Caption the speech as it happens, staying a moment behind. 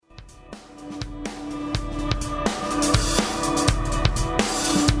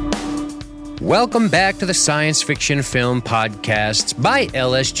Welcome back to the Science Fiction Film Podcast by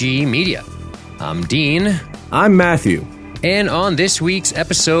LSG Media. I'm Dean. I'm Matthew. And on this week's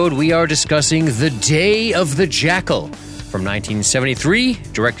episode, we are discussing The Day of the Jackal from 1973,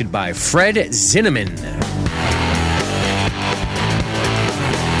 directed by Fred Zinnemann.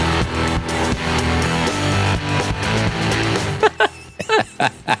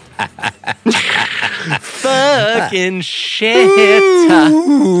 Fucking shit.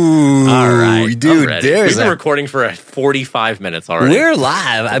 All right. Dude, we've been recording for 45 minutes already. We're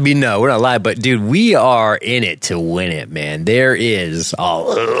live. I mean, no, we're not live, but dude, we are in it to win it, man. There is a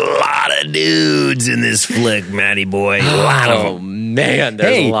lot of dudes in this flick, Matty boy. A lot of them. Oh, man,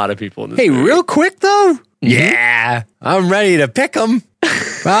 there's a lot of people in this movie. Real quick, though. Mm-hmm. Yeah, I'm ready to pick them.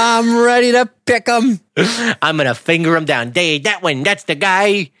 I'm ready to pick them. I'm going to finger him down. That one, that's the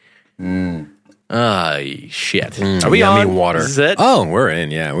guy. Shit. Are we Yummy on? Water. This is it? Oh, we're in.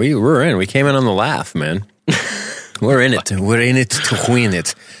 Yeah, we're in. We came in on the laugh, man. We're in it. We're in it to win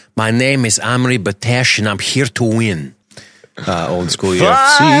it. My name is Amri Batash, and I'm here to win. Old school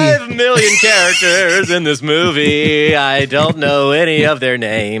UFC. 5 million characters in this movie. I don't know any of their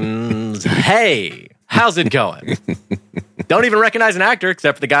names. Hey, how's it going? Don't even recognize an actor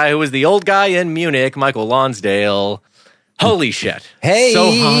except for the guy who was the old guy in Munich, Michael Lonsdale. Holy shit. Hey,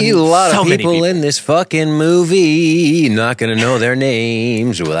 a lot of people in this fucking movie. Not going to know their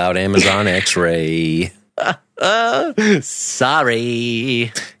names without Amazon X-Ray.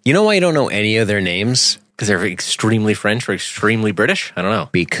 Sorry. You know why you don't know any of their names? Because they're extremely French or extremely British? I don't know.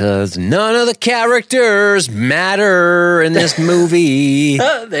 Because none of the characters matter in this movie.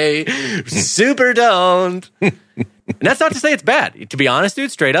 They super don't. And that's not to say it's bad. To be honest,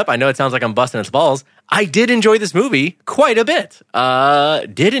 dude, straight up, I know it sounds like I'm busting its balls. I did enjoy this movie quite a bit.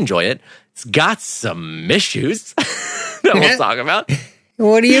 Did enjoy it. It's got some issues that we'll talk about.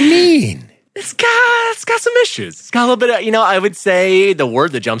 What do you mean? It's got some issues. It's got a little bit of, I would say the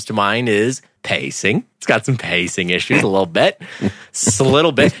word that jumps to mind is pacing. It's got some pacing issues a little bit. It's a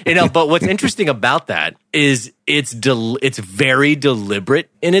little bit. But what's interesting about that is it's very deliberate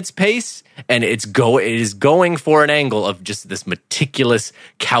in its pace, and it is going for an angle of just this meticulous,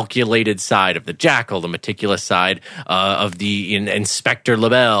 calculated side of the Jackal, the meticulous side of the Inspector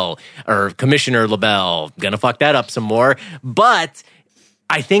LaBelle, or Commissioner LaBelle. Gonna fuck that up some more. But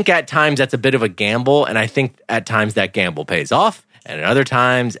I think at times that's a bit of a gamble, and I think at times that gamble pays off, and at other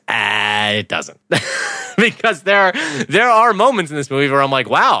times, it doesn't. Because there are moments in this movie where I'm like,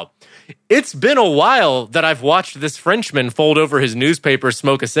 wow, it's been a while that I've watched this Frenchman fold over his newspaper,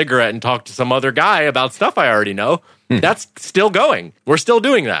 smoke a cigarette, and talk to some other guy about stuff I already know. That's still going. We're still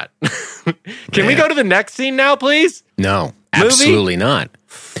doing that. Can we go to the next scene now, please? No, absolutely not.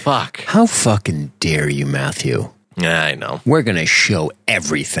 Fuck. How fucking dare you, Matthew? Yeah, I know. We're going to show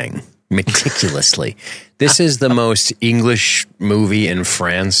everything meticulously. This is the most English movie in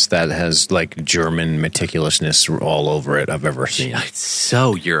France that has like German meticulousness all over it I've ever seen. It's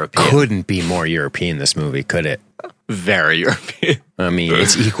so European. Couldn't be more European, this movie, could it? Very European. I mean,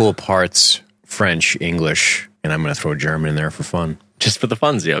 it's equal parts French, English, and I'm going to throw German in there for fun. Just for the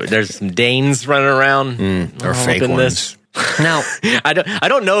funs, There's some Danes running around. Or fake ones. Now, I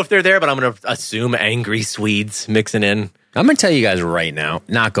don't know if they're there, but I'm going to assume angry Swedes mixing in. I'm going to tell you guys right now,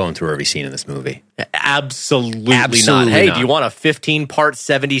 not going through every scene in this movie. Absolutely not. Hey, do you want a 15-part,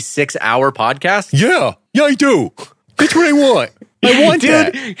 76-hour podcast? Yeah, I do. That's what I want. I want Dude,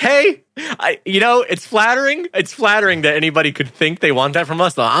 that. Hey, it's flattering. It's flattering that anybody could think they want that from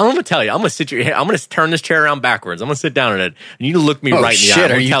us. I'm going to tell you. I'm going to turn this chair around backwards. I'm going to sit down in it, and you look me right in the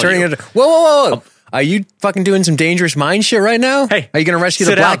eye. Are you turning it? Whoa. Are you fucking doing some dangerous mind shit right now? Hey, are you going to rescue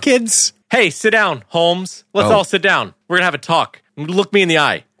the black kids? Hey, sit down, Holmes. Let's all sit down. We're going to have a talk. Look me in the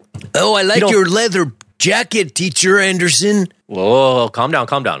eye. Oh, I like your leather jacket, Teacher Anderson. Whoa, calm down.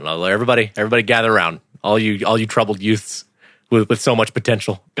 Everybody gather around. All you troubled youths with so much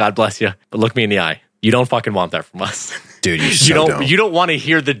potential. God bless you. But look me in the eye. You don't fucking want that from us. Dude, you don't. You don't want to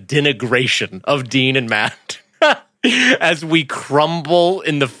hear the denigration of Dean and Matt. As we crumble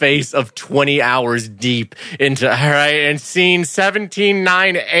in the face of 20 hours deep into, all right, and scene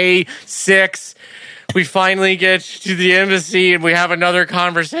 17-9A6, we finally get to the embassy and we have another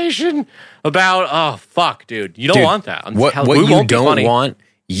conversation about, oh, fuck, dude. You don't want that. What you don't want,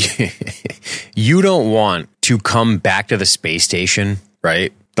 you don't want to come back to the space station,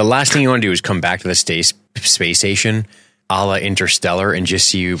 right? The last thing you want to do is come back to the space station, a la Interstellar, and just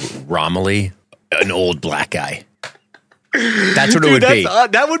see Romilly, an old black guy. That's what it would be.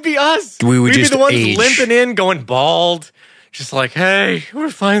 That would be us. We'd be just the ones age. limping in, going bald. Just like, hey, we're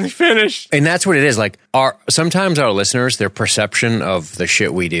finally finished. And that's what it is. Like sometimes our listeners, their perception of the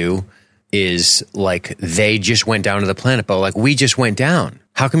shit we do is like they just went down to the planet, but like we just went down.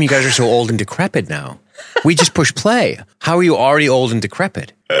 How come you guys are so old and decrepit now? We just push play. How are you already old and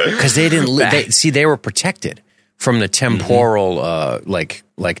decrepit? Because they didn't they were protected from the temporal like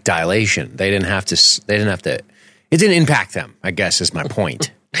dilation. They didn't have to. It didn't impact them, I guess, is my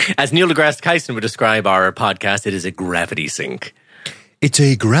point. As Neil deGrasse Tyson would describe our podcast, it is a gravity sink. It's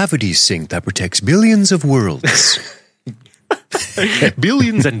a gravity sink that protects billions of worlds.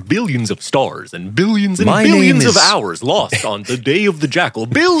 Billions and billions of stars and billions and billions of hours lost on the day of the jackal.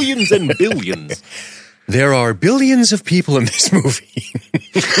 Billions and billions. There are billions of people in this movie.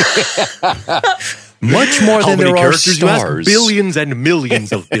 Much more than there are stars. Billions and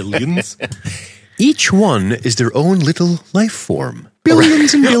millions of billions. Each one is their own little life form.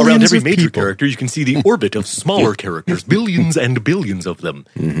 Billions and billions Around every of major people. character, you can see the orbit of smaller characters. Billions and billions of them.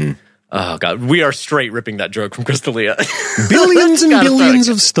 Mm-hmm. Oh, God. We are straight ripping that joke from Crystalia. Billions and billions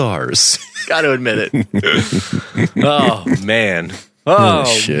of stars. Got to admit it. Oh, man. Oh,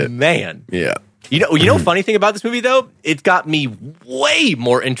 shit. Man. Yeah. You know, funny thing about this movie, though? It got me way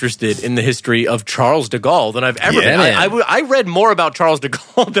more interested in the history of Charles de Gaulle than I've ever been. I read more about Charles de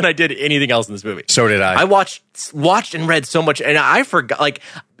Gaulle than I did anything else in this movie. So did I. I watched and read so much, and I forgot, like,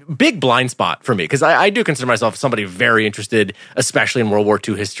 big blind spot for me, because I do consider myself somebody very interested, especially in World War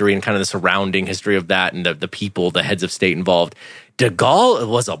II history and kind of the surrounding history of that and the people, the heads of state involved. De Gaulle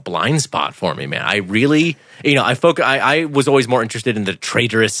was a blind spot for me, man. I really, I was always more interested in the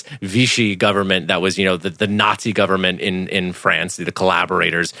traitorous Vichy government that was, the Nazi government in France, the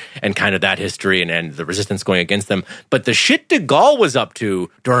collaborators, and kind of that history and the resistance going against them. But the shit De Gaulle was up to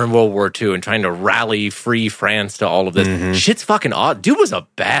during World War II and trying to rally free France to all of this, shit's fucking odd. Dude was a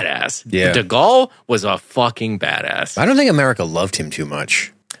badass. Yeah. De Gaulle was a fucking badass. I don't think America loved him too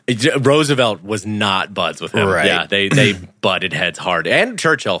much. Roosevelt was not buds with him. Right. Yeah, they butted heads hard. And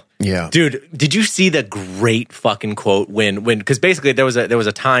Churchill. Yeah. Dude, did you see the great fucking quote when because basically there was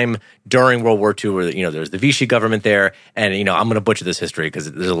a time during World War II where there was the Vichy government there, and I'm going to butcher this history because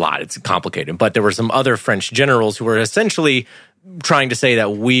there's a lot, it's complicated, but there were some other French generals who were essentially trying to say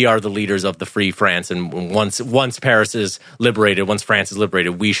that we are the leaders of the free France, and once Paris is liberated, once France is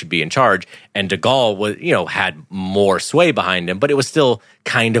liberated, we should be in charge. And de Gaulle was, had more sway behind him, but it was still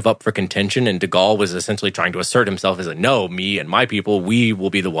kind of up for contention. And de Gaulle was essentially trying to assert himself as no, me and my people, we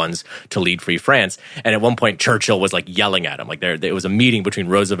will be the ones to lead free France. And at one point, Churchill was like yelling at him, like there was a meeting between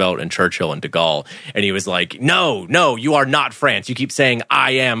Roosevelt and Churchill and de Gaulle, and he was like, no, you are not France. You keep saying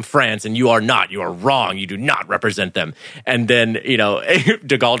I am France, and you are not. You are wrong. You do not represent them. And then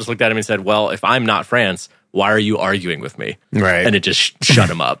de Gaulle just looked at him and said, well, if I'm not France, why are you arguing with me? Right. And it just shut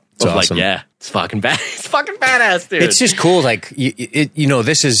him up. It's awesome. Like, yeah, it's fucking bad. It's fucking badass, dude. It's just cool. Like,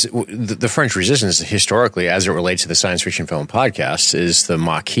 this is the French Resistance historically, as it relates to the science fiction film podcast, is the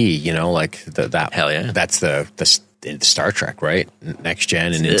Maquis, like that. Hell yeah. That's the Star Trek, right? Next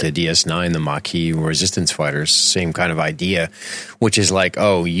Gen and into DS9, the Maquis resistance fighters, same kind of idea, which is like,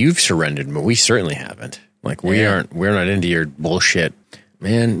 oh, you've surrendered, but we certainly haven't. Like, we're not into your bullshit,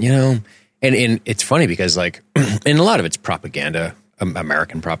 man, And it's funny because, like, and a lot of it's propaganda,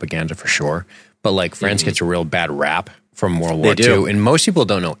 American propaganda for sure. But, like, France gets a real bad rap from World War II. And most people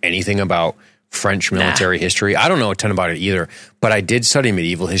don't know anything about French military history. I don't know a ton about it either. But I did study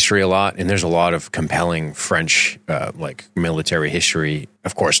medieval history a lot. And there's a lot of compelling French, military history.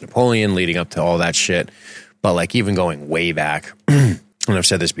 Of course, Napoleon leading up to all that shit. But, like, even going way back, and I've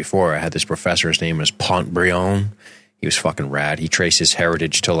said this before, I had this professor, his name was Pontbriand. He was fucking rad. He traced his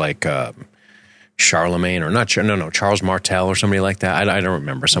heritage to, like, Charlemagne, or Charles Martel or somebody like that. I don't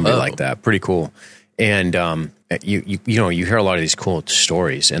remember, somebody like that. Pretty cool. And you hear a lot of these cool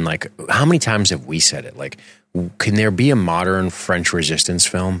stories, and like, how many times have we said it? Like, can there be a modern French resistance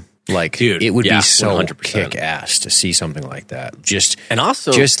film? Like, dude, it would be so 100%. Kick ass to see something like that. Just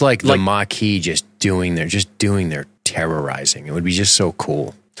like the Maquis just doing their terrorizing. It would be just so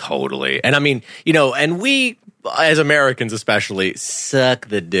cool. Totally. And I mean, and we, as Americans especially, suck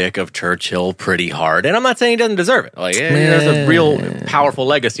the dick of Churchill pretty hard. And I'm not saying he doesn't deserve it. Like, there's a real powerful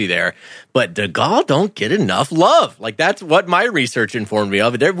legacy there. But de Gaulle don't get enough love. Like, that's what my research informed me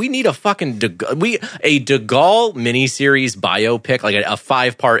of. We need a fucking de Gaulle miniseries biopic, like a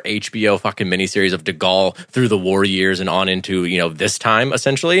 5-part HBO fucking miniseries of de Gaulle through the war years and on into, this time,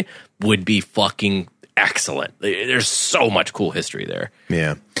 essentially, would be fucking excellent. There's so much cool history there.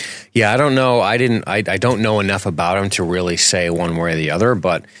 Yeah. I don't know. I don't know enough about him to really say one way or the other,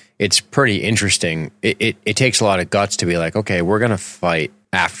 but it's pretty interesting. It takes a lot of guts to be like, okay, we're going to fight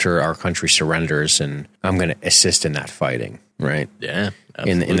after our country surrenders, and I'm going to assist in that fighting. right? Yeah,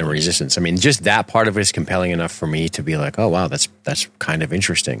 in the resistance. I mean, just that part of it is compelling enough for me to be like, oh wow, that's kind of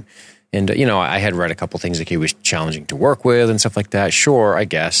interesting. And I had read a couple things like he was challenging to work with and stuff like that. Sure, I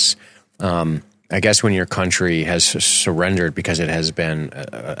guess. I guess when your country has surrendered because it has been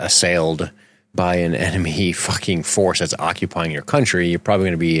assailed by an enemy fucking force that's occupying your country, you're probably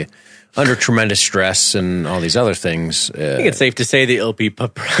going to be under tremendous stress and all these other things. I think it's safe to say that you'll be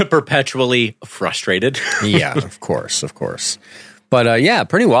perpetually frustrated. Yeah, of course. But yeah,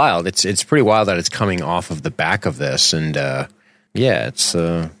 pretty wild. It's pretty wild that it's coming off of the back of this, and it's.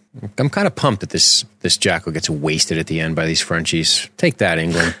 I'm kind of pumped that this jackal gets wasted at the end by these Frenchies. Take that,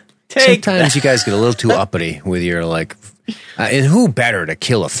 England. Sometimes you guys get a little too uppity with your like. And who better to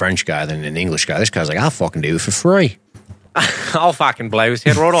kill a French guy than an English guy? This guy's like, I'll fucking do it for free. I'll fucking blow his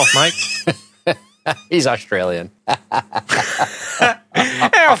head right off, mate. He's Australian.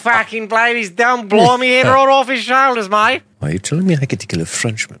 I'll fucking blow his dumb blow me head right off his shoulders, mate. Why are you telling me I get to kill a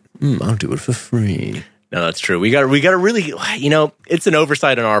Frenchman? I'll do it for free. No, that's true. We got to really, it's an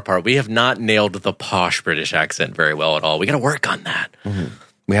oversight on our part. We have not nailed the posh British accent very well at all. We got to work on that. Mm-hmm.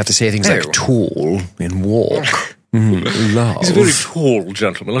 We have to say things like tall and walk. Love. He's a very tall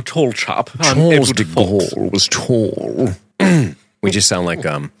gentleman, a tall chap. Charles de Gaulle was tall. We just sound like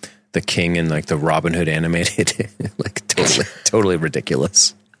the king in like the Robin Hood animated, like totally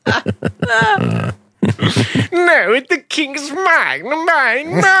ridiculous. No, the king's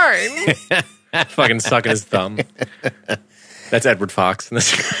mine. Fucking sucking his thumb. That's Edward Fox.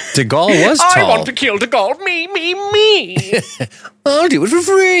 De Gaulle was tall. I want to kill De Gaulle. Me. I'll do it for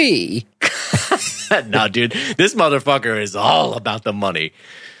free. No, dude, this motherfucker is all about the money.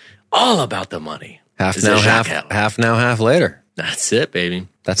 All about the money. Half now, half later. That's it, baby.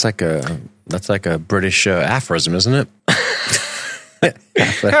 That's like a British aphorism, isn't it?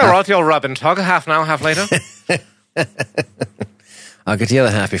 Right, your rubbing tug. Half now, half later. I'll get the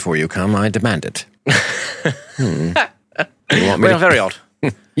other half before you come. I demand it. You want me very odd.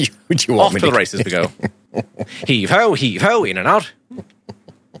 you want Off me to the races we go. Heave ho, in and out.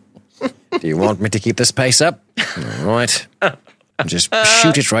 Do you want me to keep this pace up? All right. Just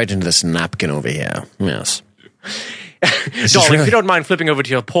shoot it right into this napkin over here. Yes. Darling, if you don't mind flipping over to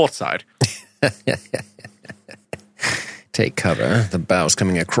your port side. Take cover. The bow's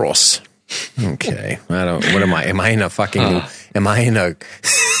coming across. Okay. What am I? Am I in a fucking... Am I in a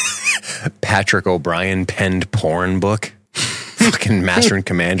Patrick O'Brien penned porn book? Fucking Master and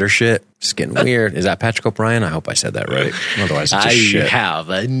Commander shit. It's getting weird. Is that Patrick O'Brien? I hope I said that right. Otherwise, it's just shit. I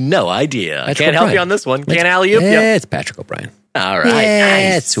have no idea. I Patrick can't help you on this one. Can't alley-oop you. It's Patrick O'Brien. All right. Yeah,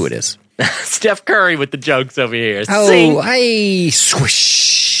 nice. That's who it is. Steph Curry with the jokes over here. Oh, hey,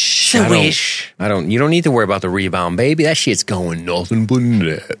 swish. Swish. You don't need to worry about the rebound, baby. That shit's going nothing but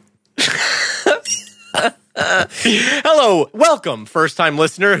net. Hello, welcome, first-time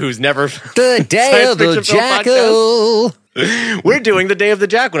listener who's never... The Day of the Jackal. We're doing the Day of the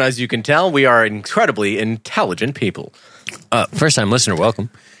Jackal. As you can tell, we are incredibly intelligent people. First-time listener, welcome.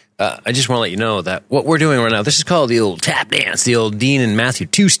 I just want to let you know that what we're doing right now, this is called the old tap dance, the old Dean and Matthew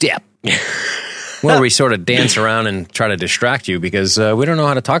two-step, where we sort of dance around and try to distract you because we don't know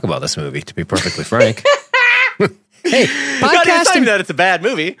how to talk about this movie, to be perfectly frank. Hey, podcasting that it's a bad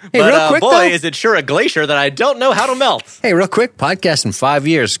movie, hey, but real quick, boy, though, is it sure a glacier that I don't know how to melt. Hey, real quick, podcast in 5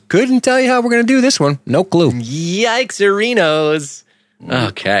 years. Couldn't tell you how we're going to do this one. No clue. Yikes-arinos.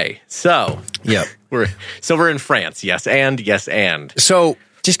 Okay, so yep, we're in France. Yes, and so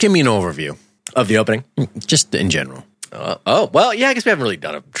just give me an overview of the opening, just in general. Well, yeah, I guess we haven't really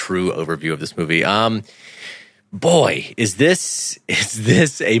done a true overview of this movie. Boy, is this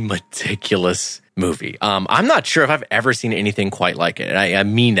a meticulous movie. I'm not sure if I've ever seen anything quite like it. And I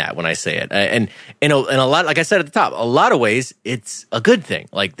mean that when I say it. And in a lot, like I said at the top, a lot of ways, it's a good thing.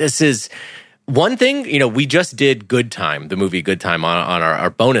 Like this is one thing, we just did Good Time, the movie Good Time on our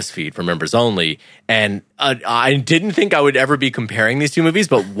bonus feed for members only. And I didn't think I would ever be comparing these two movies.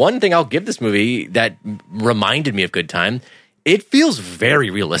 But one thing I'll give this movie that reminded me of Good Time, it feels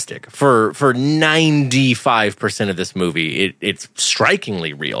very realistic for 95% of this movie. It's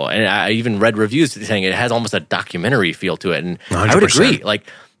strikingly real, and I even read reviews saying it has almost a documentary feel to it. And 100%. I would agree. Like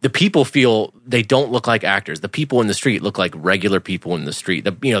the people they don't look like actors. The people in the street look like regular people in the street.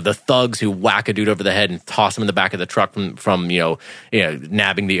 The thugs who whack a dude over the head and toss him in the back of the truck from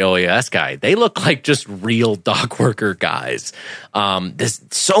nabbing the OAS guy. They look like just real dock worker guys.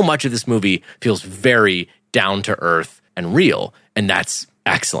 So much of this movie feels very down to earth and real, and that's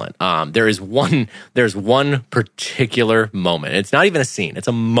excellent. There's one particular moment. It's not even a scene. It's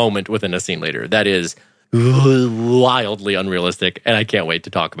a moment within a scene later. That is wildly unrealistic, and I can't wait to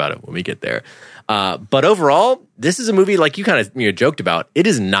talk about it when we get there. But overall, this is a movie like you kind of joked about. It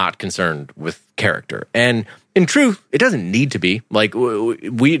is not concerned with character, and in truth, it doesn't need to be. Like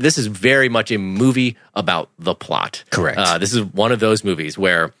this is very much a movie about the plot. Correct. This is one of those movies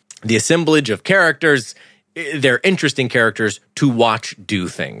where the assemblage of characters, they're interesting characters to watch do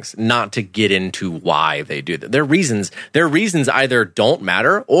things, not to get into why they do that. Their reasons either don't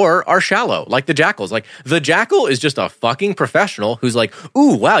matter or are shallow, like the Jackal's. Like, the Jackal is just a fucking professional who's like,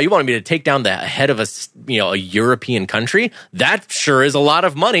 ooh, wow, you wanted me to take down the head of a European country? That sure is a lot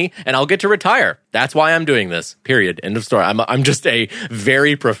of money, and I'll get to retire. That's why I'm doing this, period. End of story. I'm just a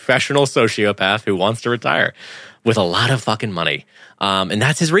very professional sociopath who wants to retire with a lot of fucking money. And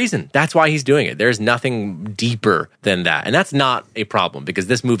that's his reason. That's why he's doing it. There's nothing deeper than that. And that's not a problem, because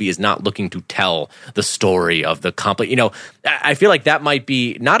this movie is not looking to tell the story of the complex. I feel like that might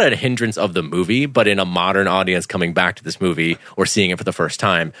be not a hindrance of the movie, but in a modern audience coming back to this movie or seeing it for the first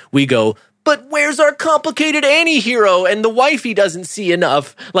time, we go, but where's our complicated anti-hero and the wife he doesn't see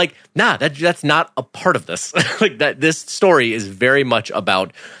enough? Like, nah, that's not a part of this. Like, that this story is very much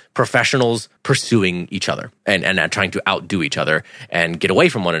about professionals pursuing each other and trying to outdo each other and get away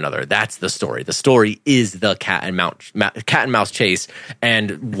from one another. That's the story. The story is the cat and mouse chase,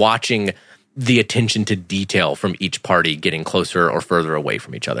 and watching the attention to detail from each party getting closer or further away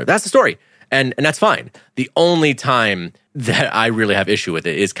from each other. That's the story. And that's fine. The only time that I really have issue with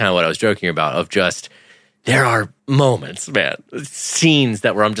it is kind of what I was joking about, of just, there are moments, man, scenes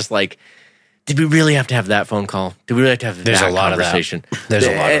that where I'm just like, did we really have to have that phone call? Did we really have to have that conversation? There's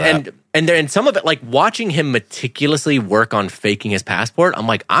a lot of that. And some of it, like watching him meticulously work on faking his passport, I'm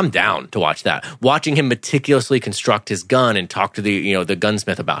like, I'm down to watch that. Watching him meticulously construct his gun and talk to the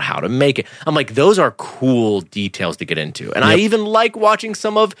gunsmith about how to make it, I'm like, those are cool details to get into. And I even like watching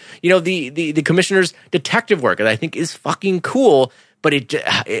some of the commissioner's detective work that I think is fucking cool. But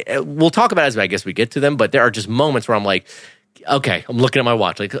we'll talk about it as I guess we get to them. But there are just moments where I'm like, okay, I'm looking at my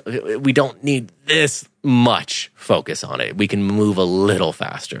watch. Like, we don't need this much focus on it. We can move a little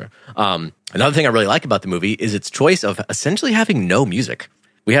faster. Another thing I really like about the movie is its choice of essentially having no music.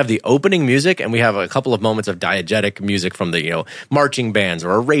 We have the opening music, and we have a couple of moments of diegetic music from the marching bands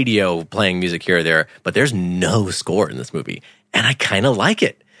or a radio playing music here or there. But there's no score in this movie, and I kind of like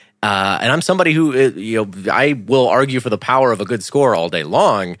it. And I'm somebody who I will argue for the power of a good score all day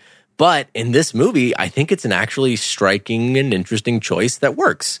long. But in this movie, I think it's an actually striking and interesting choice that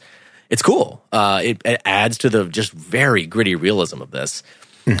works. It's cool. It adds to the just very gritty realism of this.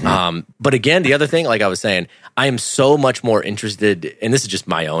 Mm-hmm. But again, the other thing, like I was saying, I am so much more interested, and this is just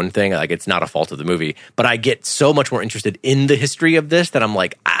my own thing, like it's not a fault of the movie, but I get so much more interested in the history of this that I'm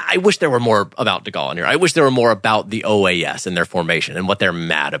like, I wish there were more about de Gaulle in here. I wish there were more about the OAS and their formation and what they're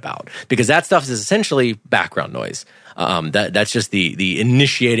mad about, because that stuff is essentially background noise. That's just the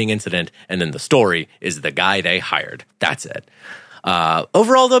initiating incident, and then the story is the guy they hired. That's it.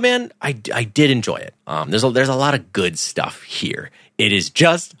 Overall, though, man, I did enjoy it. There's a lot of good stuff here. It is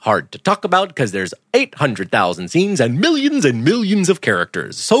just hard to talk about because there's 800,000 scenes and millions of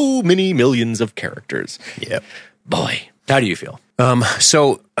characters. So many millions of characters. Yep. Boy, how do you feel?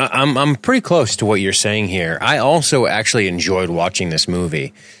 So I'm pretty close to what you're saying here. I also actually enjoyed watching this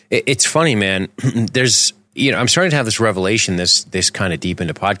movie. It's funny, man. There's, I'm starting to have this revelation this kind of deep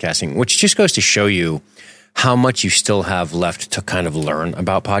into podcasting, which just goes to show you how much you still have left to kind of learn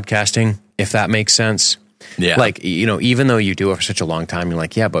about podcasting, if that makes sense. Yeah. Like, even though you do it for such a long time, you're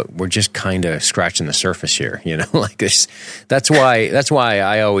like, yeah, but we're just kind of scratching the surface here, like this. That's why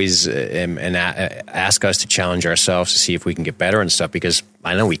I always ask us to challenge ourselves to see if we can get better and stuff, because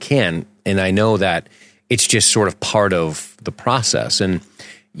I know we can. And I know that it's just sort of part of the process. And,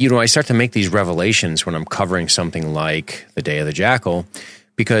 I start to make these revelations when I'm covering something like The Day of the Jackal,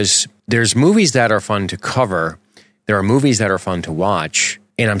 because there's movies that are fun to cover. There are movies that are fun to watch.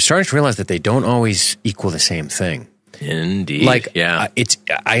 And I'm starting to realize that they don't always equal the same thing. Indeed. Like, yeah.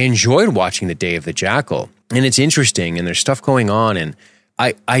 I enjoyed watching The Day of the Jackal, and it's interesting, and there's stuff going on, and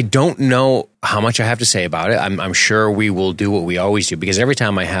I don't know how much I have to say about it. I'm sure we will do what we always do, because every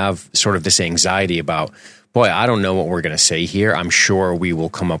time I have sort of this anxiety about, boy, I don't know what we're going to say here, I'm sure we will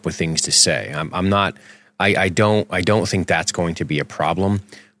come up with things to say. I don't think that's going to be a problem.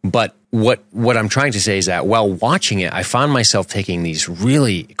 But what I'm trying to say is that while watching it, I found myself taking these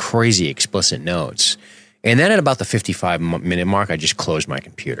really crazy explicit notes. And then at about the 55-minute mark, I just closed my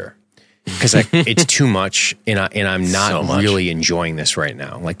computer because it's too much, and I'm not really enjoying this right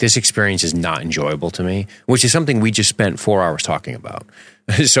now. Like, this experience is not enjoyable to me, which is something we just spent 4 hours talking about.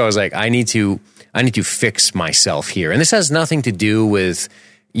 So I was like, I need to fix myself here. And this has nothing to do with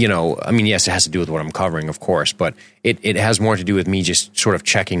you know, I mean, yes, it has to do with what I'm covering, of course, but it has more to do with me just sort of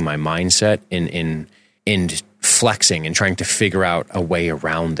checking my mindset and flexing and trying to figure out a way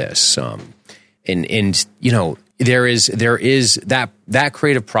around this. And you know, there is that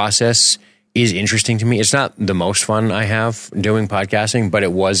creative process is interesting to me. It's not the most fun I have doing podcasting, but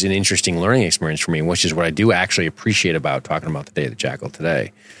it was an interesting learning experience for me, which is what I do actually appreciate about talking about The Day of the Jackal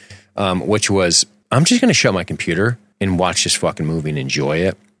today, which was I'm just going to shut my computer and watch this fucking movie and enjoy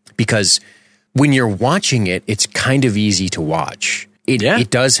it. Because when you're watching it, it's kind of easy to watch. It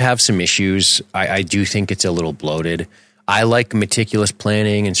does have some issues. I do think it's a little bloated. I like meticulous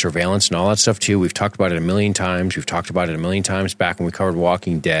planning and surveillance and all that stuff too. We've talked about it a million times. We've talked about it a million times back when we covered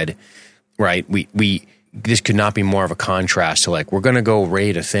Walking Dead. Right? This could not be more of a contrast to like, we're going to go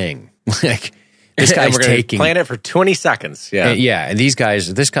raid a thing. Like this guy's taking plan it for 20 seconds. Yeah. And this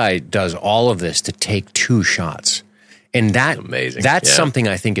guy does all of this to take 2 shots. And that's amazing. That's something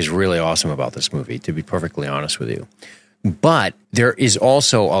I think is really awesome about this movie, to be perfectly honest with you. But there is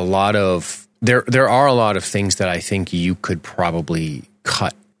also a lot of, there are a lot of things that I think you could probably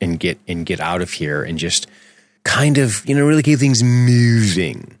cut and get out of here and just kind of, you know, really keep things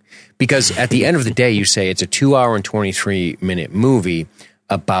moving. Because at the end of the day, you say it's a 2 hour and 23-minute movie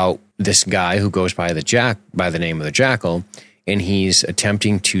about this guy who goes by the name of the Jackal, and he's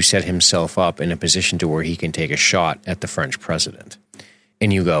attempting to set himself up in a position to where he can take a shot at the French president.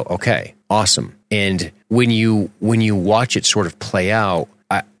 And you go, okay, awesome. And when you watch it sort of play out,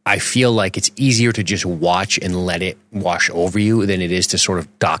 I feel like it's easier to just watch and let it wash over you than it is to sort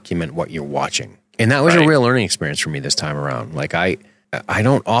of document what you're watching. And that was a real learning experience for me this time around. Like I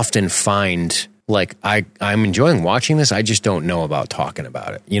don't often find like I'm enjoying watching this. I just don't know about talking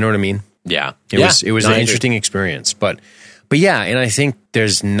about it. You know what I mean? Yeah. It was an interesting experience, but yeah. And I think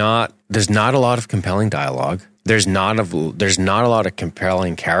there's not a lot of compelling dialogue. There's not a lot of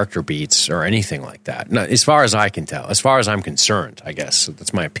compelling character beats or anything like that. No, as far as I can tell, as far as I'm concerned, I guess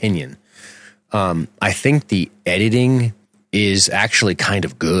that's my opinion. I think the editing is actually kind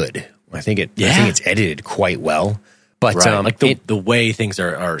of good. I think it's edited quite well. But like the way things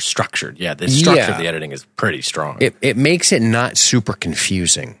are structured. Yeah, the structure of the editing is pretty strong. It makes it not super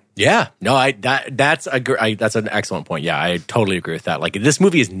confusing. Yeah. No, that's an excellent point. Yeah, I totally agree with that. Like this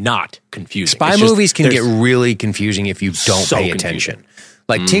movie is not confusing. Spy movies can get really confusing if you don't pay attention.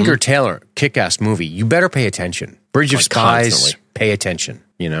 Like Tinker Tailor, kick-ass movie. You better pay attention. Bridge of Spies, constantly. Pay attention.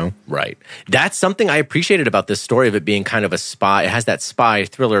 You know? Right. That's something I appreciated about this story of it being kind of a spy. It has that spy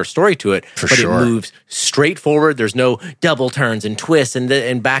thriller story to it, but it moves straight forward. There's no double turns and twists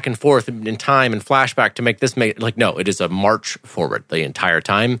and back and forth in time and flashback to make this no, it is a march forward the entire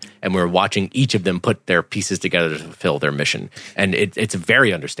time. And we're watching each of them put their pieces together to fulfill their mission. And it's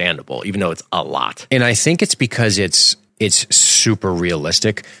very understandable, even though it's a lot. And I think it's because it's super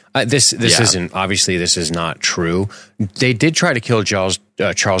realistic. This isn't, obviously this is not true. They did try to kill Charles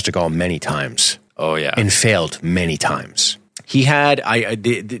de Gaulle many times. Oh yeah. And failed many times. He had,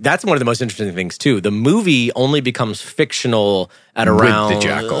 that's one of the most interesting things too. The movie only becomes fictional at around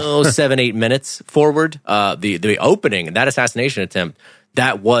 7-8 minutes forward. The opening, that assassination attempt,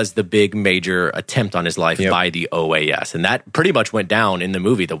 that was the big major attempt on his life by the OAS. And that pretty much went down in the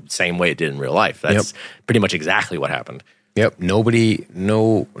movie the same way it did in real life. That's pretty much exactly what happened. Yep. He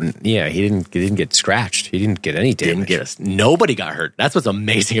didn't get scratched. He didn't get any damage. Nobody got hurt. That's what's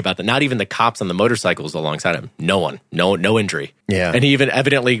amazing about that. Not even the cops on the motorcycles alongside him. No one. No injury. Yeah. And he even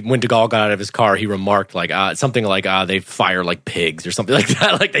evidently, when de Gaulle got out of his car, he remarked like something like they fire like pigs or something like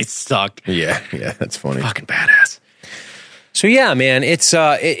that. Like they suck. Yeah. That's funny. Fucking badass. So yeah, man, it's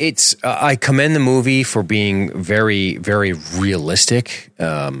I commend the movie for being very, very realistic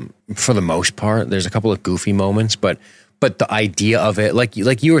for the most part. There's a couple of goofy moments, but the idea of it, like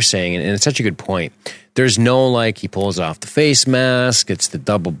you were saying, and it's such a good point. There's no like he pulls off the face mask. It's the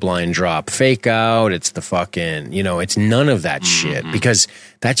double blind drop fake out. It's the fucking, it's none of that shit, because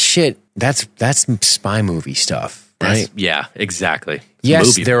that shit that's spy movie stuff, right? Yeah, exactly.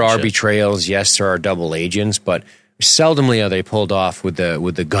 Yes, there are betrayals. Yes, there are double agents, but seldomly are they pulled off with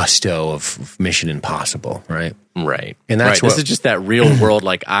the gusto of Mission Impossible, right? Right. And that's this is just that real world.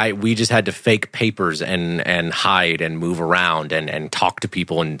 Like we just had to fake papers and hide and move around and talk to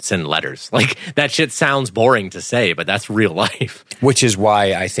people and send letters. Like that shit sounds boring to say, but that's real life. Which is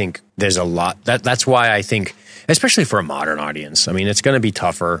why I think there's a lot. That's why I think, especially for a modern audience, I mean, it's going to be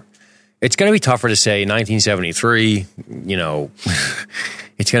tougher. It's going to be tougher to say 1973,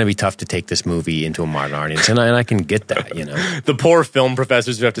 it's going to be tough to take this movie into a modern audience. And I can get that, The poor film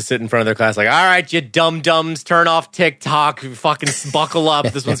professors who have to sit in front of their class like, all right, you dum-dums, turn off TikTok, fucking buckle up.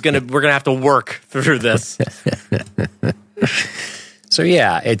 We're going to have to work through this. So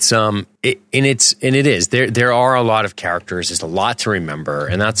yeah, it's it is there are a lot of characters. There's a lot to remember,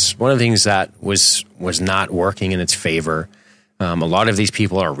 and that's one of the things that was not working in its favor. A lot of these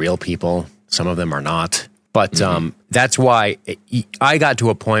people are real people. Some of them are not, but that's why I got to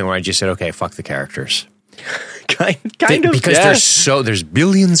a point where I just said, okay, fuck the characters. kind of because there's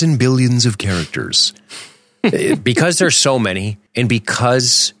billions and billions of characters. Because there's so many, and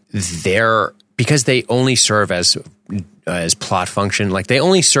because they only serve as plot function, like they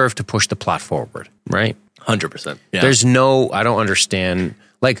only serve to push the plot forward, right? 100%. Yeah. There's I don't understand,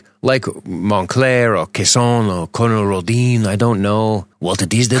 like Montclair or Caisson or Colonel Rodin. I don't know what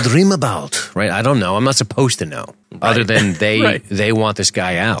it is they dream about, right? I don't know. I'm not supposed to know, other than they want this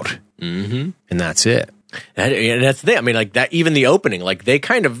guy out, and that's it. And that's the thing. I mean, like that. Even the opening, like they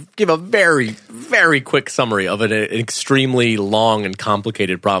kind of give a very, very quick summary of an extremely long and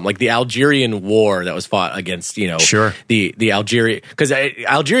complicated problem, like the Algerian War that was fought against, the Algeria, because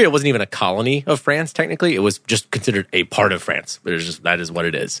Algeria wasn't even a colony of France technically; it was just considered a part of France. That is what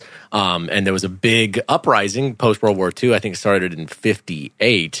it is. And there was a big uprising post World War II. I think it started in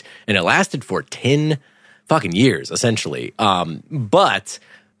 '58, and it lasted for 10 fucking years, essentially. But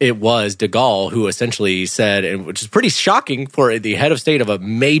it was de Gaulle who essentially said, and which is pretty shocking for the head of state of a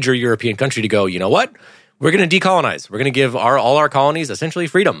major European country to go, you know what? We're going to decolonize. We're going to give all our colonies essentially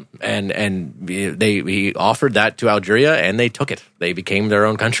freedom. And he offered that to Algeria, and they took it. They became their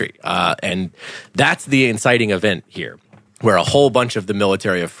own country. And that's the inciting event here, where a whole bunch of the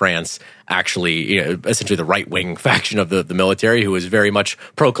military of France actually, essentially the right-wing faction of the military, who was very much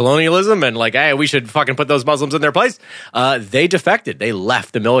pro-colonialism and like, hey, we should fucking put those Muslims in their place, they defected. They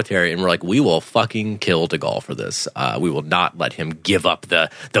left the military and were like, we will fucking kill de Gaulle for this. We will not let him give up the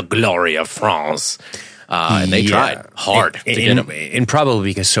glory of France. And they tried hard to get him. And probably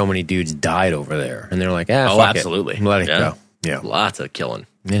because so many dudes died over there. And they're like, fuck absolutely. It. Let it go. Yeah. Lots of killing.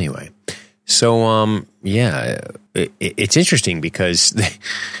 Anyway. So, it's interesting because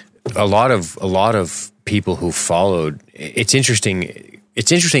a lot of people who followed. It's interesting.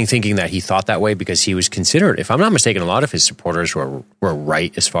 It's interesting thinking that he thought that way because he was considered. If I'm not mistaken, a lot of his supporters were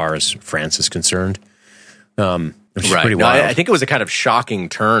right as far as France is concerned. Which is pretty wild. I think it was a kind of shocking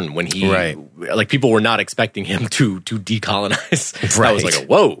turn when he, like, people were not expecting him to decolonize. Right. I was like,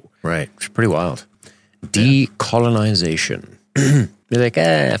 whoa, right. It's pretty wild. Decolonization. They're like,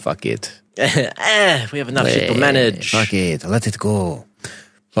 fuck it. We have enough shit to manage. Fuck it, let it go.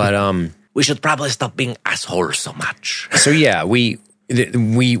 But we should probably stop being assholes so much. So yeah, we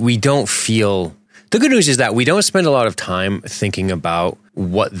don't feel. The good news is that we don't spend a lot of time thinking about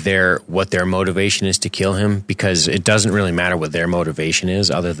what their motivation is to kill him, because it doesn't really matter what their motivation is,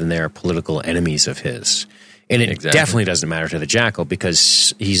 other than they're political enemies of his. And it definitely doesn't matter to the Jackal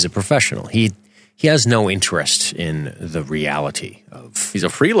because he's a professional. He has no interest in the reality of... He's a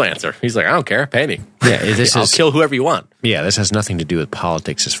freelancer. He's like, I don't care. Pay me. Yeah, I'll kill whoever you want. Yeah, this has nothing to do with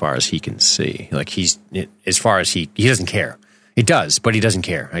politics as far as he can see. Like, he doesn't care. He does, but he doesn't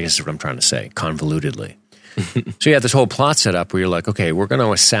care, I guess is what I'm trying to say, convolutedly. So you have this whole plot set up where you're like, okay, we're going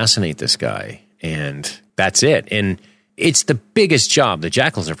to assassinate this guy, and that's it. And it's the biggest job the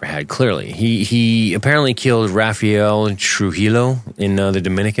Jackal's ever had, clearly. He apparently killed Rafael Trujillo in the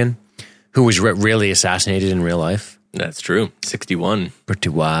Dominican, who was really assassinated in real life. That's true. 61. Pretty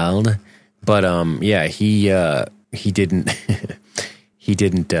wild. But he didn't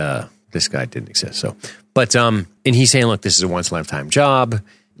this guy didn't exist. So, but and he's saying, look, this is a once in a lifetime job.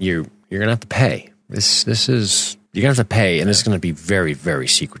 You're going to have to pay. This is, you're going to have to pay, and this is going to be very, very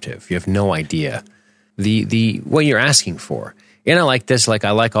secretive. You have no idea the what you're asking for. And I like this. Like,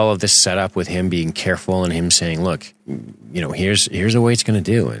 I like all of this setup with him being careful and him saying, look, here's the way it's going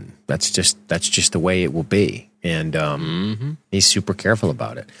to do. And that's just the way it will be. And he's super careful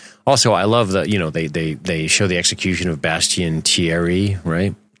about it. Also, I love that, they show the execution of Bastien Thierry,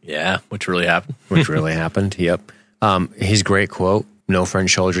 right? Yeah, which really happened. Which really happened, yep. His great quote, no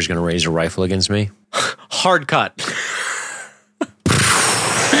French soldier is going to raise a rifle against me. Hard cut.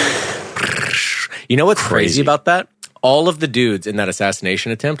 You know what's crazy about that? All of the dudes in that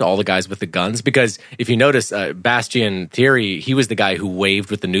assassination attempt, all the guys with the guns, because if you notice, Bastien Thierry, he was the guy who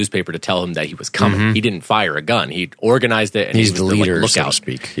waved with the newspaper to tell him that he was coming. He didn't fire a gun. He organized it, and he's he was the leader, lookout. so to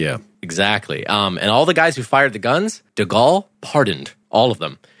speak. Yeah, exactly. And all the guys who fired the guns, de Gaulle pardoned all of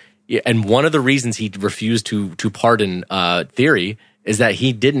them. Yeah, and one of the reasons he refused to pardon Thierry is that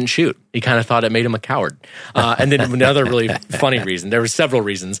he didn't shoot. He kind of thought it made him a coward. And then another really funny reason, there were several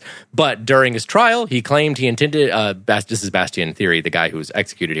reasons, but during his trial, he claimed he intended, this is Bastien Thierry, the guy who was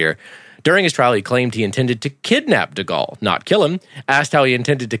executed here, During his trial, he claimed he intended to kidnap de Gaulle, not kill him. Asked how he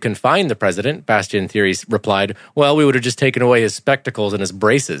intended to confine the president, Bastien Thiry replied, well, we would have just taken away his spectacles and his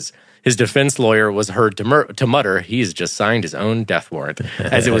braces. His defense lawyer was heard to mutter, he's just signed his own death warrant,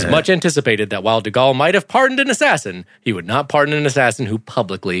 as it was much anticipated that while de Gaulle might have pardoned an assassin, he would not pardon an assassin who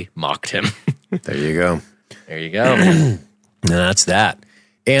publicly mocked him. There you go. There you go. And that's that.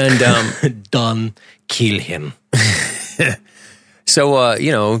 And done. Kill him.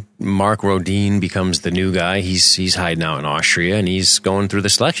 So, Mark Rodin becomes the new guy. He's hiding out in Austria, and he's going through the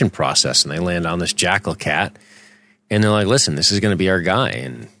selection process, and they land on this jackal cat. And they're like, listen, this is going to be our guy.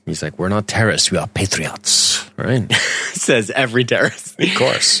 And he's like, we're not terrorists. We are patriots. Right? Says every terrorist. Of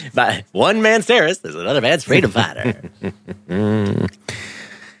course. But one man's terrorist is another man's freedom fighter. And,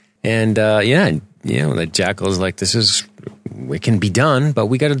 the jackal is like, it can be done, but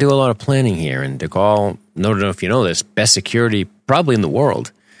we got to do a lot of planning here. And de Gaulle, I don't know if you know this, best security probably in the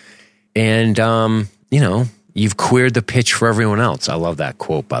world. And, you've queered the pitch for everyone else. I love that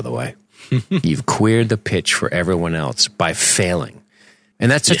quote, by the way. You've queered the pitch for everyone else by failing.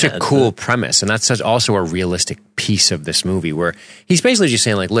 And that's such a cool premise. And that's also a realistic piece of this movie where he's basically just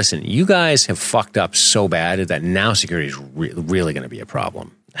saying, like, listen, you guys have fucked up so bad that now security is really going to be a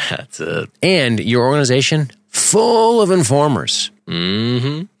problem. That's it. And your organization, full of informers.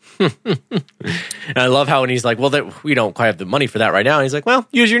 Mm-hmm. And I love how when he's like, well, we don't quite have the money for that right now. And he's like, well,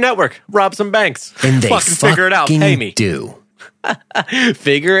 use your network. Rob some banks. And they figure it out. Pay me. Do.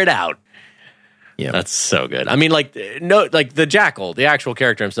 Figure it out. Yeah, that's so good. I mean, the jackal, the actual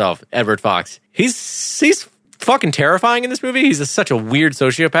character himself, Edward Fox. He's fucking terrifying in this movie. He's such a weird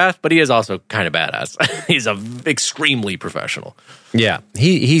sociopath, but he is also kind of badass. He's extremely professional. Yeah,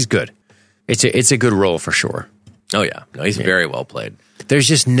 he's good. It's a good role for sure. Oh yeah, no, he's very well played. There's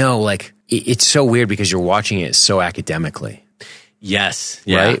just no it's so weird because you're watching it so academically. Yes,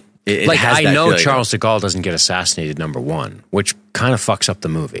 yeah. Right. I know Charles de Gaulle doesn't get assassinated, number one, which kind of fucks up the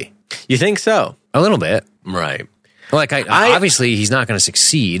movie. You think so? A little bit. Right. Obviously, he's not going to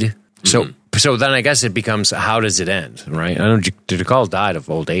succeed. So then I guess it becomes, how does it end, right? I know de Gaulle died of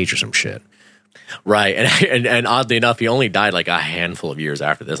old age or some shit. Right. And oddly enough, he only died like a handful of years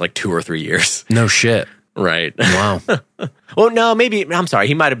after this, like 2 or 3 years. No shit. Right. Wow. Well, no, maybe, I'm sorry.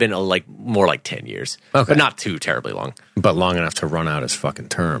 He might have been more like 10 years. Okay. But not too terribly long. But long enough to run out his fucking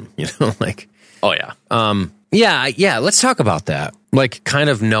term, Oh, yeah. Yeah, let's talk about that. Kind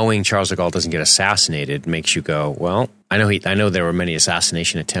of knowing Charles de Gaulle doesn't get assassinated makes you go, well, I know there were many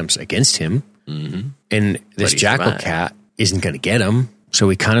assassination attempts against him, and this jackal cat isn't going to get him, so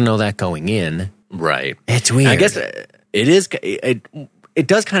we kind of know that going in. Right. It's weird. I guess it is. It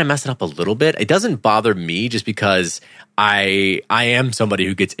does kind of mess it up a little bit. It doesn't bother me just because I am somebody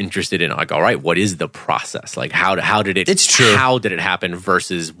who gets interested in, all right, what is the process? How did it? It's true. How did it happen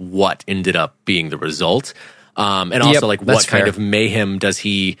versus what ended up being the result? And also, what kind of mayhem does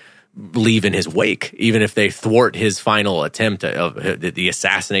he leave in his wake? Even if they thwart his final attempt of the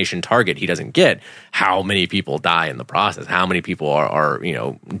assassination target he doesn't get, how many people die in the process? How many people are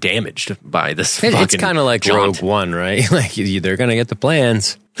damaged by this? It's kind of like jaunt. Rogue One, right? They're going to get the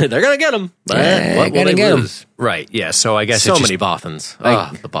plans. They're going to get them. What will they lose? Right, yeah. So I guess many Bothans.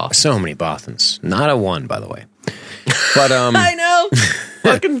 The Bothans. So many Bothans. Not a one, by the way. But I know.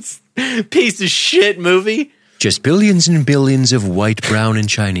 Fucking piece of shit movie. Just billions and billions of white, brown, and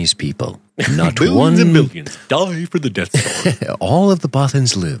Chinese people. Not billions and billions die for the Death Star. All of the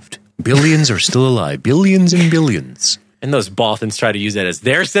Bothans lived. Billions are still alive. Billions and billions. And those Bothans try to use that as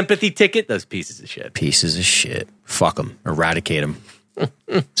their sympathy ticket. Those pieces of shit. Pieces of shit. Fuck them. Eradicate them.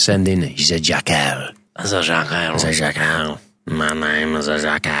 Send in. He's a jackal. He's a jackal. He's a jackal. My name is a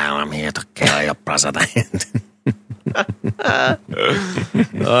jackal. I'm here to kill your president.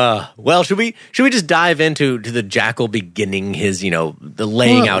 Well, should we just dive into the jackal beginning his, the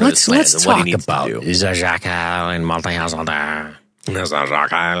laying out of his plans and what he needs to do? He's a jackal in multi-hazard.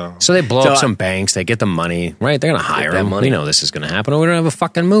 So they blow up some banks. They get the money, right? They're going to hire him. We know this is going to happen, or we don't have a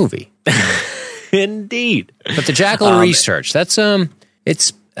fucking movie. Indeed. But the jackal research, that's it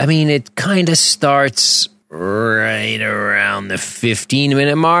kind of starts right around the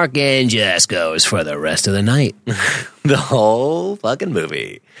 15-minute mark and just goes for the rest of the night. The whole fucking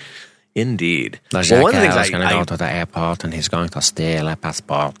movie. Indeed. The jackal is going to go to the airport and he's going to steal a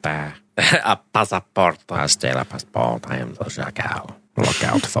passport. A passport. I steal a passport. I am the jackal. Look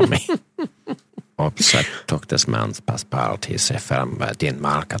out for me. Oops, I took this man's passport. He's from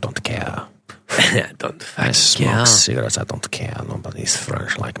Denmark. I don't care. I smoke cigarettes. I don't care. Nobody's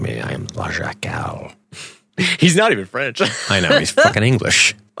French like me. I am the jackal. He's not even French. I know. He's fucking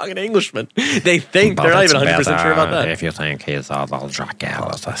English. Fucking Englishman. They think they're not even 100% sure about that. If you think he's a little jackal,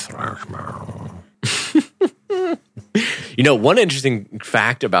 it's a Frenchman. You know, one interesting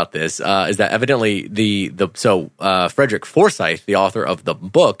fact about this is that evidently Frederick Forsyth, the author of the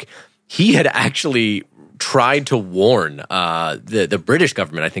book, he had actually tried to warn the British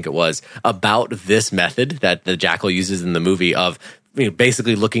government, I think it was, about this method that the jackal uses in the movie of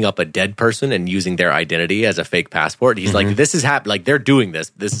basically looking up a dead person and using their identity as a fake passport. He's like, this is like they're doing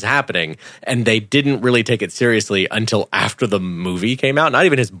this is happening, and they didn't really take it seriously until after the movie came out. Not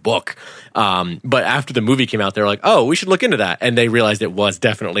even his book, but after the movie came out, they're like, oh, we should look into that, and they realized it was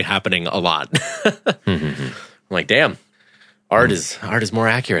definitely happening a lot. I'm like, damn, art is more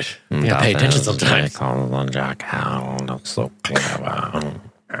accurate. Yeah, pay attention sometimes. That's so clever.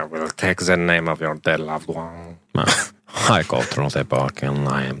 I will take the name of your dead loved one. I go through the book and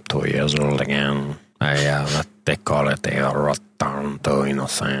I am 2 years old again. They call it a return to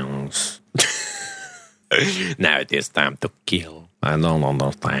innocence. Now it is time to kill. I don't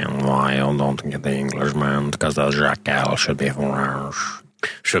understand why you don't get the Englishman, because the jackal should be French.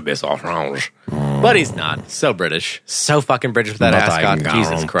 Should be so French. But he's not. So British. So fucking British with that ascot.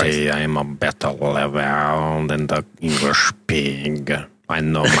 Jesus Christ. I am a better liver than the English pig. I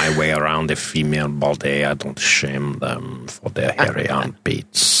know my way around the female body. I don't shame them for their hairy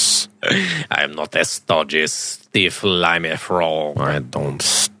armpits. I am not a stodgy, stiff, limey frog. I don't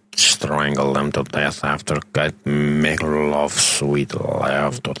strangle them to death after I make love, sweet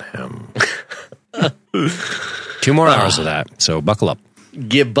love to them. 2 more hours of that, so buckle up.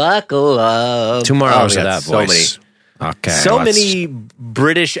 You buckle up. 2 more hours of that voice. Okay. So many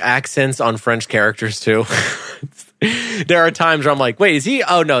British accents on French characters, too. There are times where I'm like, wait, is he?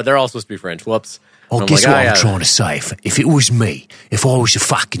 Oh, no, they're all supposed to be French. Whoops. Oh, guess what I'm trying to say? If it was me, if I was a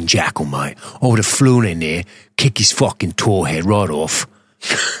fucking jackal, mate, I would have flown in there, kicked his fucking tall head right off,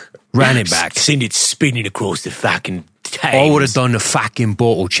 ran it back. Send it spinning across the fucking Thames. I would have done the fucking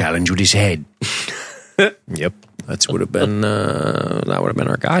bottle challenge with his head. Yep. That would have been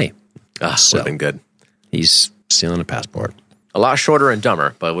our guy. Would have been good. He's stealing a passport. A lot shorter and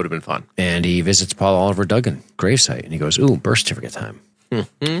dumber, but it would have been fun. And he visits Paul Oliver Duggan gravesite, and he goes, ooh, birth certificate time.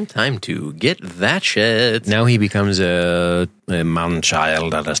 Time to get that shit. Now he becomes a man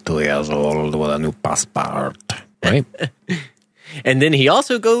child that is 2 years old with a new passport, right? And then he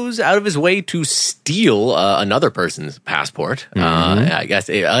also goes out of his way to steal another person's passport. I guess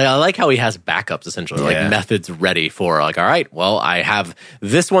I like how he has backups, essentially, like methods ready for, like, all right, well, I have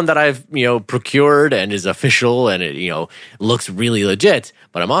this one that I've procured and is official and it looks really legit,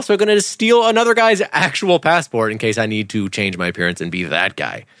 but I'm also going to steal another guy's actual passport in case I need to change my appearance and be that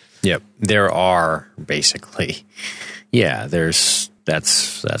guy. Yep, there are basically, that's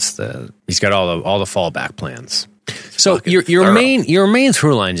he's got all the fallback plans. So your main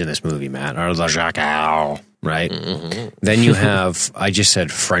through lines in this movie, Matt, are the jackal, right? Mm-hmm. Then you have, I just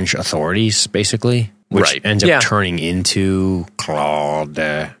said French authorities, basically, which ends up turning into Claude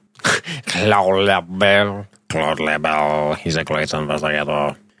Lebel. Claude Lebel. He's a great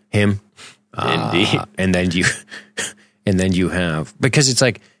investigator. Him. Indeed. And then you have, because it's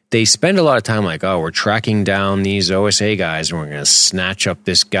like, they spend a lot of time like, oh, we're tracking down these OSA guys and we're going to snatch up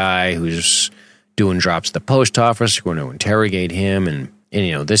this guy who's doing drops at the post office. We're going to interrogate him. And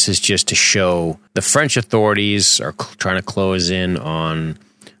this is just to show the French authorities are trying to close in on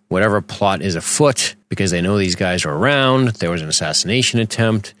whatever plot is afoot because they know these guys are around. There was an assassination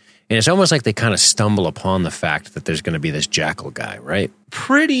attempt. And it's almost like they kind of stumble upon the fact that there's going to be this jackal guy, right?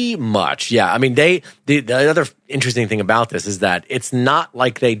 Pretty much, yeah. I mean, the other interesting thing about this is that it's not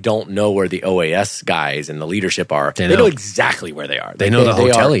like they don't know where the OAS guys and the leadership are. They know exactly where they are. They know the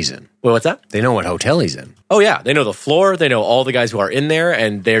hotel he's in. Well, what's that? They know what hotel he's in. Oh, yeah. They know the floor. They know all the guys who are in there.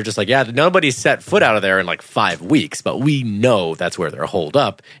 And they're just like, yeah, nobody's set foot out of there in like 5 weeks. But we know that's where they're holed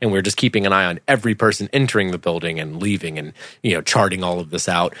up. And we're just keeping an eye on every person entering the building and leaving and, charting all of this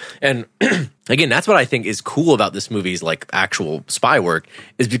out. And again, that's what I think is cool about this movie's like actual spy work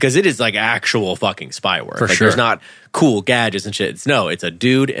is because it is like actual fucking spy work. For like, sure. There's not cool gadgets and shit. It's a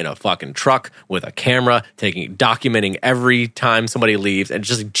dude in a fucking truck with a camera documenting every time somebody leaves and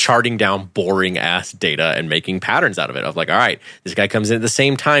just charting down boring ass data and making patterns out of it of like, all right, this guy comes in at the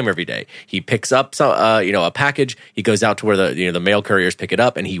same time every day. He picks up a package. He goes out to where the mail couriers pick it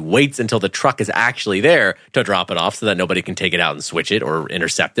up and he waits until the truck is actually there to drop it off so that nobody can take it out and switch it or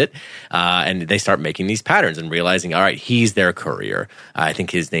intercept it. And they start making these patterns and realizing, all right, he's their courier. I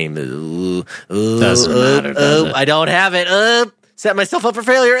think his name is doesn't matter. Does it? I don't have it. Set myself up for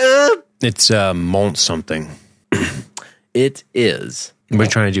failure. It's Mont something. It is. What are you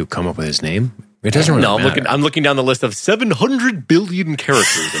trying to do? Come up with his name? It doesn't really matter. I'm looking down the list of 700 billion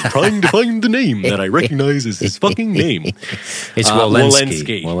characters and trying to find the name that I recognize as his fucking name. It's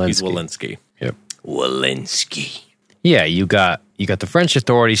Walensky. He's Walensky. Yep. Walensky. Yeah, you got the French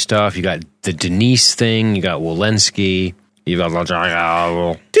authority stuff. You got the Denise thing. You got Walensky. You got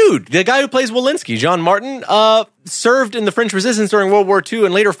dude, the guy who plays Walensky, John Martin, served in the French Resistance during World War II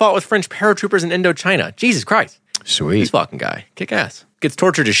and later fought with French paratroopers in Indochina. Jesus Christ, sweet, this fucking guy, kick ass. Gets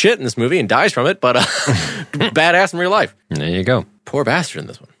tortured to shit in this movie and dies from it, but badass in real life. There you go. Poor bastard in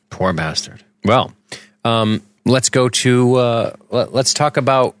this one. Poor bastard. Well, let's go to let's talk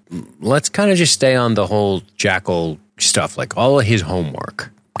about. Let's kind of just stay on the whole Jackal stuff, like all of his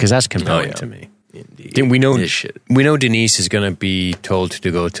homework, because that's compelling to me. Indeed. We know Denise is going to be told to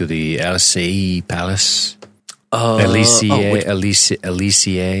go to the Elysee Palace. Elysee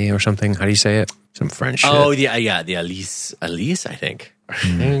or something. How do you say it? Some French shit. Oh, yeah, the Elise, I think.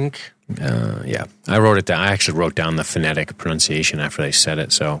 Yeah. I wrote it down. I actually wrote down the phonetic pronunciation after they said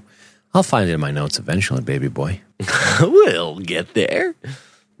it, so I'll find it in my notes eventually, baby boy. We'll get there.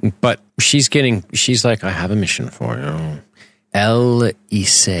 But she's like, I have a mission for you.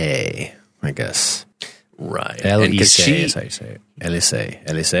 Elysee, I guess. Right. Elysee is how you say it.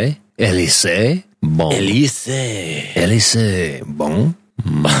 Elysee? Bon. Elysee. Bon.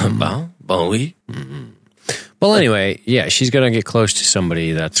 Bon, oui. Mm-hmm. Well, anyway, yeah, she's going to get close to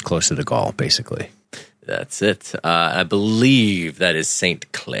somebody that's close to the Gaul, basically. That's it. I believe that is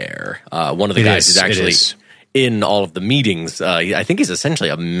Saint Clair. One of the guys who's actually in all of the meetings. I think he's essentially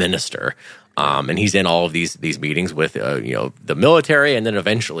a minister. And he's in all of these meetings with the military, and then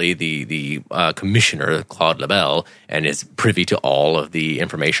eventually the commissioner Claude Lebel, and is privy to all of the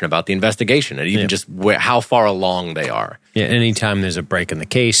information about the investigation and even just how far along they are. Yeah, anytime there's a break in the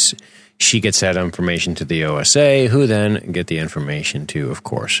case, she gets that information to the OSA, who then get the information to, of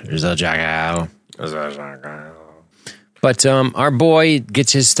course, the Jackal. But our boy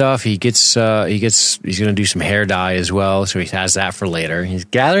gets his stuff. He's going to do some hair dye as well, so he has that for later. He's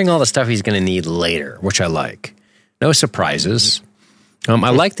gathering all the stuff he's going to need later, which I like. No surprises.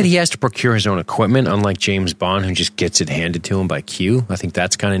 I like that he has to procure his own equipment, unlike James Bond, who just gets it handed to him by Q. I think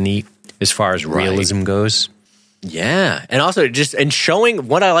that's kind of neat as far as realism goes. Yeah, and also and showing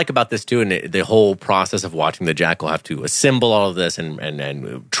what I like about this too, and the whole process of watching the Jackal have to assemble all of this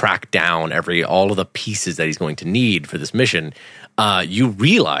and track down all of the pieces that he's going to need for this mission. You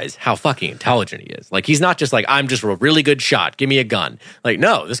realize how fucking intelligent he is. Like, he's not just like, I'm just a really good shot, give me a gun. Like,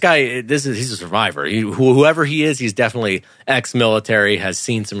 no, this guy, he's a survivor. Whoever he is, he's definitely ex-military, has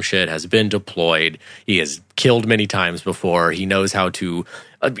seen some shit, has been deployed. He has killed many times before. He knows how to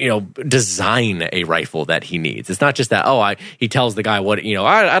design a rifle that he needs. It's not just that, he tells the guy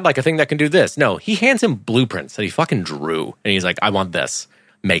I'd like a thing that can do this. No, he hands him blueprints that he fucking drew. And he's like, I want this.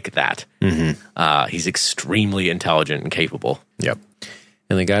 Make that. Mm-hmm. He's extremely intelligent and capable. Yep.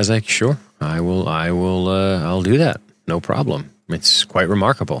 And the guy's like, sure, I'll do that. No problem. It's quite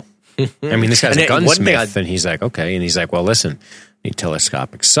remarkable. I mean, this guy's a gunsmith, and he's like, okay. And he's like, well, listen, need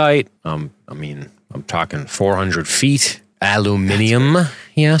telescopic sight. I'm talking 400 feet. Aluminium,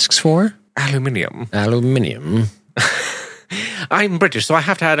 he asks for. Aluminium. I'm British, so I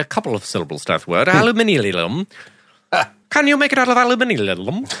have to add a couple of syllables to that word. Aluminium. Can you make it out of aluminium?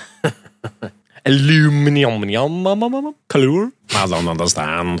 Aluminium. Color? I don't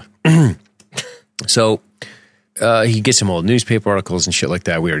understand. So he gets some old newspaper articles and shit like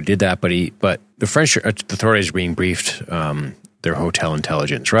that. We already did that, but the French authorities are being briefed. Their hotel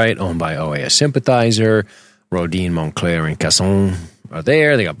intelligence, right? Owned by OAS sympathizer. Rodin, Montclair, and Casson are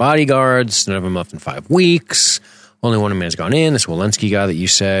there. They got bodyguards. None of them left in 5 weeks. Only one of them has gone in. This Walensky guy that you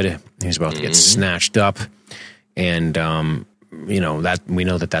said, he's about to get snatched up. And, that we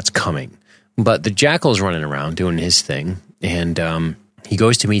know that that's coming. But the Jackal's running around doing his thing. And he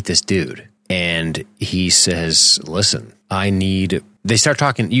goes to meet this dude. And he says, listen, they start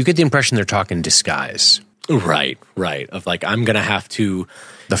talking. You get the impression they're talking disguise. Right. Of like, I'm going to have to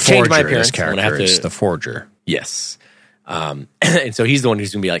change my appearance. The forger. Yes. And so he's the one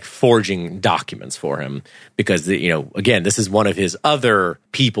who's going to be like forging documents for him because, again, this is one of his other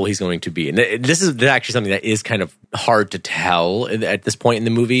people he's going to be. And this is actually something that is kind of hard to tell at this point in the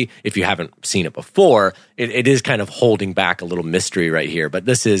movie. If you haven't seen it before, it is kind of holding back a little mystery right here. But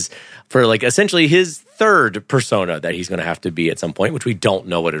this is for like essentially his third persona that he's going to have to be at some point, which we don't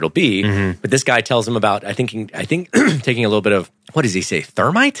know what it'll be. Mm-hmm. But this guy tells him about, I think taking a little bit of, what does he say?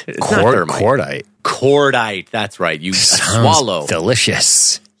 Thermite? It's not thermite. Cordite. That's right. You swallow.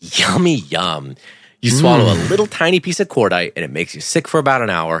 Delicious. Yummy yum. You swallow a little tiny piece of cordite and it makes you sick for about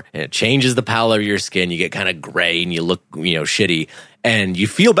an hour and it changes the pallor of your skin. You get kind of gray and you look, shitty. And you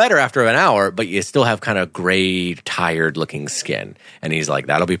feel better after an hour, but you still have kind of gray, tired-looking skin. And he's like,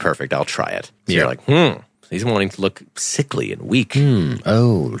 that'll be perfect. I'll try it. So you're like, He's wanting to look sickly and weak.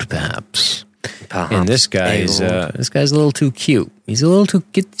 Old, perhaps. And this guy's a little too cute. He's a little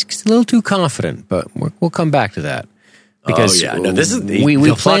too confident, but we'll come back to that. Because this is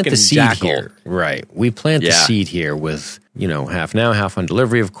we plant the seed jackal here. Right. We plant the seed here with, half now, half on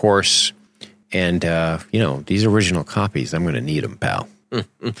delivery, of course. And, these original copies, I'm going to need them, pal.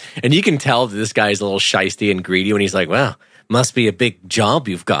 And you can tell that this guy's a little shisty and greedy when he's like, well, must be a big job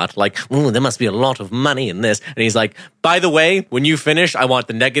you've got. Like, there must be a lot of money in this. And he's like, by the way, when you finish, I want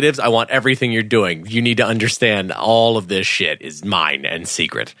the negatives. I want everything you're doing. You need to understand all of this shit is mine and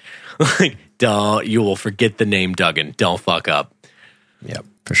secret. Like, you will forget the name Duggan. Don't fuck up. Yep,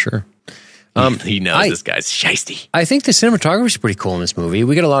 for sure. He knows this guy's shisty. I think the cinematography is pretty cool in this movie.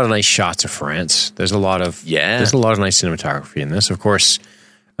 We get a lot of nice shots of France. There's a lot of nice cinematography in this. Of course,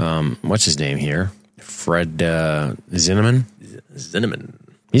 what's his name here? Fred Zinnemann.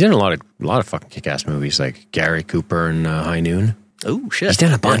 He's in a lot of fucking kick-ass movies like Gary Cooper and High Noon. Oh shit! He's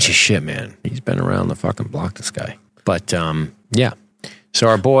done a bunch of shit, man. He's been around the fucking block. This guy. But yeah. So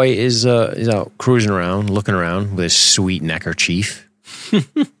our boy is out cruising around, looking around with his sweet neckerchief.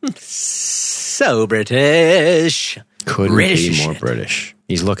 So British. Couldn't be more British.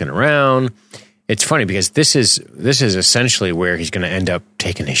 He's looking around. It's funny because this is essentially where he's going to end up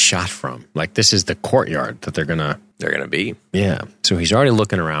taking his shot from. Like, this is the courtyard that they're gonna be. Yeah. So he's already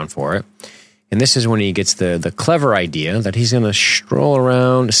looking around for it, and this is when he gets the clever idea that he's going to stroll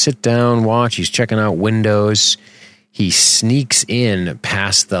around, sit down, watch. He's checking out windows. He sneaks in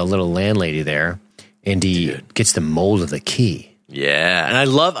past the little landlady there, and he gets the mold of the key. Yeah,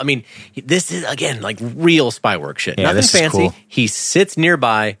 and this is, again, like real spy work shit. Yeah, Nothing fancy. Cool. He sits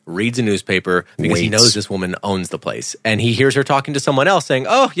nearby, reads a newspaper because he knows this woman owns the place. And he hears her talking to someone else saying,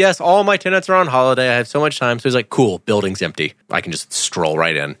 oh, yes, all my tenants are on holiday. I have so much time. So he's like, cool, building's empty. I can just stroll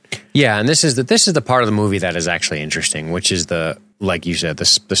right in. Yeah, and this is the part of the movie that is actually interesting, which is like you said,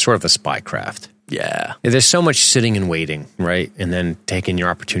 the sort of the spy craft. Yeah. There's so much sitting and waiting, right? And then taking your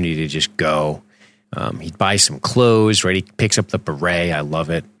opportunity to just go. He buys some clothes, right? He picks up the beret. I love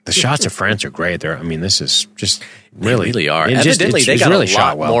it. The shots of France are great. This is just really... They really are. Evidently, they got really a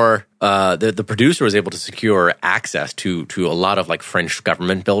lot more... The producer was able to secure access to a lot of like French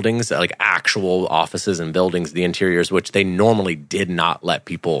government buildings, like actual offices and buildings, the interiors, which they normally did not let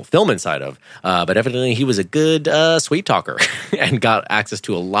people film inside of. But evidently, he was a good sweet talker and got access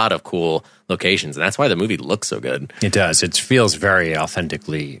to a lot of cool locations. And that's why the movie looks so good. It does. It feels very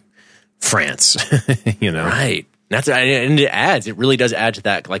authentically France, Right. And it really does add to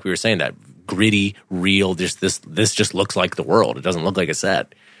that, like we were saying, that gritty, real, this just looks like the world. It doesn't look like a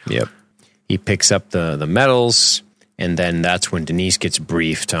set. Yep. He picks up the medals, and then that's when Denise gets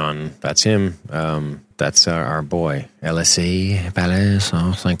briefed on, that's him, that's our boy, LSE, Palais,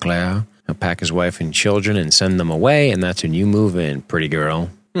 St. Clair. He'll pack his wife and children and send them away, and that's when you move in, pretty girl.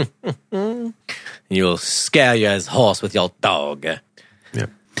 You'll scare your horse with your dog.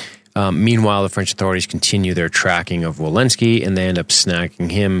 Yep. Meanwhile, the French authorities continue their tracking of Walensky, and they end up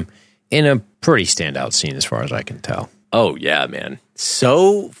snagging him in a pretty standout scene as far as I can tell. Oh, yeah, man.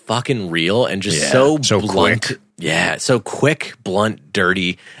 So fucking real and just so blunt. Quick. Yeah, so quick, blunt,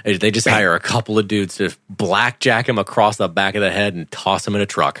 dirty. They just hire a couple of dudes to blackjack him across the back of the head and toss him in a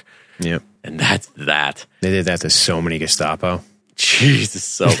truck. Yep. And that's that. They did that to so many Gestapo. Jesus,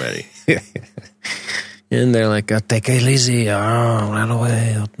 so many. And they're like, take it easy. Right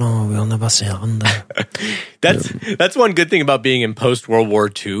away. No, we'll never see under. That's one good thing about being in post-World War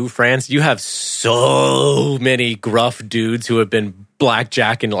II, France. You have so many gruff dudes who have been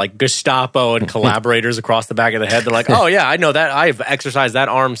blackjacking like Gestapo and collaborators across the back of the head. They're like, oh, yeah, I know that. I've exercised that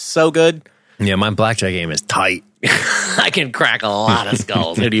arm so good. Yeah, my blackjack game is tight. I can crack a lot of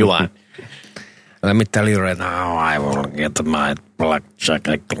skulls. Who do you want? Let me tell you right now, I will get my blackjack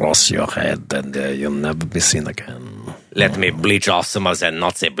across your head and you'll never be seen again. Let me bleach off some of that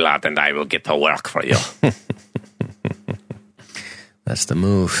Nazi blood and I will get to work for you. That's the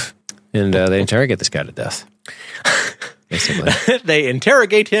move. And they interrogate this guy to death. Basically. They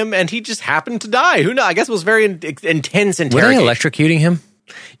interrogate him and he just happened to die. Who knows? I guess it was very intense interrogation. Were they electrocuting him?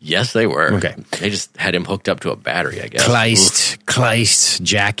 Yes, they were. Okay. They just had him hooked up to a battery, I guess. Kleist,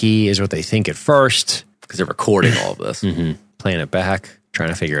 Jackie is what they think at first. Because they're recording all of this. Playing it back, trying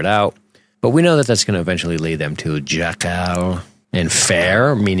to figure it out. But we know that that's going to eventually lead them to Jackal and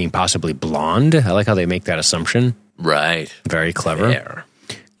Fair, meaning possibly blonde. I like how they make that assumption. Right. Very clever. Fair.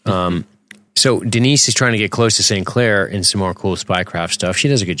 So Denise is trying to get close to St. Clair in some more cool spycraft stuff. She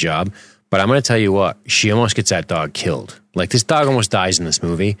does a good job. But I'm going to tell you what, she almost gets that dog killed. Like, this dog almost dies in this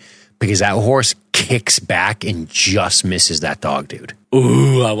movie because that horse kicks back and just misses that dog, dude.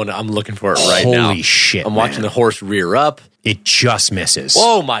 Ooh, I'm looking for it right now. Holy shit, I'm watching the horse rear up. It just misses.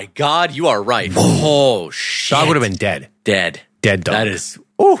 Oh my God, you are right. Oh shit. Dog would have been dead. Dead dog. That is,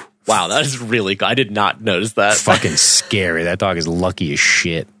 ooh, wow, that is really good. I did not notice that. Fucking scary. That dog is lucky as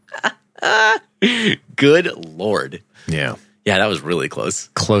shit. Good Lord. Yeah. Yeah, that was really close.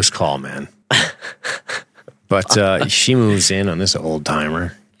 Close call, man. But she moves in on this old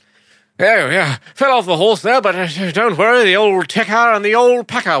timer. Yeah, fell off the horse there, but don't worry, the old ticker and the old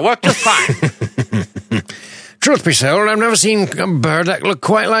packer worked just fine. Truth be told, I've never seen a bird that looked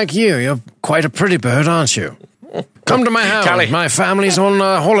quite like you. You're quite a pretty bird, aren't you? Come to my house. Tally. My family's on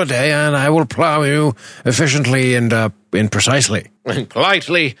holiday, and I will plow you efficiently and precisely. And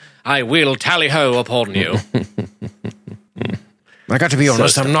politely, I will tally-ho upon you. I got to be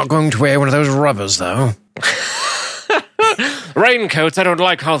honest, I'm not going to wear one of those rubbers, though. Raincoats, I don't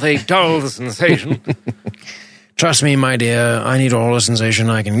like how they dull the sensation. Trust me, my dear, I need all the sensation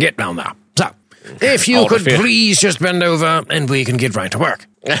I can get down there. So, if you All to could feel. please just bend over, and we can get right to work.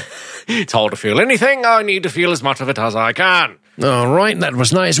 It's hard to feel anything. I need to feel as much of it as I can. All right, that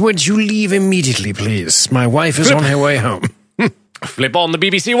was nice. Would you leave immediately, please? My wife is on her way home. Flip on the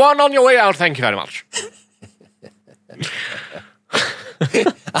BBC One on your way out. Thank you very much.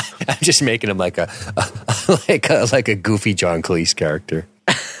 I'm just making him like a goofy John Cleese character.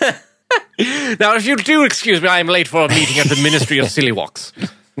 Now, if you do excuse me, I am late for a meeting at the Ministry of Silly Walks.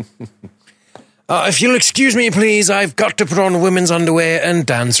 If you'll excuse me, please, I've got to put on women's underwear and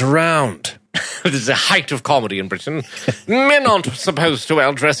dance around. This is the height of comedy in Britain. Men aren't supposed to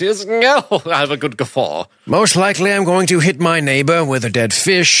wear dresses. No, I have a good guffaw. Most likely I'm going to hit my neighbor with a dead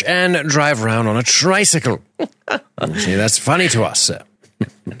fish and drive around on a tricycle. See, that's funny to us, sir.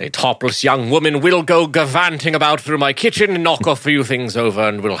 A topless young woman will go galvanting about through my kitchen and knock a few things over,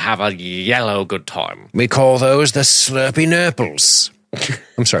 and we'll have a yellow good time. We call those the Slurpy Nurples.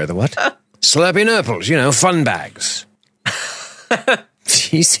 I'm sorry, the what? Slurpy Nurples, fun bags.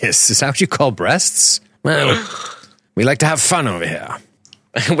 Jesus, is that what you call breasts? Well, we like to have fun over here.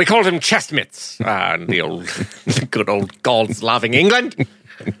 We called them chest mitts. And the good old gods loving England.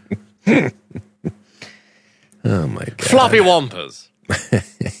 Oh, my God. Floppy wampers.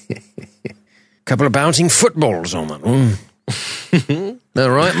 Couple of bouncing footballs on that one. All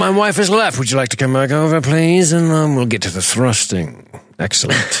right, my wife has left. Would you like to come back over, please? And we'll get to the thrusting.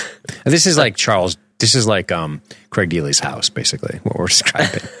 Excellent. This is like Craig Dealey's house, basically, what we're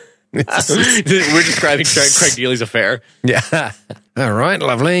describing. We're describing Craig Dealey's affair. Yeah. All right,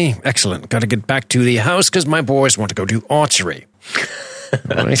 lovely. Excellent. Got to get back to the house because my boys want to go do archery.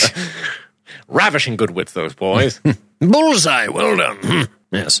 All right. Ravishing good wits, those boys. Bullseye. Well done.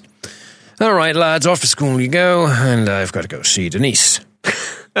 Yes. All right, lads, off to school you go, and I've got to go see Denise.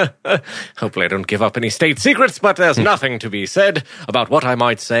 Hopefully I don't give up any state secrets, but there's nothing to be said about what I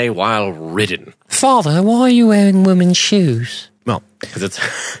might say while ridden. Father, why are you wearing women's shoes? Well, because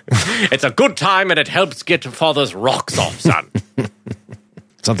it's a good time and it helps get father's rocks off, son.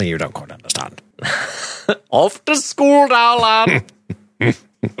 Something you don't quite understand. Off to school now, lad.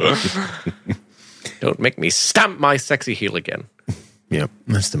 Don't make me stamp my sexy heel again. Yep,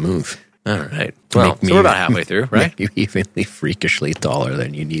 that's the move. All right. Well, so we're about halfway through, right? You're evenly freakishly taller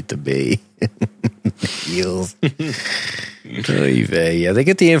than you need to be. Heels. Yeah, they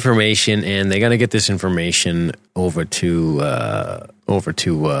get the information, and they got to get this information over to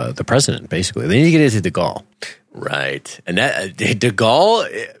the president. Basically, they need to get it to De Gaulle. Right, and that De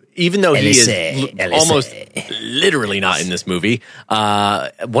Gaulle, even though he is almost literally not in this movie,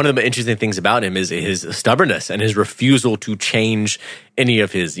 one of the interesting things about him is his stubbornness and his refusal to change any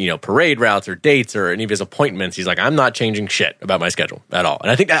of his, parade routes or dates or any of his appointments. He's like, I'm not changing shit about my schedule at all. And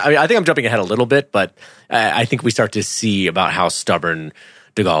I think I'm jumping ahead a little bit, but I think we start to see about how stubborn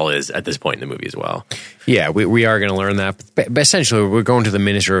De Gaulle is at this point in the movie as well. Yeah, we are going to learn that. But essentially, we're going to the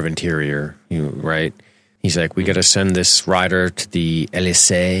Minister of Interior, right? He's like, we got to send this rider to the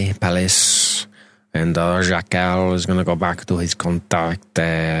Élysée Palace, and Jacques is going to go back to his contact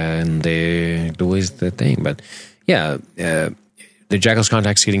and do his thing. But yeah, the Jackal's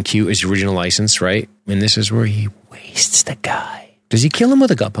contact's getting cute as the original license, right? And this is where he wastes the guy. Does he kill him with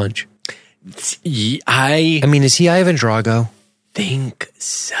a gut punch? I mean, is he Ivan Drago? Think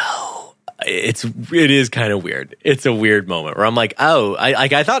so. It is kind of weird. It's a weird moment where I'm like, oh,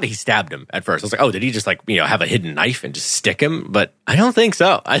 I thought he stabbed him at first. I was like, oh, did he just have a hidden knife and just stick him? But I don't think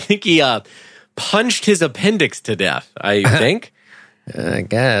so. I think he punched his appendix to death. I think. I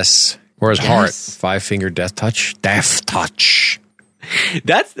guess. Or his heart. 5-finger death touch. Death touch.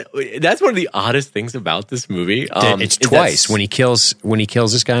 That's one of the oddest things about this movie. It's twice when he kills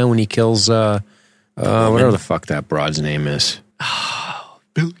this guy and when he kills whatever the fuck that broad's name is.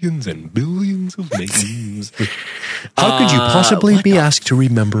 Billions and billions of names. How could you possibly be asked to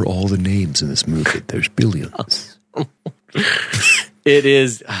remember all the names in this movie? There's billions. It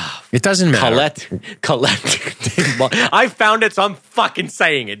is. It doesn't matter. Colette. I found it, so I'm fucking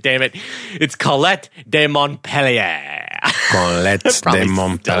saying it. Damn it! It's Colette de Montpellier. Colette de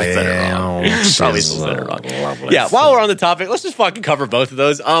Montpellier. Probably said it wrong. Yeah. While we're on the topic, let's just fucking cover both of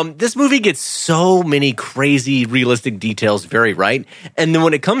those. This movie gets so many crazy, realistic details very right, and then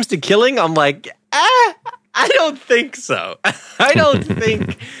when it comes to killing, I'm like, I don't think so. I don't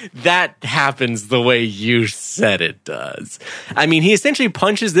think that happens the way you said it does. I mean, he essentially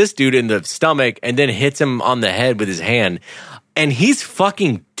punches this dude in the stomach and then hits him on the head with his hand, and he's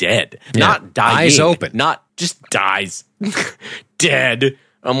fucking dead. Yeah. Not dying. Eyes open. Not just dies. Dead.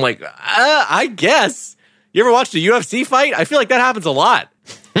 I'm like, I guess. You ever watched a UFC fight? I feel like that happens a lot.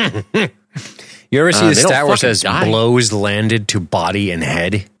 You ever see the stat where it says blows landed to body and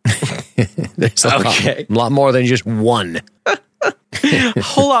head? There's a lot more than just one. A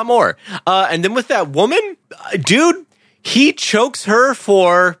whole lot more. And then with that woman, dude, he chokes her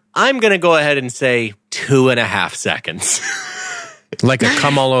for, I'm going to go ahead and say 2.5 seconds. Like a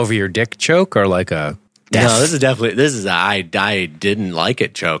come all over your dick choke or like a death? No, this is a I didn't like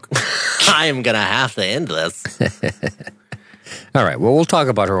it choke. I am going to have to end this. All right, well, we'll talk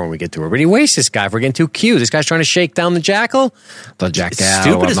about her when we get to her. But he wastes this guy for getting too cute. This guy's trying to shake down the jackal. The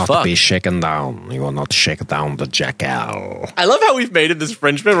jackal will not be shaken down. He will not shake down the jackal. I love how we've made him this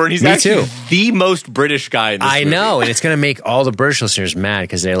Frenchman where he's actually the most British guy in this movie. I know, and it's going to make all the British listeners mad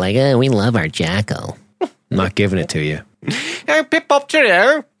because they're like, we love our jackal. I'm not giving it to you. Hey, pip up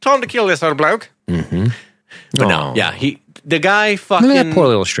cheerio. Time to kill this old bloke. Mm-hmm. But no, yeah, the guy fucking... Look at that poor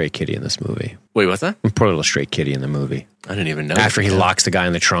little stray kitty in this movie. Wait, what's that? Poor little stray kitty in the movie. I didn't even know. After he locks the guy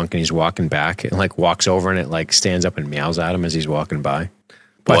in the trunk and he's walking back, it like walks over and it like stands up and meows at him as he's walking by.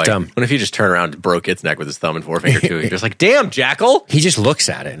 But what if he just turned around and broke its neck with his thumb and forefinger too? He's just like, damn, jackal. He just looks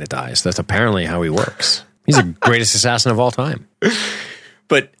at it and it dies. That's apparently how he works. He's the greatest assassin of all time.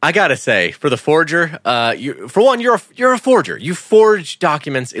 But I gotta say, for the forger, you're a forger. You forge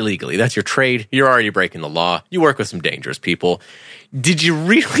documents illegally. That's your trade. You're already breaking the law. You work with some dangerous people. Did you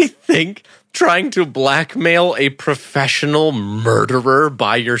really think trying to blackmail a professional murderer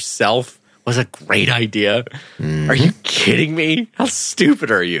by yourself was a great idea? Mm-hmm. Are you kidding me? How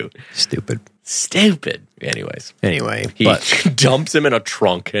stupid are you? Stupid. Anyway, he dumps him in a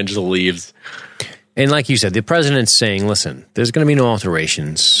trunk and just leaves. And like you said, the president's saying, listen, there's going to be no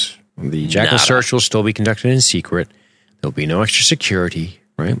alterations. The jackal search will still be conducted in secret. There'll be no extra security,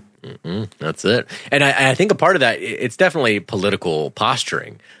 right? Mm-hmm. That's it. And I think a part of that, it's definitely political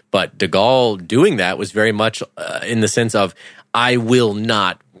posturing. But de Gaulle doing that was very much in the sense of, I will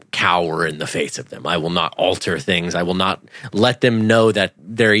not cower in the face of them. I will not alter things. I will not let them know that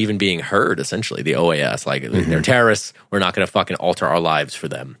they're even being heard, essentially, the OAS. Like, they're terrorists. We're not going to fucking alter our lives for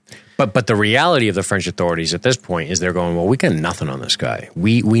them. But the reality of the French authorities at this point is they're going, well, we got nothing on this guy.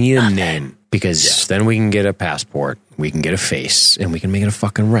 We need a name because then we can get a passport, we can get a face, and we can make it a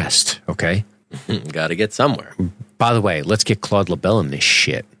fucking rest, okay? Got to get somewhere. By the way, let's get Claude Lebel in this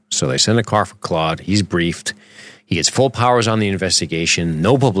shit. So they send a car for Claude. He's briefed. He gets full powers on the investigation,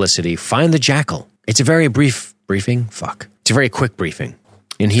 no publicity. Find the jackal. It's a very brief briefing. It's a very quick briefing.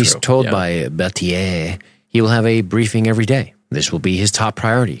 And he's told by Berthier he will have a briefing every day. This will be his top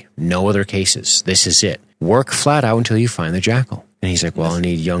priority. No other cases. This is it. Work flat out until you find the jackal. And he's like, well, I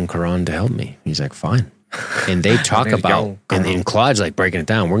need young Caron to help me. He's like, fine. And they talk about, and Claude's like breaking it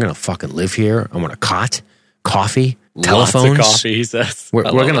down. We're going to fucking live here. I want a cot, coffee, telephones. Lots of coffee, he says. We're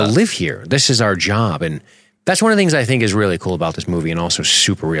going to live here. This is our job. And that's one of the things I think is really cool about this movie and also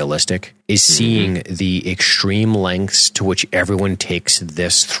super realistic is seeing the extreme lengths to which everyone takes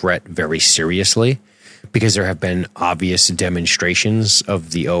this threat very seriously. Because there have been obvious demonstrations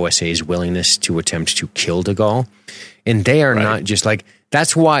of the OSA's willingness to attempt to kill de Gaulle. And they are not just like,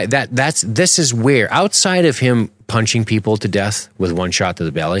 that's why, this is where, outside of him punching people to death with one shot to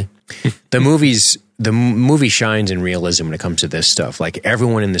the belly, the movie shines in realism when it comes to this stuff. Like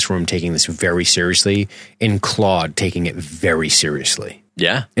everyone in this room taking this very seriously and Claude taking it very seriously.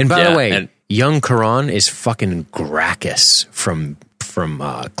 Yeah. And by the way, young Caron is fucking Gracchus from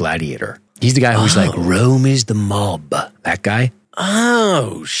Gladiator. He's the guy who's like, Rome is the mob. That guy.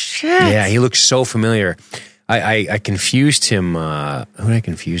 Oh, shit. Yeah, he looks so familiar. I confused him. Who did I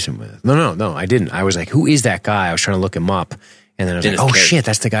confuse him with? No, I didn't. I was like, who is that guy? I was trying to look him up. And then I was like, oh, shit,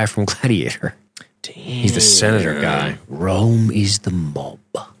 that's the guy from Gladiator. Damn. He's the senator guy. Rome is the mob.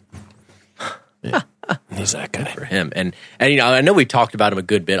 Yeah. He's that guy. For him. And you know, I know we talked about him a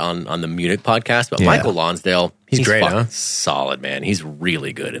good bit on the Munich podcast, but Michael Lonsdale, he's great, huh? Solid, man. He's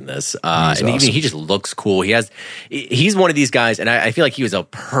really good in this. And awesome. even he just looks cool. He's one of these guys, and I feel like he was a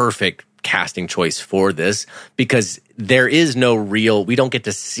perfect casting choice for this because there is no real, we don't get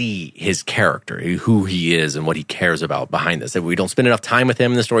to see his character, who he is and what he cares about behind this. We don't spend enough time with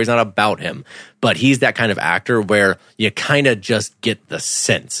him and the story's not about him, but he's that kind of actor where you kind of just get the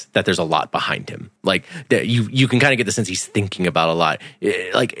sense that there's a lot behind him. Like that you can kind of get the sense he's thinking about a lot.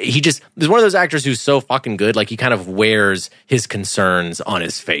 Like there's one of those actors who's so fucking good, like he kind of wears his concerns on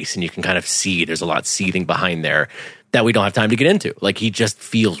his face and you can kind of see there's a lot seething behind there that we don't have time to get into. Like, he just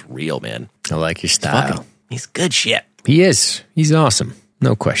feels real, man. I like your style. He's good shit. He is. He's awesome.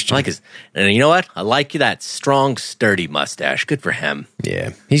 No question. I like his, and you know what? I like that strong, sturdy mustache. Good for him.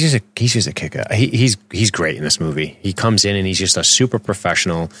 Yeah, he's just a kicker. He's great in this movie. He comes in and he's just a super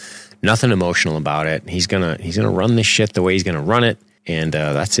professional. Nothing emotional about it. He's gonna run this shit the way he's gonna run it, and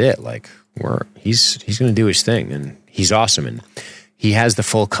that's it. Like he's gonna do his thing, and he's awesome. And he has the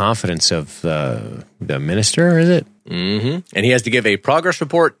full confidence of the minister, is it? Mm-hmm. And he has to give a progress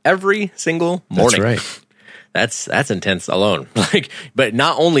report every single morning. That's right. That's intense alone. But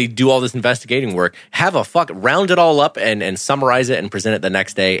not only do all this investigating work, round it all up and summarize it and present it the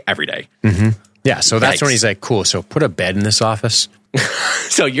next day, every day. Mm-hmm. Yeah. So that's when he's like, cool. So put a bed in this office.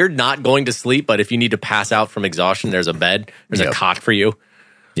 So you're not going to sleep, but if you need to pass out from exhaustion, there's a bed. There's a cot for you.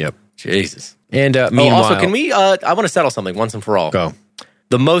 Yep. Jesus. And meanwhile, also, can we? I want to settle something once and for all. Go.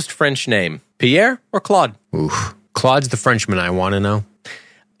 The most French name: Pierre or Claude? Oof. Claude's the Frenchman I want to know.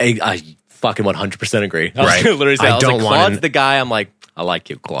 I fucking 100% agree. Right. Literally say, I don't want Claude's the guy. I'm like, I like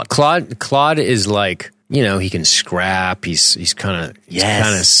you, Claude. Claude is like, he can scrap. He's kind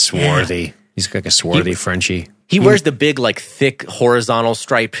of swarthy. Yeah. He's like a swarthy Frenchie. He wears the big, thick horizontal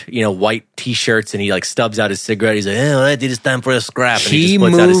stripe, white T-shirts, and he stubs out his cigarette. He's like, all right, it's time for a scrap. And he just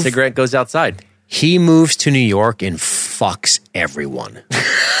puts out his cigarette and goes outside. He moves to New York and fucks everyone.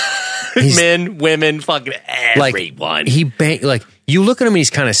 Men, women, fucking everyone. You look at him and he's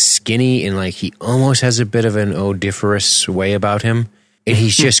kind of skinny and he almost has a bit of an odoriferous way about him. And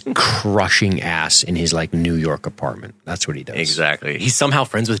he's just crushing ass in his New York apartment. That's what he does. Exactly. He's somehow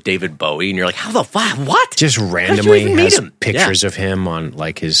friends with David Bowie, and you're like, how the fuck? What? Just randomly has pictures of him on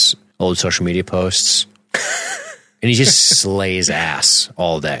his old social media posts. And he just slays ass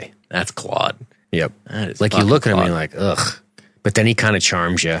all day. That's Claude. Yep. You look at him and you're like, ugh. But then he kind of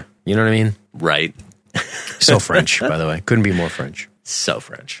charms you. You know what I mean? Right. So French, by the way. Couldn't be more French. So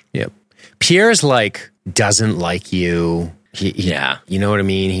French. Yep. Pierre's doesn't like you. Yeah. You know what I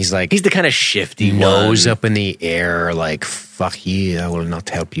mean? He's the kind of shifty nose up in the air, fuck you, I will not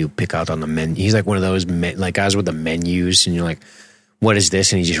help you pick out on the menu. He's one of those guys with the menus, and you're like, what is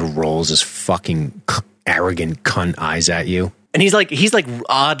this? And he just rolls his fucking arrogant cunt eyes at you. And he's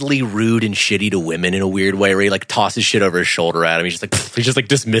oddly rude and shitty to women in a weird way, where he tosses shit over his shoulder at him. He's just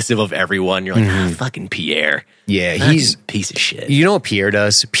dismissive of everyone. You're like, fucking Pierre. Yeah, he's a piece of shit. You know what Pierre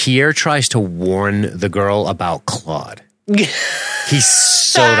does? Pierre tries to warn the girl about Claude. He's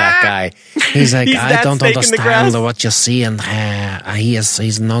so that guy. He's like, I don't understand what you see, and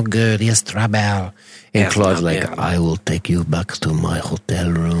he's no good. He's trouble. And Claude's I will take you back to my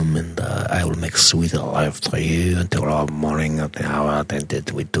hotel room, and I will make sweet love to you until all morning of the hour.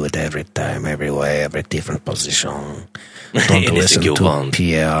 We do it every time, every way, every different position. Don't listen to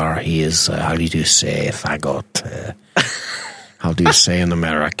Pierre. He is, how do you say, faggot? How do you say in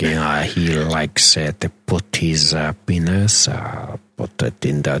American? He likes to put his penis, put it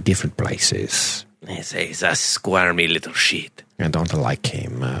in the different places. He's a squirmy little shit. I don't like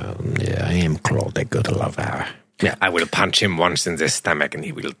him. I am Claude, a good lover. Yeah, I will punch him once in the stomach and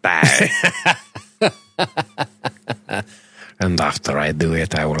he will die. And after I do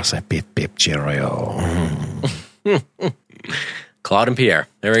it, I will say pip pip cheerio. Claude and Pierre.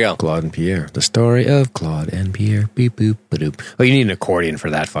 There we go. Claude and Pierre. The story of Claude and Pierre. Beep boop ba-doop. Oh, you need an accordion for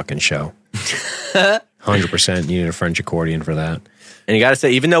that fucking show. 100%. You need a French accordion for that. And you got to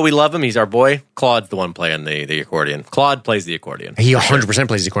say, even though we love him, he's our boy, Claude's the one playing the accordion. Claude plays the accordion. He 100%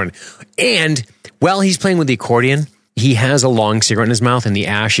 plays the accordion. And while he's playing with the accordion, he has a long cigarette in his mouth, and the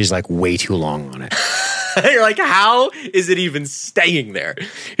ash is way too long on it. You're like, how is it even staying there?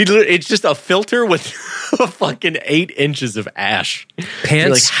 It's just a filter with a fucking 8 inches of ash.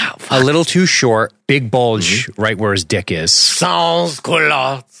 Pants a little too short, big bulge right where his dick is. Sans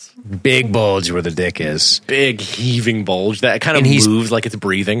culottes. Big bulge where the dick is. Big heaving bulge that kind of moves like it's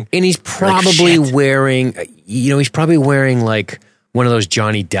breathing. And he's probably wearing, one of those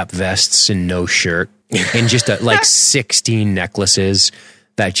Johnny Depp vests and no shirt, and just like 16 necklaces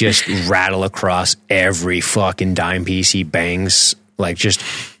that just rattle across every fucking dime piece he bangs, like just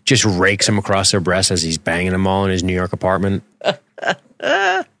rakes them across their breasts as he's banging them all in his New York apartment.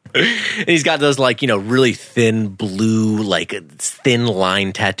 And he's got those like, really thin blue, like thin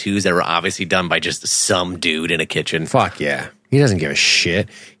line tattoos that were obviously done by just some dude in a kitchen. Fuck yeah. He doesn't give a shit.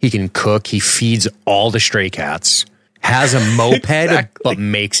 He can cook. He feeds all the stray cats. Has a moped, exactly. But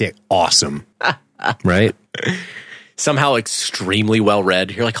makes it awesome. Right? Somehow extremely well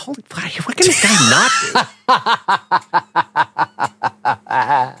read. You're like, holy fuck, what can this guy not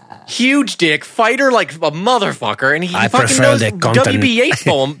do? Huge dick, fighter like a motherfucker, and he fucking knows W.B. Yeats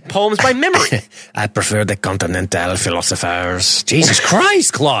poems by memory. I prefer the continental philosophers. Jesus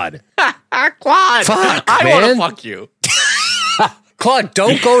Christ, Claude. Claude, fuck, I want to fuck you. Claude,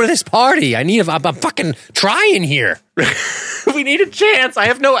 don't go to this party. I'm fucking trying here. We need a chance. I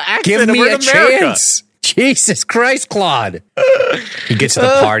have no accent. Give me a America. chance. Jesus Christ, Claude. He gets to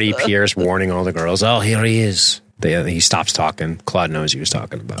the party. Pierre's warning all the girls. Oh, here he is. He stops talking. Claude knows he was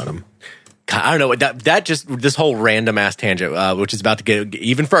talking about him. I don't know. That just, this whole random ass tangent, which is about to get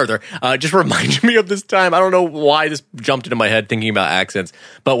even further, just reminded me of this time. I don't know why this jumped into my head thinking about accents,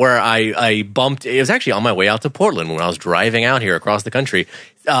 but where I bumped, it was actually on my way out to Portland when I was driving out here across the country.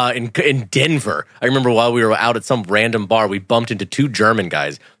 In Denver, I remember while we were out at some random bar, we bumped into two German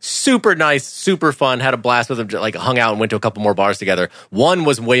guys. Super nice, super fun, had a blast with them, like hung out and went to a couple more bars together. One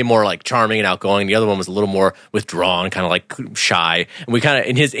was way more like charming and outgoing. The other one was a little more withdrawn, kind of like shy. And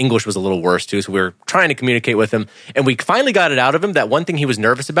and his English was a little worse too. So we were trying to communicate with him, and we finally got it out of him. That one thing he was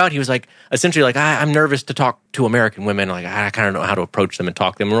nervous about, he was like, essentially like, I'm nervous to talk to American women. Like, I kind of know how to approach them and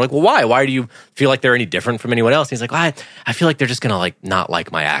talk to them. And we're like, well, why? Why do you feel like they're any different from anyone else? And he's like, I feel like they're just going to like not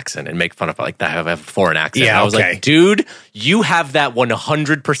like my accent and make fun of like that. I have a foreign accent. Yeah, I was like, dude, you have that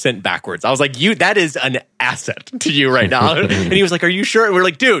 100% backwards. I was like, that is an asset to you right now. And he was like, are you sure? And we're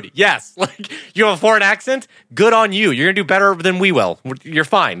like, dude, yes. Like, you have a foreign accent? Good on you. You're going to do better than we will. You're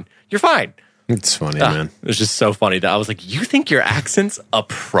fine. You're fine. It's funny, man. It was just so funny that I was like, you think your accent's a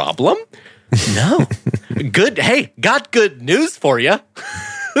problem? No. Good. Hey, got good news for you.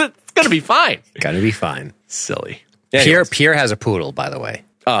 It's going to be fine. Gotta be fine. Silly. Pierre has a poodle, by the way.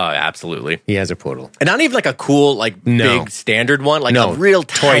 Oh, absolutely. He has a poodle. And not even like a cool, like big standard one, like a real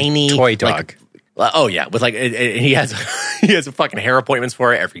tiny toy dog. Like, oh yeah, with like he has fucking hair appointments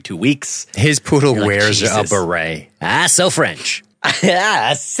for it every 2 weeks. His poodle wears a beret. So French. So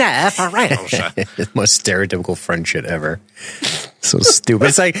French. The most stereotypical French shit ever. So stupid.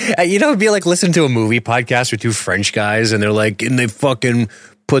 It's like, it'd be like listening to a movie podcast with two French guys, and they're like, and they fucking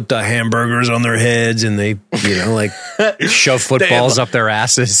put the hamburgers on their heads, and they, like shove footballs up their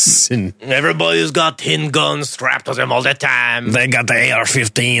asses, and everybody's got tin guns strapped to them all the time. They got the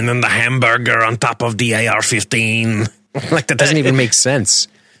AR-15 and the hamburger on top of the AR-15. Like, that doesn't even make sense.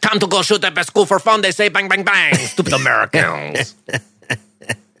 Time to go shoot up at school for fun. They say bang, bang, bang. Stupid Americans.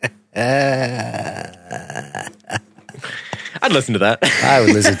 I'd listen to that. I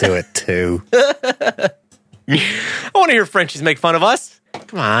would listen to it too. I want to hear Frenchies make fun of us.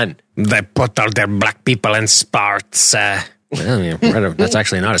 Come on. They put all their black people in sports. Well, that's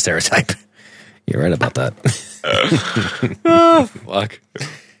actually not a stereotype. You're right about that. Oh, fuck.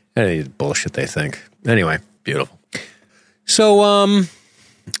 Any bullshit they think. Anyway. Beautiful. So,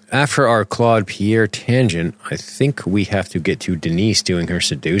 after our Claude Pierre tangent, I think we have to get to Denise doing her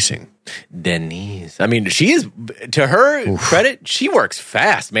seducing. Denise. I mean, she is, to her credit, she works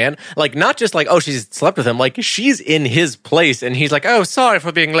fast, man. Like, not just like, oh, she's slept with him. Like, she's in his place, and he's like, oh, sorry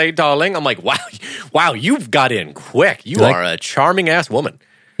for being late, darling. I'm like, wow, you've got in quick. You are a charming ass woman.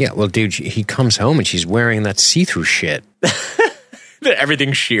 Yeah, well, dude, he comes home and she's wearing that see-through shit.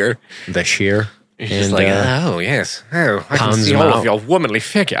 Everything's sheer. The sheer. He's like, oh, yes. Oh, I can see all of your womanly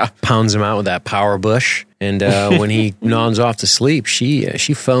figure. Pounds him out with that power bush. And when he nods off to sleep,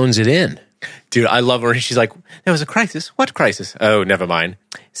 she phones it in. Dude, I love her. She's like, there was a crisis. What crisis? Oh, never mind.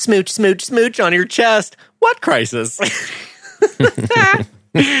 Smooch, smooch, smooch on your chest. What crisis?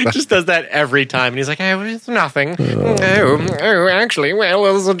 Just does that every time. And he's like, oh, it's nothing. Oh, actually, well,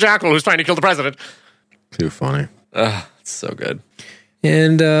 there's a jackal who's trying to kill the president. Too funny. It's so good.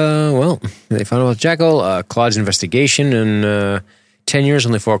 And, they found out about Jackal, Claude's investigation, and 10 years,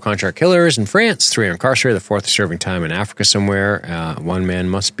 only 4 contract killers in France, 3 are incarcerated, the 4th is serving time in Africa somewhere. 1 man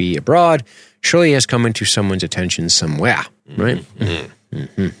must be abroad. Surely he has come into someone's attention somewhere, right?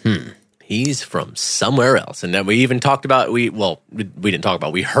 Mm-hmm. He's from somewhere else. And then we even talked about, we didn't talk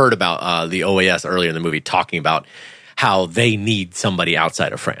about, we heard about the OAS earlier in the movie talking about how they need somebody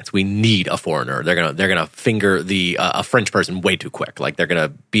outside of France. We need a foreigner. They're gonna finger a French person way too quick. Like they're gonna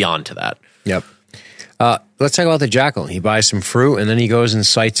be on to that. Yep. Let's talk about the Jackal. He buys some fruit and then he goes and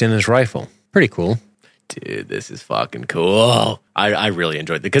sights in his rifle. Pretty cool. Dude, this is fucking cool. I really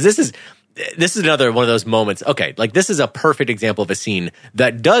enjoyed it because this is another one of those moments. Okay, like this is a perfect example of a scene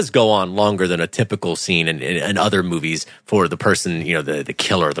that does go on longer than a typical scene in other movies for the person, the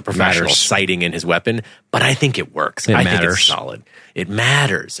killer, the professional sighting in his weapon. But I think it works. I think it's solid. It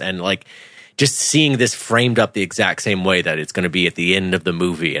matters. And like just seeing this framed up the exact same way that it's going to be at the end of the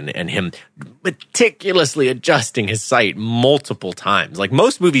movie and him meticulously adjusting his sight multiple times. Like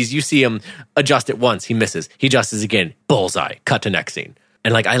most movies, you see him adjust it once, he misses. He adjusts again, bullseye, cut to next scene.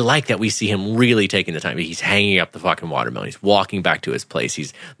 And like I like that we see him really taking the time. He's hanging up the fucking watermelon. He's walking back to his place.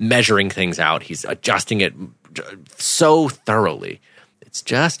 He's measuring things out. He's adjusting it so thoroughly. It's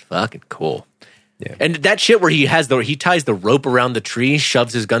just fucking cool. Yeah. And that shit where he ties the rope around the tree,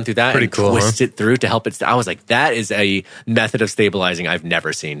 shoves his gun through that, and twists it through to help it. I was like, that is a method of stabilizing I've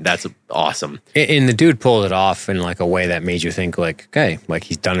never seen. That's awesome. And the dude pulled it off in like a way that made you think like, okay, like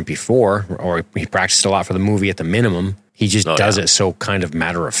he's done it before, or he practiced a lot for the movie at the minimum. He just does it so kind of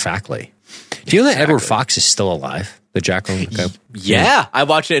matter of factly. Do you know that Edward Fox is still alive? The Jackal? Yeah. I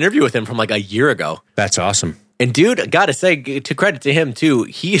watched an interview with him from like a year ago. That's awesome. And dude, I gotta say, to credit to him too,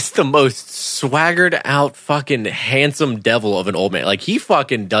 he's the most swaggered out fucking handsome devil of an old man. Like he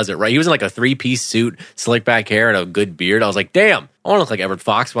fucking does it right. He was in like a 3-piece suit, slick back hair, and a good beard. I was like, damn, I want to look like Edward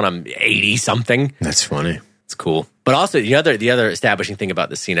Fox when I'm 80 something. That's funny. It's cool. But also the other establishing thing about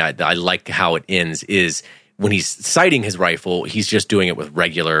the scene, I like how it ends is when he's sighting his rifle, he's just doing it with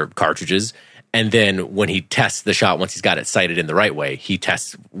regular cartridges. And then when he tests the shot, once he's got it sighted in the right way, he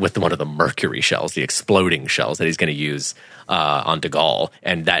tests with one of the mercury shells, the exploding shells that he's going to use on De Gaulle.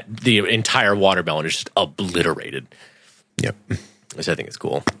 And that the entire watermelon is just obliterated. Yep. Which I think is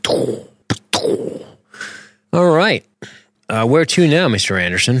cool. All right. Where to now, Mr.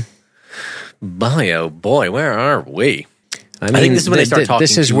 Anderson? Boy, oh boy, where are we? I think this is when they start talking.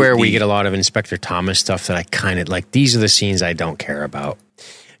 This is where we get a lot of Inspector Thomas stuff that I kind of like. These are the scenes I don't care about.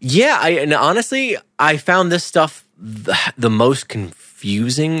 Yeah, and honestly, I found this stuff the most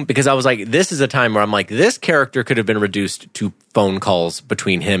confusing because I was like, this is a time where I'm like, this character could have been reduced to phone calls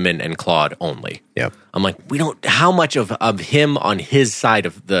between him and Claude only. Yep. I'm like, how much of him on his side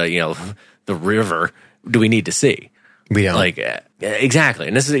of the river do we need to see? We don't. Like, exactly.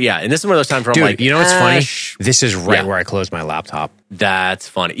 And this is one of those times where I'm like, you know what's funny? This is right where I close my laptop. That's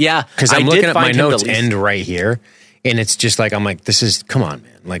funny. Yeah. Because I'm looking at my notes end right here. And it's just like, I'm like, come on,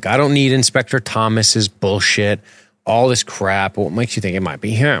 man. Like, I don't need Inspector Thomas's bullshit, all this crap. What makes you think it might be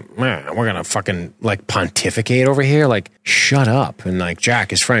him? Man, we're going to fucking, like, pontificate over here? Like, shut up. And, like,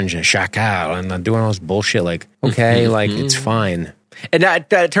 Jack, his friend, Jacques, and doing all this bullshit. Like, okay, like, it's fine. And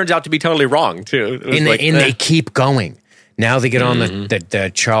that turns out to be totally wrong, too. And they keep going. Now they get on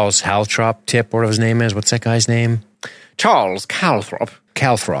the Charles Calthrop tip, whatever his name is. What's that guy's name? Charles Calthrop.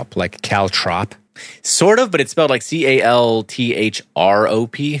 Calthrop, like Caltrop. Sort of, but it's spelled like Calthrop.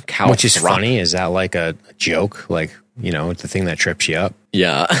 Which is funny. Is that like a joke? Like, it's the thing that trips you up?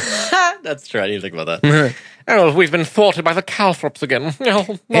 Yeah. That's true. I didn't think about that. Oh, we've been thwarted by the Calthrops again. No.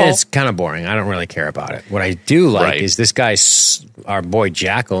 And it's kind of boring. I don't really care about it. What I do like is this guy, our boy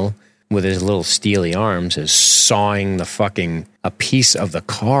Jackal, with his little steely arms, is sawing a piece of the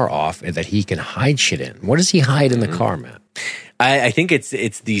car off that he can hide shit in. What does he hide in the car, Matt? I think it's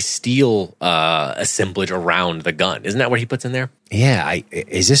the steel assemblage around the gun. Isn't that what he puts in there? Yeah.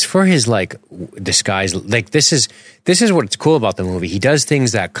 Is this for his like disguise? Like this is what's cool about the movie. He does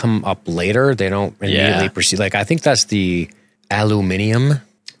things that come up later. They don't immediately proceed. Like I think that's the aluminum.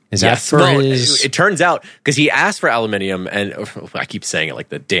 Is that for his? It turns out because he asked for aluminium, and I keep saying it like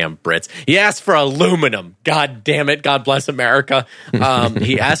the damn Brits. He asked for aluminum. God damn it! God bless America.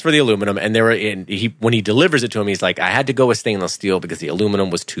 He asked for the aluminum, and when he delivers it to him, he's like, "I had to go with stainless steel because the aluminum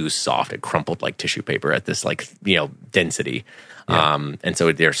was too soft. It crumpled like tissue paper at this density." Yeah. And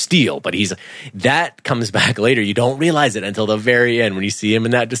so they're steel, but that comes back later. You don't realize it until the very end when you see him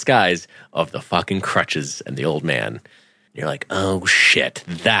in that disguise of the fucking crutches and the old man. You're like, oh shit,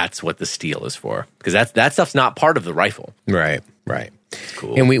 that's what the steel is for. Because that stuff's not part of the rifle. Right. It's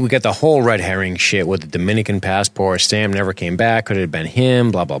cool. And we get the whole red herring shit with the Dominican passport. Sam never came back. Could it have been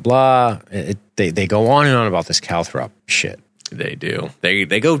him? Blah, blah, blah. They go on and on about this Calthrop shit. They do.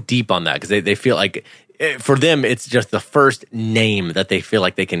 They go deep on that because they feel like, for them, it's just the first name that they feel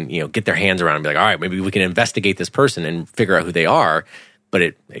like they can get their hands around and be like, all right, maybe we can investigate this person and figure out who they are. But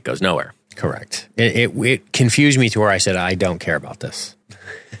it goes nowhere. Correct. It confused me to where I said, I don't care about this.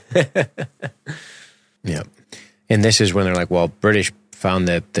 Yep. And this is when they're like, well, British found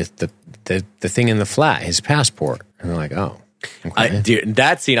the thing in the flat, his passport. And they're like, oh. Okay. Dude,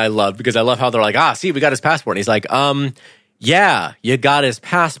 that scene I love because I love how they're like, see, we got his passport. And he's like, yeah, you got his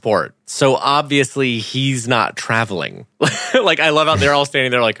passport. So obviously he's not traveling. Like, I love how they're all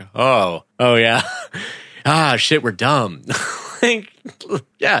standing there like, oh yeah. Shit, we're dumb. Like,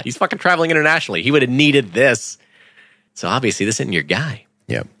 yeah, he's fucking traveling internationally. He would have needed this. So obviously this isn't your guy.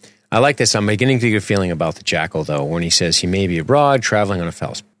 Yep. I like this. I'm beginning to get a feeling about the Jackal, though, when he says he may be abroad, traveling on a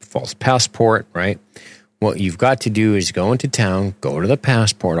false passport, right? What you've got to do is go into town, go to the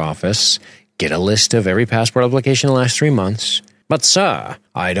passport office, get a list of every passport application in the last 3 months. But, sir,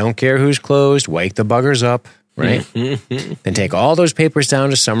 I don't care who's closed. Wake the buggers up, right? Then take all those papers down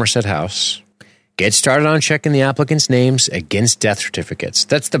to Somerset House. Get started on checking the applicants' names against death certificates.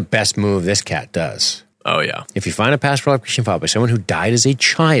 That's the best move this cat does. Oh, yeah. If you find a passport application filed by someone who died as a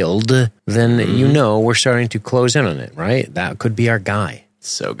child, then you know we're starting to close in on it, right? That could be our guy.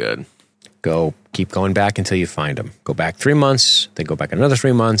 So good. Keep going back until you find them. Go back 3 months, then go back another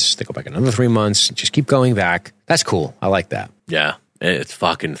 3 months, then go back another 3 months. Just keep going back. That's cool. I like that. Yeah. It's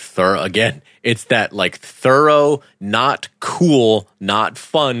fucking thorough. Again, it's that like thorough, not cool, not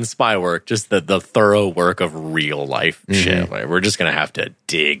fun spy work. Just the thorough work of real life shit. Like, we're just going to have to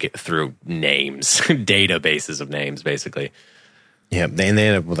dig through names, databases of names, basically. Yeah. They end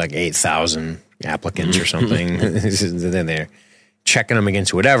up with like 8,000 applicants or something. Then they're checking them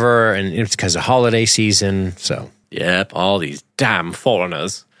against whatever. And it's because of holiday season. So, yep. All these damn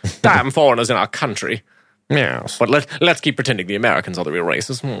foreigners. Damn foreigners in our country. Yes. But let's keep pretending the Americans are the real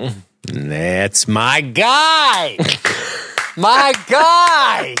racists. That's my guy. My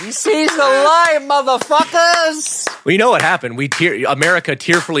guy. He sees the light, motherfuckers. Well, you know what happened? America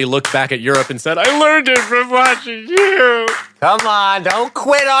tearfully looked back at Europe and said, I learned it from watching you. Come on, don't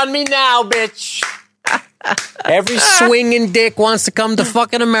quit on me now, bitch. Every swinging dick wants to come to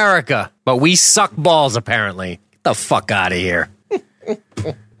fucking America, but we suck balls, apparently. Get the fuck out of here.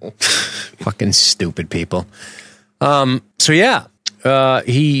 Fucking stupid people. So yeah,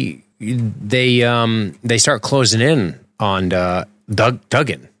 they start closing in on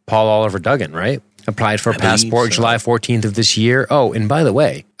Duggan, Paul Oliver Duggan, right? Applied for a passport July 14th of this year. Oh, and by the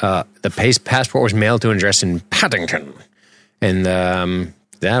way, the passport was mailed to an address in Paddington, and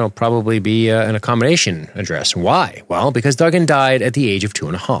that'll probably be an accommodation address. Why? Well, because Duggan died at the age of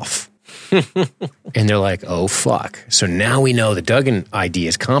 2.5. And they're like, oh, fuck. So now we know the Duggan ID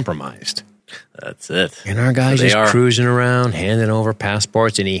is compromised. That's it. And our guy's cruising around, handing over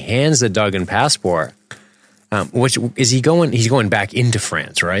passports, and he hands the Duggan passport. Which is he going? He's going back into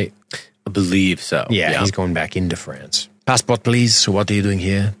France, right? I believe so. Yeah, he's going back into France. Passport, please. So what are you doing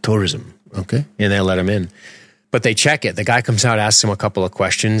here? Tourism. Okay. And they let him in. But they check it. The guy comes out, asks him a couple of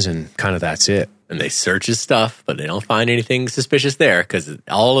questions, and kind of that's it. And they search his stuff, but they don't find anything suspicious there because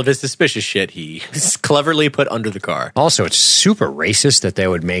all of his suspicious shit he cleverly put under the car. Also, it's super racist that they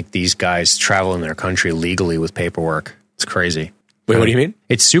would make these guys travel in their country legally with paperwork. It's crazy. Wait, what do you mean?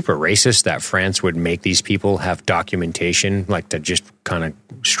 It's super racist that France would make these people have documentation, like to just kind of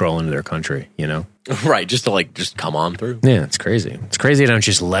stroll into their country, you know? Right, just to just come on through. Yeah, it's crazy. It's crazy they don't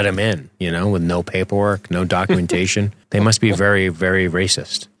just let them in, you know, with no paperwork, no documentation. They must be very, very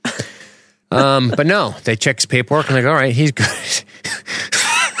racist. But no, they check his paperwork and they're like, all right, he's good.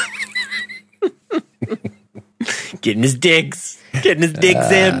 Getting his digs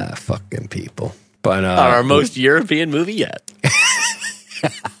in. Fucking people. But our most European movie yet.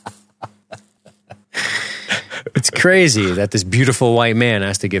 It's crazy that this beautiful white man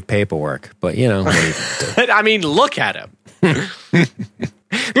has to give paperwork, but you know, what are you gonna do? I mean, look at him.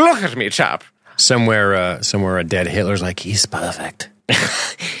 Look at me, chap. Somewhere a dead Hitler's like, he's perfect.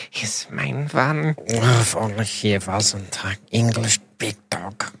 He's mein Mann. If only he wasn't an English big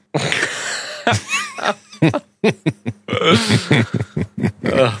dog.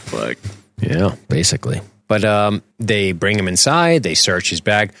 Oh, fuck. Yeah, basically. But they bring him inside. They search his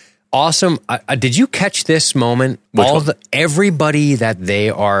bag. Awesome. Did you catch this moment? Everybody that they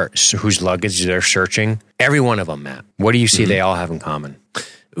are, whose luggage they're searching, every one of them, Matt. What do you see they all have in common?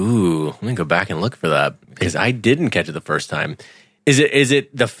 Ooh, let me go back and look for that because I didn't catch it the first time. Is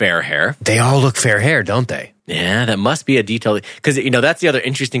it the fair hair? They all look fair hair, don't they? Yeah, that must be a detail because that's the other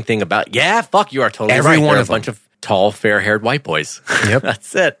interesting thing about. Yeah, fuck, you are totally every right. One They're of a bunch of tall, fair-haired white boys. Yep,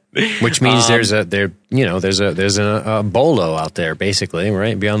 that's it. Which means there's a bolo out there, basically,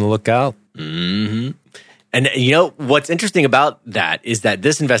 right? Be on the lookout. Mm-hmm. And you know, what's interesting about that is that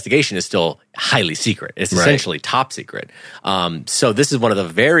this investigation is still highly secret. It's essentially top secret. So this is one of the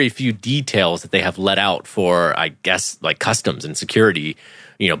very few details that they have let out for, I guess, like customs and security,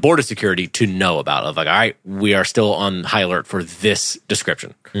 you know, border security to know about. Of like, all right, we are still on high alert for this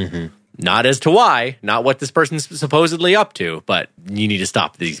description. Not as to why, not what this person's supposedly up to, but you need to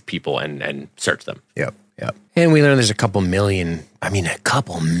stop these people and search them. Yep. And we learned there's a couple million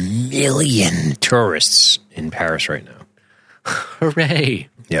tourists in Paris right now. Hooray.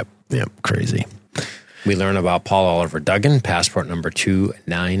 Yep. Crazy. We learn about Paul Oliver Duggan, passport number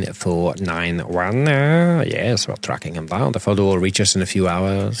 29491. Yes, we're tracking him down. The photo will reach us in a few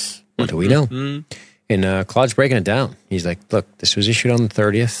hours. What do we know? And Claude's breaking it down. He's like, look, this was issued on the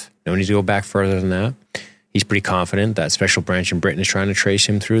 30th. No need to go back further than that. He's pretty confident that special branch in Britain is trying to trace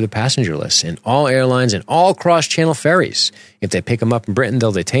him through the passenger list in all airlines and all cross-channel ferries. If they pick him up in Britain,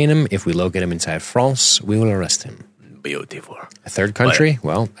 they'll detain him. If we locate him inside France, we will arrest him. Beautiful. A third country?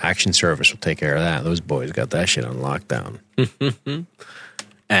 Well, Action Service will take care of that. Those boys got that shit on lockdown.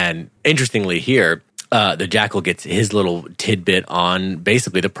 And interestingly here, the Jackal gets his little tidbit on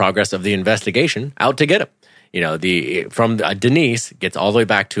basically the progress of the investigation out to get him. You know, from Denise gets all the way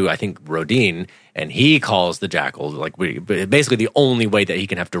back to, I think, Rodin, and he calls the Jackal, like basically the only way that he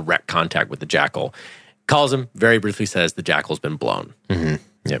can have direct contact with the Jackal. Calls him, very briefly says the Jackal's been blown.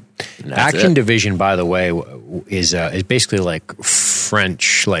 Yep. Action Division, by the way, is basically like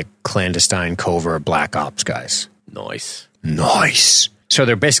French, like clandestine covert black ops guys. Nice. So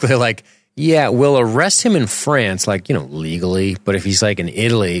they're basically like, yeah, we'll arrest him in France, like, you know, legally. But if he's like in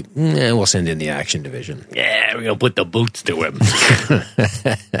Italy, we'll send in the Action Division. Yeah, we're going to put the boots to him.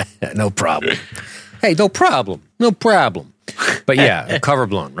 No problem. Hey, no problem. But yeah, cover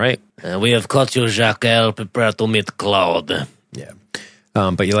blown, right? We have caught you, Jackal. Prepare to meet Claude. Yeah.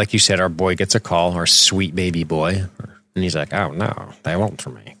 But like you said, our boy gets a call, our sweet baby boy. And he's like, oh, no, they won't for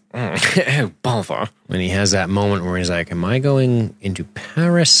me. Bother. And he has that moment where he's like, am I going into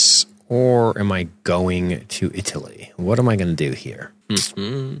Paris or am I going to Italy? What am I going to do here?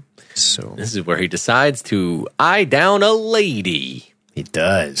 So this is where he decides to eye down a lady. He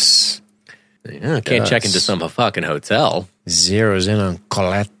does. Yeah, can't check into some fucking hotel. Zeroes in on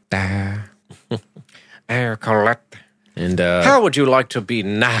Colette. Colette. And how would you like to be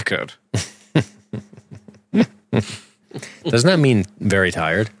knackered? Doesn't that mean very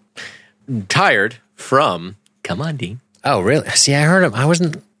tired? Tired from, come on, Dean. Oh, really? See, I heard him. I was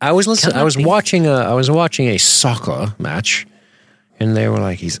listening. I was watching a soccer match, and they were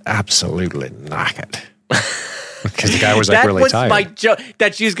like, "He's absolutely knackered," because the guy was like really tired. That was my joke.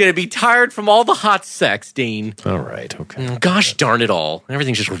 That she's going to be tired from all the hot sex, Dean. All right, okay. Gosh darn it all!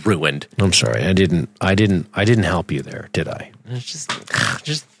 Everything's just ruined. I'm sorry. I didn't help you there, did I? It's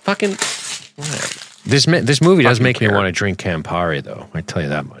just fucking. Whatever. This movie does make me want to drink Campari, though. I tell you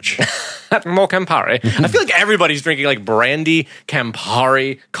that much. More Campari. I feel like everybody's drinking like brandy,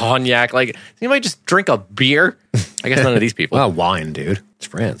 Campari, cognac. Like, does anybody just drink a beer? I guess none of these people. Well, wine, dude. It's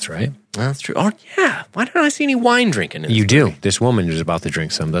France, right? That's true. Oh, yeah. Why don't I see any wine drinking in this You movie? do. This woman is about to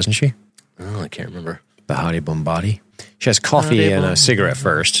drink some, doesn't she? Oh, I can't remember. Bahati Bombati. She has coffee and a cigarette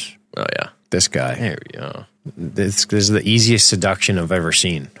first. Oh, yeah. This guy. There we go. This is the easiest seduction I've ever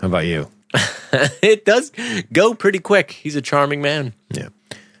seen. How about you? It does go pretty quick. He's a charming man. Yeah.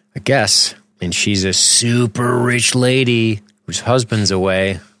 I guess. And she's a super rich lady whose husband's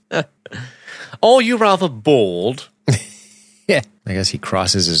away. Oh, you rather bold. Yeah. I guess he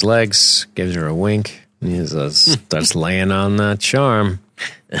crosses his legs, gives her a wink, and he starts laying on that charm.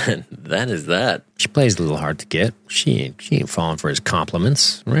 That is that. She plays a little hard to get. She ain't falling for his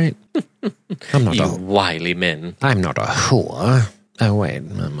compliments, right? I'm not you wily men. I'm not a whore. Oh, wait,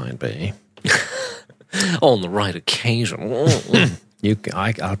 I might be. On the right occasion.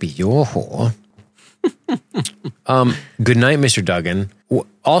 I'll be your whore. Good night, Mr. Duggan.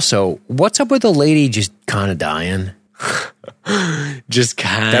 Also, what's up with the lady just kind of dying? Just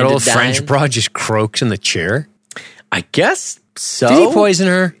kind of That old dying? French broad just croaks in the chair? I guess so. Did he poison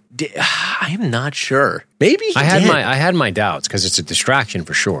her? I'm not sure. Maybe he I did. had my doubts because it's a distraction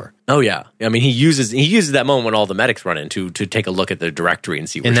for sure. Oh yeah, I mean he uses that moment when all the medics run in to take a look at the directory and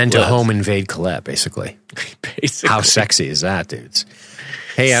see. Where And then she to lives. home invade Colette, basically. Basically, How sexy is that, dudes?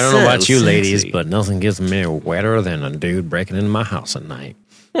 Hey, I don't know about you ladies, but nothing gets me wetter than a dude breaking into my house at night.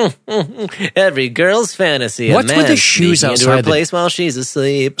 Every girl's fantasy. What's with the shoes into outside her the- place while she's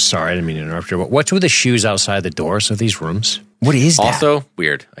asleep? Sorry, I didn't mean to interrupt you, but what's with the shoes outside the doors of these rooms? What is that? Also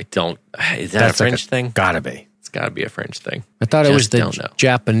weird. I don't. Is that a French thing? Gotta be. It's got to be a French thing. I thought it was Just the don't know.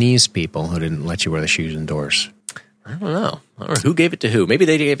 Japanese people who didn't let you wear the shoes indoors. I don't know who gave it to who. Maybe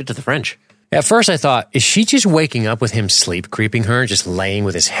they gave it to the French. At first I thought, is she just waking up with him sleep creeping her, just laying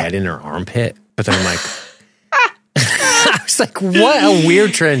with his head in her armpit? But then I'm like, I was like, what a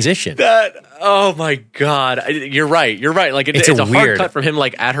weird transition. Oh my God. You're right. Like it's a hard cut from him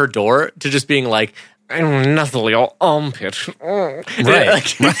like at her door to just being like, I'm nuzzle your armpit. Right.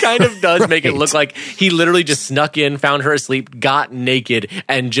 Like, it kind of does make it look like he literally just snuck in, found her asleep, got naked,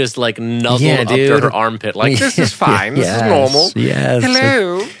 and just like nuzzled up to her armpit. Like, this is fine. This is normal. Yes.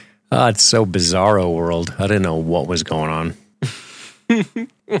 Hello. Oh, it's so bizarro world. I didn't know what was going on.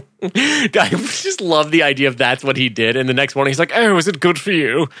 I just love the idea of that's what he did. And the next morning he's like, oh, is it good for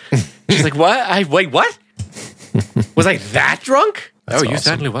you? She's like, what? Wait, what? Was I that drunk? That's you awesome.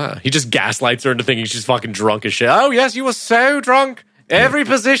 certainly were. He just gaslights her into thinking she's fucking drunk as shit. Oh, yes, you were so drunk. Every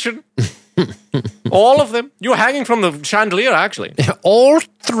position. All of them. You were hanging from the chandelier, actually. All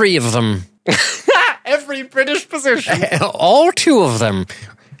 3 of them. Every British position. All 2 of them.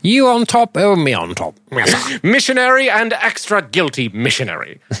 You on top, or me on top. Missionary and extra guilty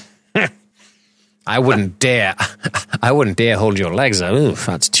missionary. I wouldn't dare hold your legs out. Oof,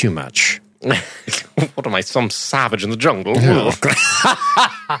 that's too much. What am I, some savage in the jungle?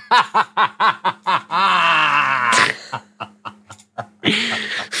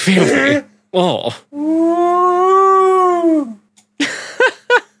 Filthy. Oh.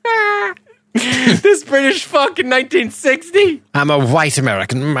 This British fucking 1960. I'm a white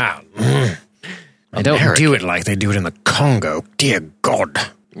American man. I don't do it like they do it in the Congo. Dear God.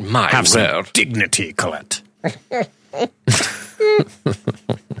 Have some dignity, Colette.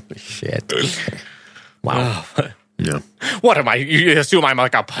 Shit. Wow. Yeah. What am I? You assume I'm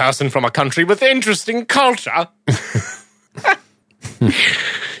like a person from a country with interesting culture?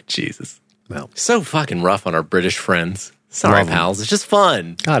 Jesus. Well, so fucking rough on our British friends. Sorry, pals. It's just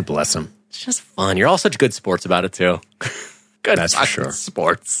fun. God bless them. It's just fun. You're all such good sports about it, too. Good That's for sure.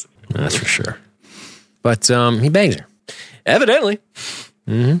 Sports. That's for sure. But he bangs her. Evidently.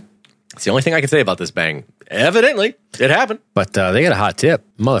 Mm-hmm. It's the only thing I can say about this bang. Evidently. It happened. But they got a hot tip.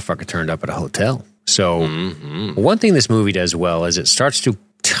 Motherfucker turned up at a hotel. So one thing this movie does well is it starts to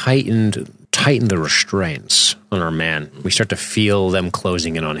tighten the restraints on our man. We start to feel them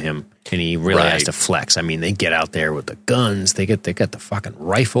closing in on him, and he really has to flex. I mean, they get out there with the guns. They got the fucking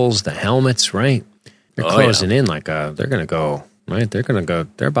rifles, the helmets, right? They're closing in like they're going to go, right?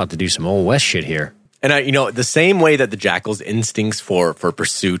 They're about to do some old West shit here. And the same way that the Jackal's instincts for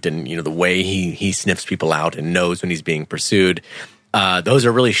pursuit and, the way he sniffs people out and knows when he's being pursued, those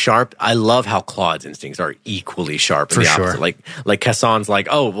are really sharp. I love how Claude's instincts are equally sharp. For sure. Like Cassan's like,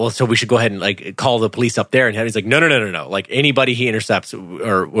 oh, well, so we should go ahead and like call the police up there. And he's like, no. Like anybody he intercepts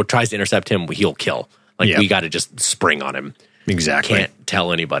or tries to intercept him, he'll kill. Like we got to just spring on him. Exactly. Can't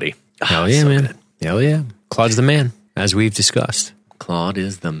tell anybody. Hell yeah, man. Good. Hell yeah. Claude's the man, as we've discussed. Claude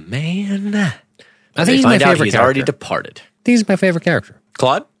is the man. I think he's my favorite he's character. Already departed. I think he's my favorite character.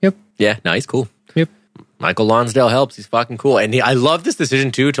 Claude? Yep. Yeah, no, he's cool. Yep. Michael Lonsdale helps. He's fucking cool. And I love this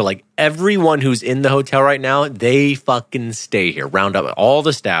decision, too, to like everyone who's in the hotel right now, they fucking stay here. Round up all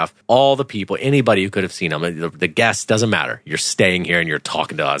the staff, all the people, anybody who could have seen them. The guests, doesn't matter. You're staying here and you're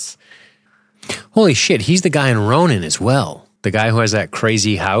talking to us. Holy shit, he's the guy in Ronin as well. The guy who has that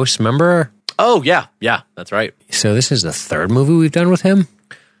crazy house, remember? Oh, yeah. Yeah, that's right. So this is the 3rd movie we've done with him?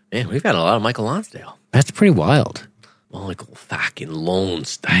 Man, we've got a lot of Michael Lonsdale. That's pretty wild. Michael fucking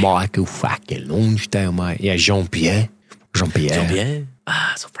Lonsdale. Michael fucking Lonsdale, mate. Yeah, Jean-Pierre. Jean-Pierre?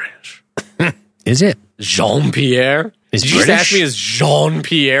 Ah, so French. Is it? Jean-Pierre? Is Did you just ask me, is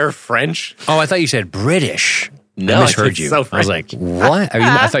Jean-Pierre French? Oh, I thought you said British. No, I misheard you. So I was like, what?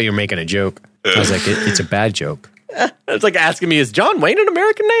 I thought you were making a joke. I was like, it's a bad joke. It's like asking me, is John Wayne an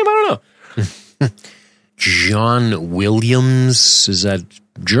American name? I don't know. John Williams, is that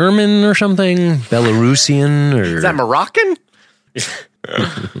German or something? Belarusian? Or is that Moroccan?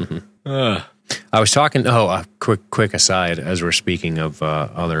 I was talking. A quick aside as we're speaking of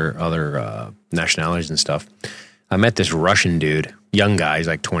other nationalities and stuff. I met this Russian dude, young guy. He's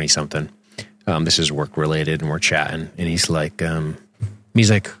like 20 something. This is work related, and we're chatting. And he's like, "Are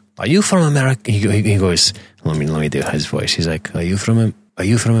you from America?" He goes, "Let me do his voice." He's like, "Are you from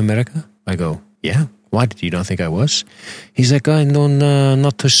America?" I go, "Yeah." Why did you not think I was? He's like, I'm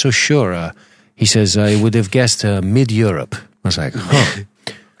not so sure. He says, I would have guessed mid-Europe. I was like, huh.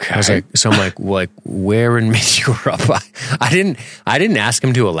 Okay. I was like, so I'm like, where in mid-Europe? I didn't ask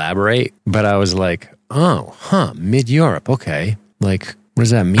him to elaborate, but I was like, oh, huh, mid-Europe. Okay. Like, what does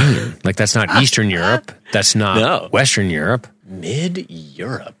that mean? Like, that's not Eastern Europe. That's not Western Europe.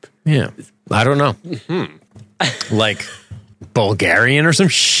 Mid-Europe. Yeah. I don't know. Like Bulgarian or some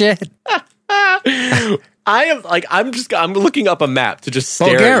shit. I'm looking up a map to just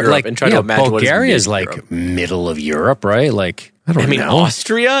stare at Europe and try to imagine Bulgaria is Bulgaria like middle of Europe, right? Like, I don't know.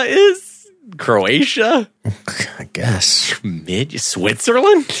 Austria is? Croatia? I guess.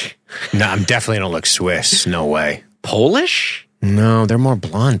 Switzerland? No, I'm definitely don't look Swiss. No way. Polish? No, they're more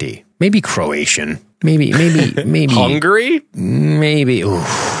blondie. Maybe Croatian. Maybe. Hungary? Maybe. Ooh,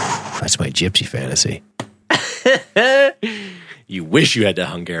 that's my gypsy fantasy. You wish you had the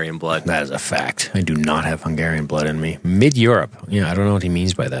Hungarian blood. That is a fact. I do not have Hungarian blood in me. Mid-Europe. Yeah, I don't know what he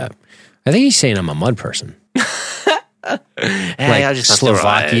means by that. I think he's saying I'm a mud person. Like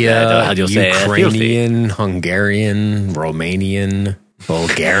Slovakia, Ukrainian, Hungarian, Romanian,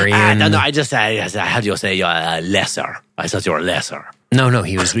 Bulgarian. No, I just say, how do you say you're lesser? I thought you were lesser. No,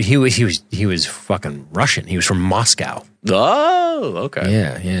 he was fucking Russian. He was from Moscow. Oh, okay.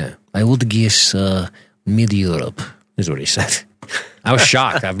 Yeah. I would guess mid-Europe is what he said. I was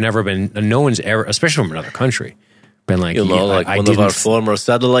shocked. I've never been. No one's ever, especially from another country, been like, like one of our former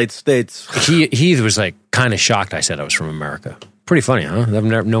satellite states. He was like kind of shocked. I said I was from America. Pretty funny, huh?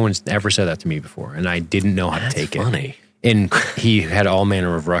 No one's ever said that to me before, and I didn't know how to take it. And he had all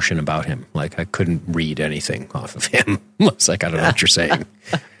manner of Russian about him. Like I couldn't read anything off of him. It's like, I don't know what you're saying.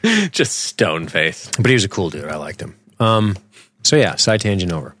 Just stone faced. But he was a cool dude. I liked him. So yeah, side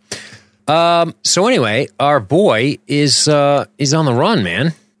tangent over. So anyway, our boy is on the run,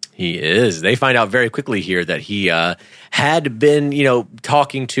 man. He is. They find out very quickly here that he had been,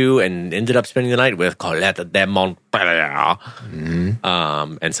 talking to and ended up spending the night with Colette de Montpellier.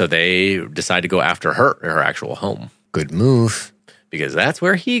 Mm-hmm. And so they decide to go after her actual home. Good move. Because that's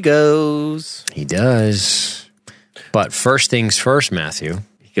where he goes. He does. But first things first, Matthew.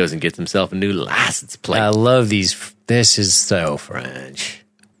 He goes and gets himself a new license plate. I love these. This is so French.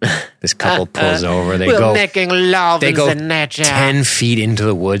 This couple pulls over. They go making love. They go 10 feet into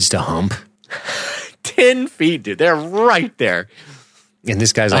the woods to hump. 10 feet, dude. They're right there. And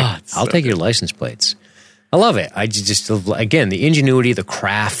this guy's like, I'll take your license plates. I love it. I just, again, the ingenuity, the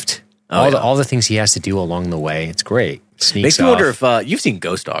craft, all the things he has to do along the way. It's great. Makes me wonder if you've seen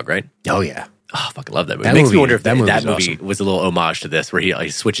Ghost Dog, right? Oh, yeah. Oh, I fucking love that movie. Makes me wonder if that movie was a little homage to this, where he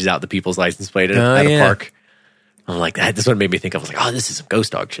switches out the people's license plate at a park. I'm like, that's what it made me think of. I was like, oh, this is some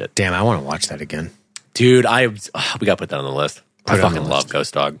Ghost Dog shit. Damn, I want to watch that again. Dude, we got to put that on the list. I fucking love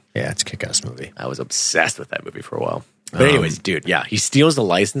Ghost Dog. Yeah, it's a kick-ass movie. I was obsessed with that movie for a while. But anyways, dude, yeah, he steals the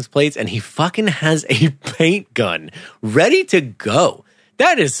license plates and he fucking has a paint gun ready to go.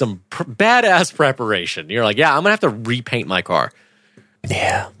 That is some badass preparation. You're like, yeah, I'm going to have to repaint my car.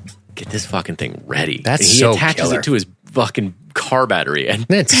 Yeah. Get this fucking thing ready. That's and he attaches it to his fucking car battery and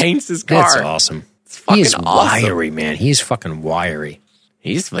paints his car. That's awesome. He's wiry, man. He's fucking wiry.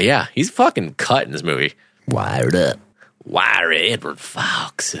 He's fucking cut in this movie. Wired up. Wiry Edward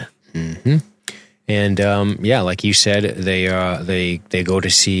Fox. Mm-hmm. And like you said, they go to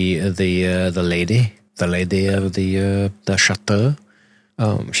see the lady of the chateau.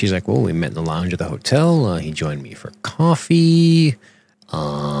 She's like, well, we met in the lounge of the hotel. He joined me for coffee.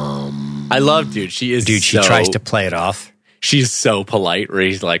 I love, dude. She tries to play it off. She's so polite, where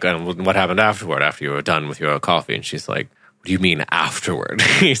he's like, what happened afterward, after you were done with your coffee? And she's like, what do you mean afterward?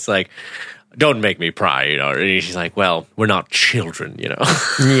 He's like, don't make me pry, And she's like, well, we're not children,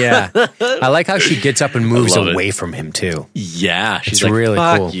 Yeah. I like how she gets up and moves away from him, too. Yeah. She's like, really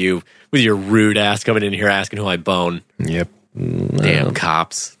fuck cool. You, with your rude ass coming in here asking who I bone. Yep. Damn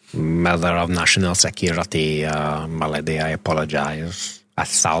cops. Matter of national security, my lady, I apologize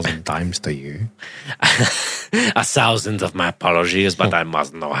 1,000 times to you. 1,000 of my apologies, but I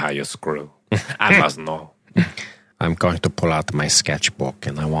must know how you screw. I must know. I'm going to pull out my sketchbook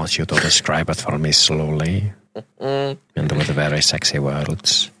and I want you to describe it for me slowly and with very sexy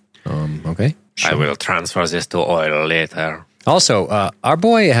words. Okay? Sure. I will transfer this to oil later. Also, our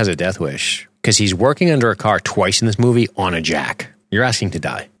boy has a death wish because he's working under a car twice in this movie on a jack. You're asking to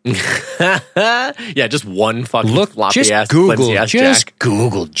die. Yeah, just one fucking floppy ass. Just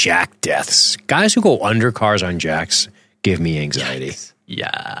Google jack deaths. Guys who go under cars on jacks give me anxiety.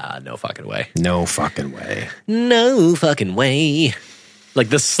 Yeah, no fucking way. No fucking way. No fucking way. Like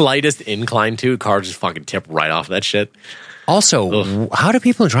the slightest incline to car just fucking tip right off that shit. Also, how do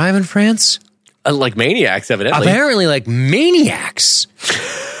people drive in France? Like maniacs, evidently. Apparently, like maniacs.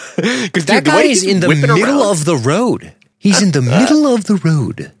 Because that guy is in the middle of the road. He's in the middle of the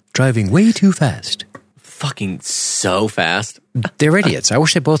road, driving way too fast. Fucking so fast. They're idiots. I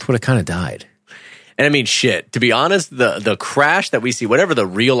wish they both would have kind of died. And I mean, shit, to be honest, the crash that we see, whatever the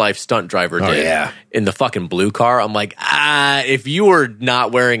real life stunt driver did in the fucking blue car, I'm like, if you were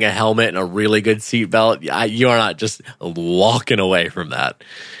not wearing a helmet and a really good seatbelt, you are not just walking away from that.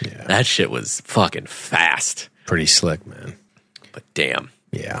 Yeah. That shit was fucking fast. Pretty slick, man. But damn.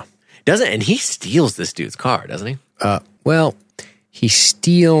 Yeah. And he steals this dude's car, doesn't he? Well, he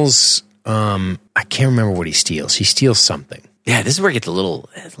steals, I can't remember what he steals. He steals something. Yeah, this is where it gets a little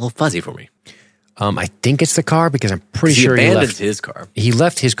fuzzy for me. I think it's the car because I'm pretty sure he abandons his car. He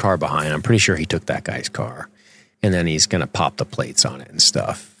left his car behind. I'm pretty sure he took that guy's car, and then he's going to pop the plates on it and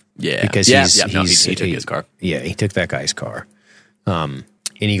stuff. Yeah, because he took his car. Yeah, he took that guy's car, and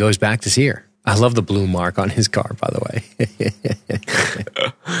he goes back to see her. I love the blue mark on his car, by the way.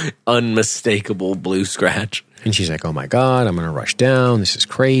 Unmistakable blue scratch. And she's like, "Oh my God, I'm going to rush down. This is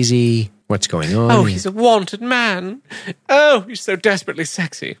crazy. What's going on?" Oh, he's a wanted man. Oh, he's so desperately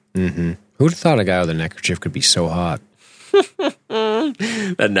sexy. Mm-hmm. Who'd have thought a guy with a neckerchief could be so hot?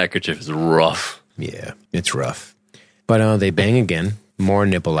 That neckerchief is rough. Yeah, it's rough. But they bang again. More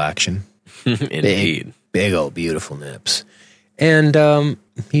nipple action. Indeed. Big old beautiful nips. And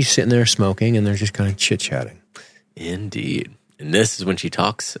he's sitting there smoking, and they're just kind of chit-chatting. Indeed. And this is when she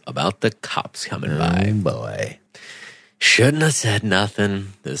talks about the cops coming by. Oh, boy. Shouldn't have said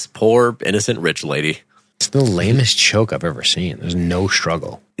nothing. This poor, innocent rich lady. It's the lamest choke I've ever seen. There's no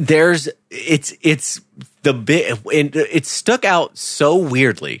struggle. It's the bit, it stuck out so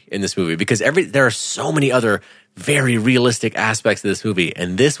weirdly in this movie because there are so many other very realistic aspects of this movie,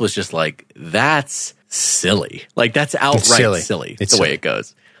 and this was just like, that's silly. Like, that's outright silly. It's the way it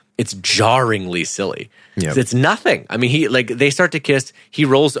goes. It's jarringly silly. Yep. It's nothing. I mean, they start to kiss. He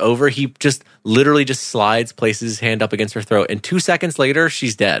rolls over. He just literally just slides, places his hand up against her throat, and 2 seconds later,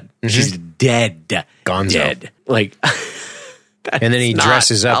 she's dead. Mm-hmm. She's dead. Gonzo. Dead. Like, and then he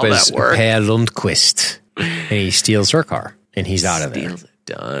dresses up as Per Lundqvist, and he steals her car, and he's out of there. Steals it.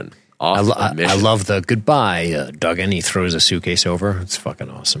 Done. I love the goodbye, Duggan. He throws a suitcase over. It's fucking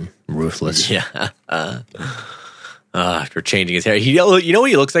awesome. Ruthless. Yeah. After changing his hair. You know what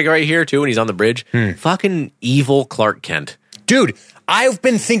he looks like right here, too, when he's on the bridge? Fucking evil Clark Kent. Dude, I've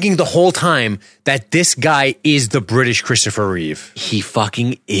been thinking the whole time that this guy is the British Christopher Reeve. He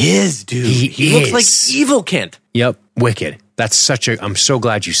fucking is, dude. He looks like evil Kent. Yep. Wicked. That's I'm so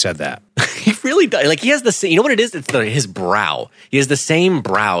glad you said that. He really does. Like, he has the same, you know what it is? It's his brow. He has the same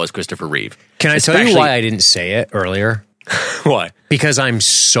brow as Christopher Reeve. Can I tell you why I didn't say it earlier? Why? Because I'm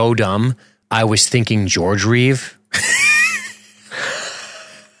so dumb. I was thinking George Reeve.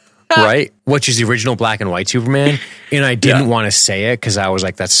 Right? Which is the original black and white Superman. And I didn't want to say it because I was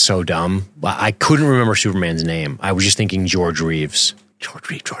like, that's so dumb. I couldn't remember Superman's name. I was just thinking George Reeves. George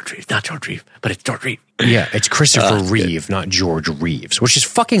Reeve. Not George Reeve, but it's George Reeve. Yeah, it's Christopher Reeve, not George Reeves, which is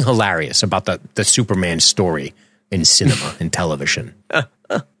fucking hilarious about the Superman story in cinema and television.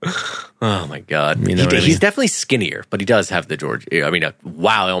 Oh my God. You know he's definitely skinnier, but he does have the George. I mean,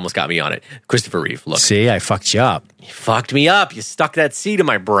 wow, it almost got me on it. Christopher Reeve, look. See, I fucked you up. You fucked me up. You stuck that seed in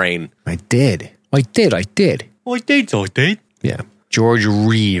my brain. I did. Yeah. George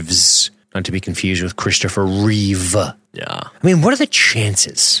Reeves, not to be confused with Christopher Reeve. Yeah. I mean, what are the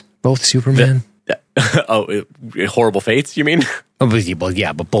chances? Both Superman? Horrible Fates, you mean?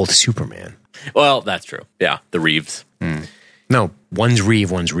 But both Superman. Well, that's true. Yeah, the Reeves. No, one's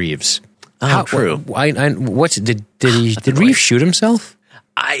Reeve, one's Reeves. Oh, true. Did Reeves shoot himself?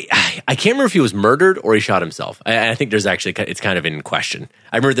 I can't remember if he was murdered or he shot himself. I think it's kind of in question.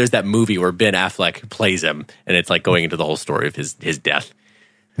 I remember there's that movie where Ben Affleck plays him, and it's like going into the whole story of his death.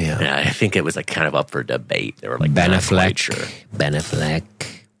 Yeah, and I think it was like kind of up for debate. They were like Ben Affleck. Sure. Ben Affleck.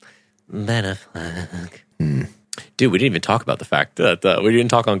 Dude, we didn't even talk about the fact that we didn't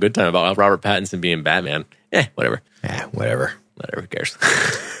talk on Good Time about Robert Pattinson being Batman. Whatever. Whatever. Who cares?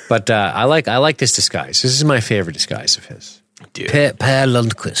 But I like this disguise. This is my favorite disguise of his. Dude. Per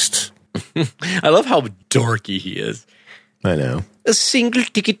Lundqvist. I love how dorky he is. I know. A single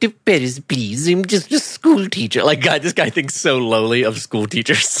ticket to Paris, please. I'm just a school teacher. Like, God, this guy thinks so lowly of school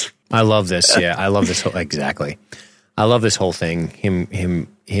teachers. I love this. Yeah, I love this. Exactly. I love this whole thing.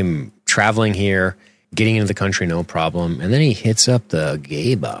 Him traveling here, getting into the country, no problem. And then he hits up the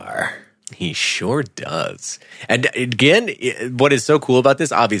gay bar. He sure does. And again, what is so cool about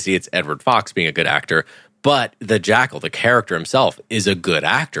this, obviously it's Edward Fox being a good actor, but the Jackal, the character himself, is a good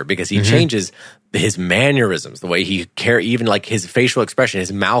actor because he changes his mannerisms, the way he even like his facial expression,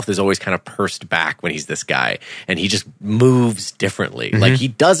 his mouth is always kind of pursed back when he's this guy, and he just moves differently. Like, he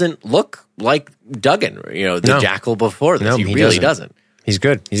doesn't look like Duggan, Jackal before this. He really doesn't. He's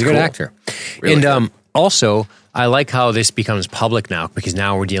good. He's a good actor. Really and also, I like how this becomes public now because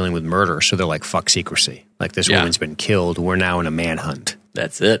now we're dealing with murder. So they're like, fuck secrecy. Like this woman's been killed. We're now in a manhunt.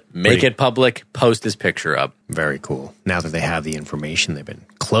 That's it. Make it public. Post this picture up. Very cool. Now that they have the information, they've been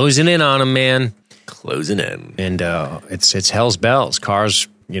closing in on him, man. Closing in. And it's hell's bells. Cars,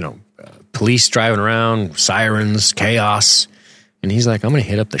 police driving around, sirens, chaos. And he's like, I'm going to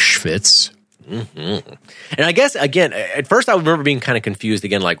hit up the Schwitz. Mm-hmm. And I guess, again, at first I remember being kind of confused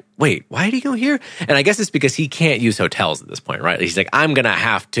again, like, wait, why did he go here? And I guess it's because he can't use hotels at this point, right? He's like, I'm going to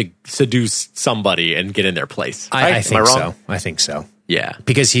have to seduce somebody and get in their place. Right? I think so. I think so. Yeah.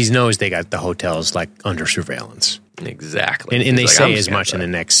 Because he knows they got the hotels like under surveillance. Exactly. And they say as much in the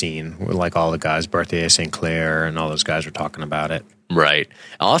next scene, like all the guys, Berthier, St. Clair, and all those guys are talking about it. Right.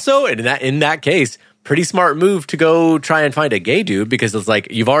 Also, in that case, pretty smart move to go try and find a gay dude because it's like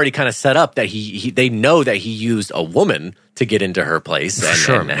you've already kind of set up that they know that he used a woman to get into her place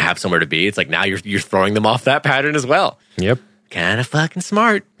and have somewhere to be. It's like now you're throwing them off that pattern as well. Yep. Kind of fucking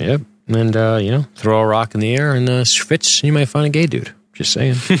smart. Yep. And, throw a rock in the air and Schwitz, you might find a gay dude. Just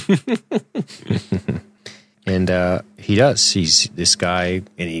saying. And he does. He's this guy,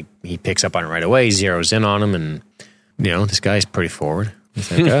 and he picks up on it right away. He zeroes in on him, and, this guy's pretty forward.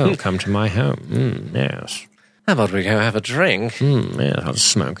 He's like, oh, come to my home. Yes. How about we go have a drink? Yeah, I'll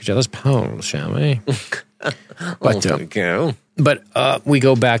smoke each other's poles, shall we? Go. But we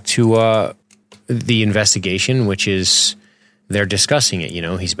go back to the investigation, which is they're discussing it.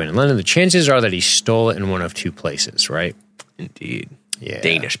 He's been in London. The chances are that he stole it in one of two places, right? Indeed. Yeah.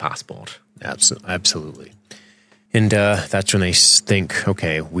 Danish passport. Absolutely. And that's when they think,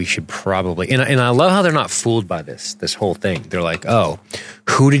 okay, we should probably... And I love how they're not fooled by this whole thing. They're like, oh,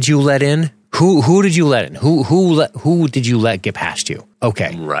 who did you let in? Who did you let in? Who did you let get past you?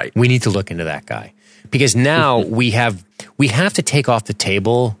 Okay. Right. We need to look into that guy. Because now we have to take off the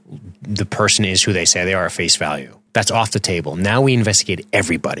table the person is who they say they are at face value. That's off the table. Now we investigate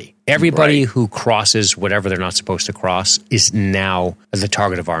everybody. Everybody who crosses whatever they're not supposed to cross is now the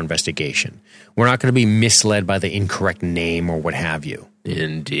target of our investigation. We're not going to be misled by the incorrect name or what have you.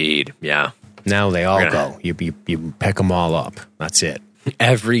 Indeed. Yeah. Now they all go. You pick them all up. That's it.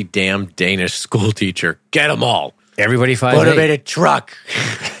 Every damn Danish school teacher. Get them all. Everybody 5'8". Put them in a truck.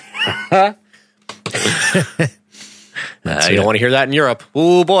 You don't want to hear that in Europe.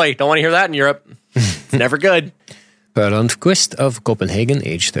 Oh boy, don't want to hear that in Europe. It's never good. Per Lundqvist of Copenhagen,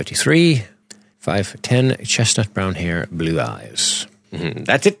 age 33, 5'10", chestnut brown hair, blue eyes. Mm-hmm.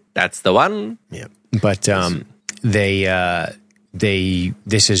 That's it. That's the one. Yeah. But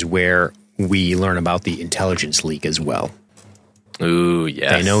this is where we learn about the intelligence leak as well. Ooh,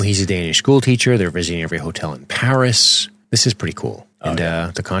 yes. They know he's a Danish school teacher. They're visiting every hotel in Paris. This is pretty cool.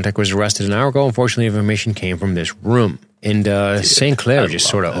 The contact was arrested an hour ago. Unfortunately, information came from this room. And St. Clair just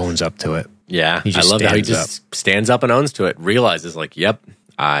sort of owns up to it. Yeah, I love how he just stands up and owns to it. Realizes like, yep,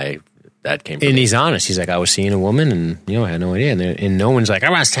 that came from And me. he's honest. He's like, I was seeing a woman and, I had no idea. And no one's like,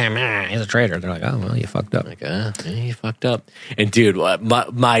 arrest him. He's a traitor. They're like, oh, well, you fucked up. Like, yeah, you fucked up. And dude,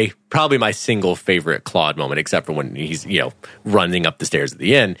 probably my single favorite Claude moment, except for when he's, running up the stairs at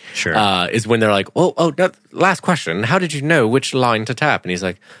the end, is when they're like, last question. How did you know which line to tap? And he's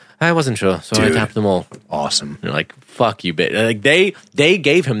like, I wasn't sure, so I tapped them all. Awesome. They're like, fuck you, bitch. Like they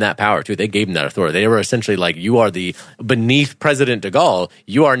gave him that power too. They gave him that authority. They were essentially like, you are beneath President de Gaulle,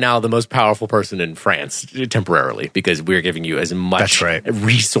 you are now the most powerful person in France temporarily because we're giving you as much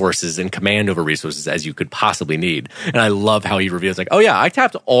resources and command over resources as you could possibly need. And I love how he reveals like, oh yeah, I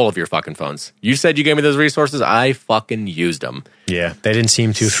tapped all of your fucking phones. You said you gave me those resources. I fucking used them. Yeah, they didn't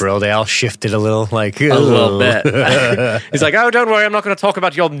seem too thrilled. They all shifted a little, like... A little bit. He's like, oh, don't worry, I'm not going to talk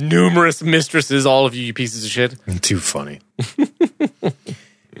about your numerous mistresses, all of you pieces of shit. Too funny.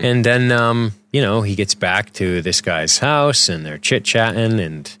 And then, he gets back to this guy's house, and they're chit-chatting,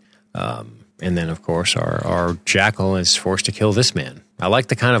 and then, of course, our jackal is forced to kill this man. I like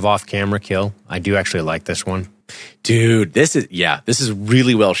the kind of off-camera kill. I do actually like this one. Dude, this is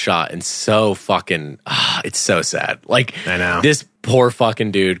really well shot and so fucking, it's so sad. Like, I know. This poor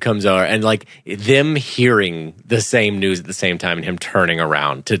fucking dude comes over and like them hearing the same news at the same time and him turning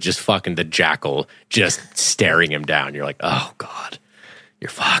around to just fucking the jackal just staring him down. You're like, oh God, you're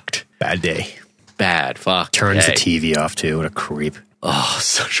fucked. Bad day. Bad fuck. Turns the TV off too. What a creep. Oh,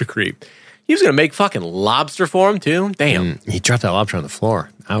 such a creep. He was going to make fucking lobster for him too? Damn. He dropped that lobster on the floor.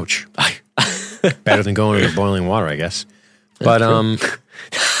 Ouch. Better than going into boiling water, I guess. But I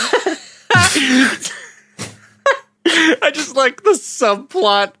just like the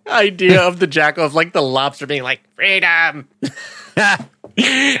subplot idea of the jackal of like the lobster being like, freedom.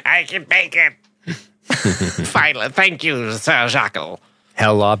 I can make it. Finally, thank you, Sir Jackal.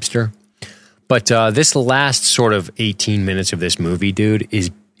 Hell lobster. But this last sort of 18 minutes of this movie, dude,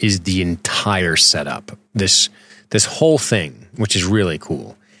 is the entire setup. This whole thing, which is really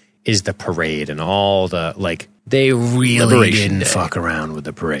cool, is the parade and all the, like, they really Liberation didn't Day. fuck around with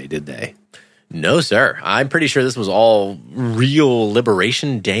the parade, did they? No, sir. I'm pretty sure this was all real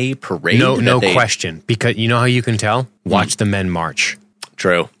Liberation Day parade. No question. Because you know how you can tell? Watch the men march.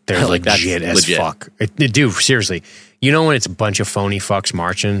 True. They're Like, that's legit as fuck. Dude, seriously. You know when it's a bunch of phony fucks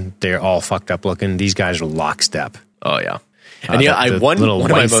marching, they're all fucked up looking? These guys are lockstep. Oh, yeah. And yeah, the one little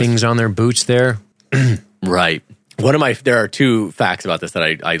of my white most, things on their boots there. right. There are two facts about this that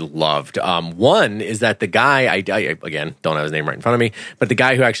I loved. One is that the guy, I again, don't have his name right in front of me, but the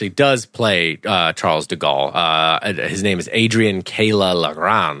guy who actually does play Charles de Gaulle, his name is Adrien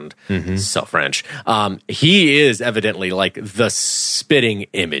Kayla-Legrand, so French. He is evidently like the spitting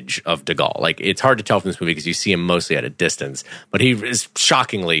image of de Gaulle. Like, it's hard to tell from this movie because you see him mostly at a distance, but he is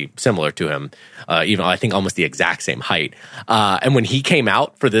shockingly similar to him, even I think almost the exact same height. And when he came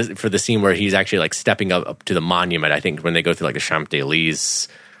out for the scene where he's actually like stepping up to the monument, I think when they go through like the Champs-Élysées,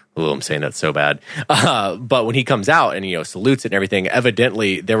 oh, I'm saying that so bad. But when he comes out and, salutes it and everything,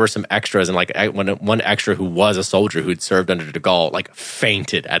 evidently there were some extras, and like one extra who was a soldier who'd served under de Gaulle, like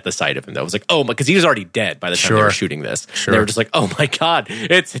fainted at the sight of him. That was like, oh, because he was already dead by the time they were shooting this. They were just like, oh my God,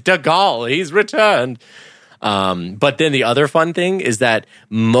 it's de Gaulle. He's returned. But then the other fun thing is that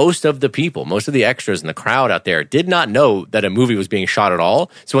most of the extras in the crowd out there did not know that a movie was being shot at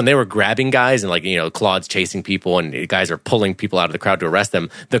all. So when they were grabbing guys and like, Claude's chasing people and guys are pulling people out of the crowd to arrest them,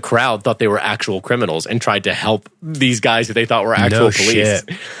 the crowd thought they were actual criminals and tried to help these guys who they thought were actual police.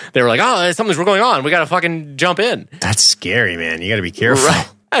 Shit. They were like, oh, something's going on. We got to fucking jump in. That's scary, man. You got to be careful. Right.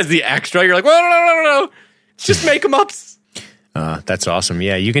 As the extra, you're like, whoa, no. It's just make them up. That's awesome.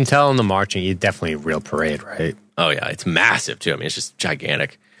 Yeah, you can tell in the marching, it's definitely a real parade, right? Oh, yeah. It's massive, too. I mean, it's just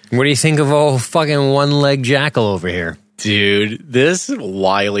gigantic. What do you think of old fucking one-leg jackal over here? Dude, this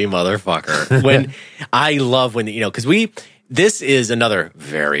wily motherfucker. Because this is another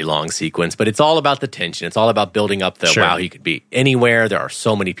very long sequence, but it's all about the tension. It's all about building up wow, he could be anywhere. There are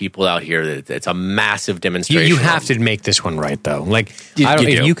so many people out here that it's a massive demonstration. You have to make this one right, though. Like,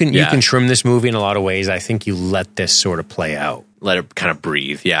 you can trim this movie in a lot of ways. I think you let this sort of play out. Let it kind of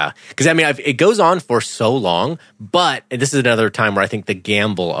breathe, yeah. Because, I mean, it goes on for so long, but this is another time where I think the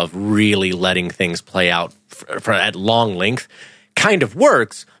gamble of really letting things play out for at long length kind of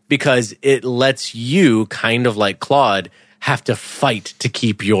works, because it lets you, kind of like Claude, have to fight to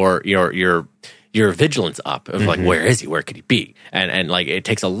keep your vigilance up of like, where is he? Where could he be? And like, it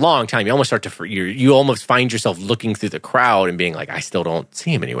takes a long time. You almost start to you almost find yourself looking through the crowd and being like, I still don't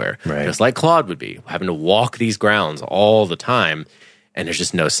see him anywhere. Right. Just like Claude would be, having to walk these grounds all the time, and there's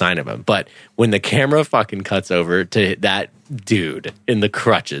just no sign of him. But when the camera fucking cuts over to that dude in the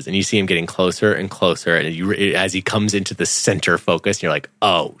crutches, and you see him getting closer and closer, and as he comes into the center focus, you're like,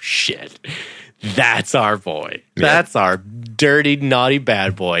 oh shit. That's our boy. Yep. That's our dirty, naughty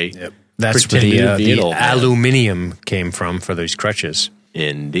bad boy. Yep. That's where the aluminium came from for those crutches.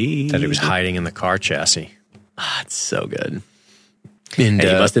 Indeed. That it was hiding in the car chassis. Ah, it's so good. And he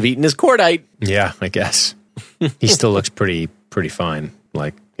must have eaten his cordite. Yeah, I guess. He still looks pretty fine.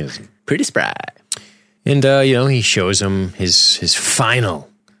 Like, pretty spry. And he shows him his final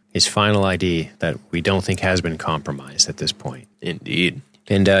ID that we don't think has been compromised at this point. Indeed.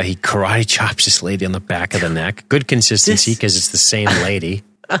 And he karate chops this lady on the back of the neck. Good consistency, because it's the same lady.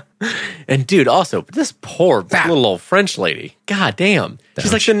 And dude, also, this poor little old French lady. God damn.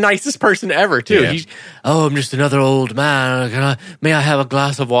 She's like the nicest person ever, too. Yeah. I'm just another old man. May I have a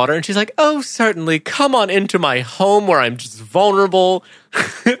glass of water? And she's like, oh, certainly. Come on into my home where I'm just vulnerable,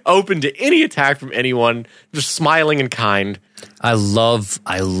 open to any attack from anyone, just smiling and kind. I love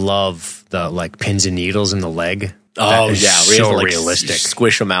the like pins and needles in the leg. Oh, yeah. So realistic.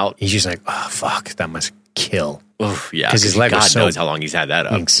 Squish them out. He's just like, oh, fuck, that must kill. Oof, yeah. Because his leg God was knows how long he's had that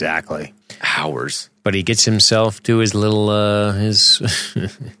up. Exactly. Hours. But he gets himself to his little,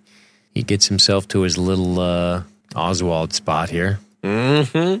 Oswald spot here.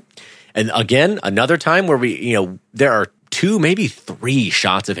 Mm-hmm. And again, another time where there are 2, maybe 3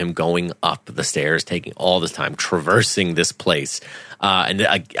 shots of him going up the stairs, taking all this time, traversing this place. And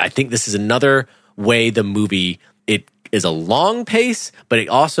I think this is another way the movie, it is a long pace, but it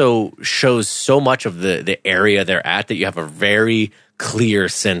also shows so much of the area they're at that you have a very clear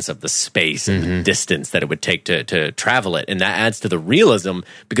sense of the space and the distance that it would take to travel it. And that adds to the realism,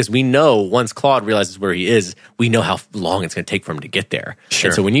 because we know once Claude realizes where he is, we know how long it's going to take for him to get there. Sure.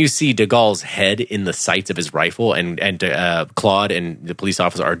 And so when you see de Gaulle's head in the sights of his rifle and Claude and the police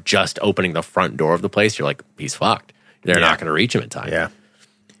officer are just opening the front door of the place, you're like, he's fucked. They're not going to reach him in time. Yeah.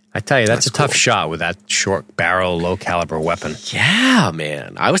 I tell you, that's a tough shot with that short barrel, low caliber weapon. Yeah,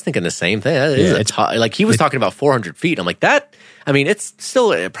 man. I was thinking the same thing. Like he was talking about 400 feet. I'm like, that, I mean, it's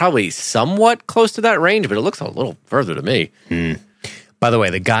still probably somewhat close to that range, but it looks a little further to me. By the way,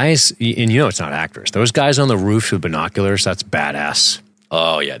 the guys, and you know it's not actors, those guys on the roofs with binoculars, that's badass.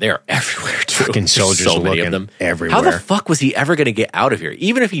 Oh, yeah, they are everywhere, too. Fucking soldiers so many looking of them. everywhere. How the fuck was he ever going to get out of here?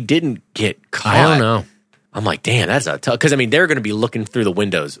 Even if he didn't get caught. I don't know. I'm like, damn, that's a tough. Because, I mean, they're going to be looking through the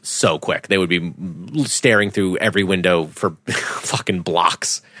windows so quick. They would be staring through every window for fucking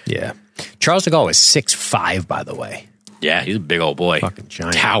blocks. Yeah. Charles de Gaulle was 6'5", by the way. Yeah, he's a big old boy. Fucking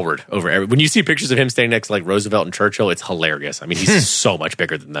giant. Towered over every. When you see pictures of him standing next to like Roosevelt and Churchill, it's hilarious. I mean, he's so much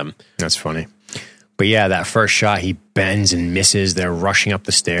bigger than them. That's funny. But yeah, that first shot, he bends and misses. They're rushing up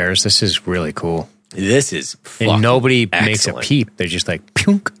the stairs. This is really cool. This is and nobody excellent. Makes a peep. They're just like,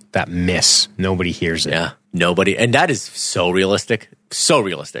 punk, that miss. Nobody hears it. Yeah, nobody. And that is so realistic. So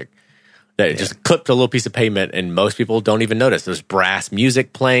realistic. That it just clipped a little piece of pavement and most people don't even notice. There's brass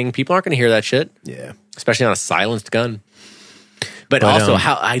music playing. People aren't going to hear that shit. Yeah. Especially on a silenced gun. But also,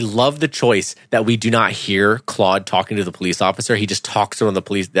 how I love the choice that we do not hear Claude talking to the police officer. He just talks to the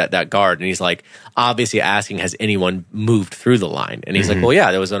police that guard, and he's like, obviously asking, has anyone moved through the line? And he's like, well,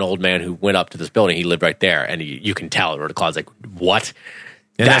 yeah, there was an old man who went up to this building. He lived right there, and you can tell. Or Claude's like, what?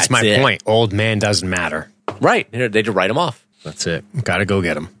 And that's my point. Old man doesn't matter. Right? They just write him off. That's it. Got to go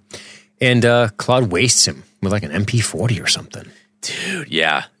get him. And Claude wastes him with like an MP40 or something. Dude,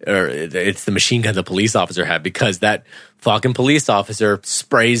 yeah. Or it's the machine gun the police officer had because that fucking police officer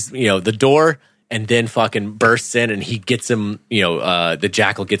sprays, the door and then fucking bursts in and he gets him, the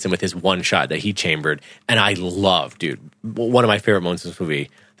Jackal gets him with his one shot that he chambered. And I love, dude, one of my favorite moments in this movie,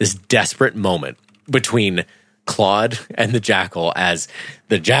 this desperate moment between Claude and the Jackal as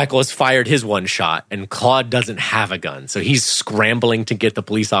the Jackal has fired his one shot and Claude doesn't have a gun. So he's scrambling to get the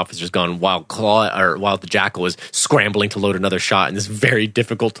police officer's gun while the Jackal is scrambling to load another shot in this very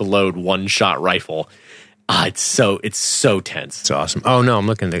difficult to load one shot rifle. It's so tense. It's awesome. Oh no, I'm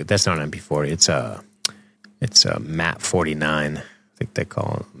looking at that's not an MP40. It's a MAT 49. I think they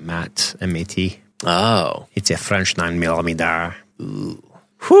call it MAT, M-A-T. Oh. It's a French 9mm. Ooh.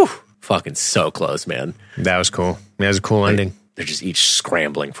 Whew. Fucking so close, man. That was cool. That was a cool ending. They're just each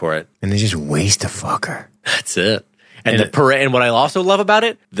scrambling for it. And they just waste a fucker. That's it. And the parade, and what I also love about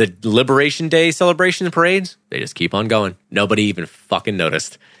it, the Liberation Day celebration parades, they just keep on going. Nobody even fucking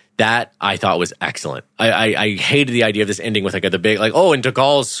noticed. That I thought was excellent. I hated the idea of this ending with like the big, like, and de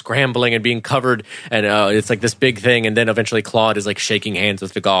Gaulle's scrambling and being covered, and it's like this big thing, and then eventually Claude is like shaking hands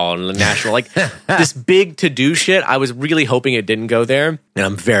with de Gaulle and the national, like this big to-do shit. I was really hoping it didn't go there, and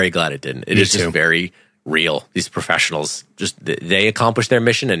I'm very glad it didn't. It is just very real. These professionals, just they accomplished their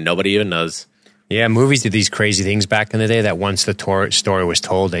mission, and nobody even knows. Yeah, movies did these crazy things back in the day that once the story was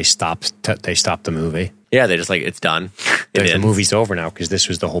told, they stopped the movie. Yeah, they just like, it's done. The movie's over now because this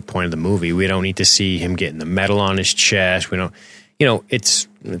was the whole point of the movie. We don't need to see him getting the medal on his chest. We don't, it's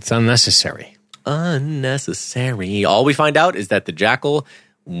unnecessary. Unnecessary. All we find out is that the Jackal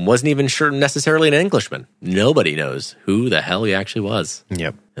wasn't even sure necessarily an Englishman. Nobody knows who the hell he actually was.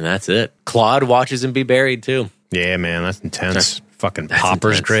 Yep. And that's it. Claude watches him be buried too. Yeah, man, that's intense. Fucking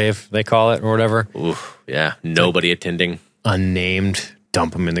pauper's grave, they call it, or whatever. Oof, yeah, nobody attending. Unnamed,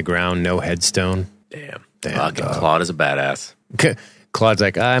 dump him in the ground, no headstone. Damn fucking Claude is a badass. Claude's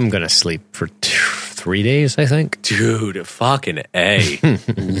like, I'm going to sleep for 3 days, I think. Dude, fucking A.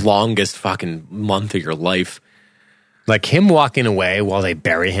 Longest fucking month of your life. Like him walking away while they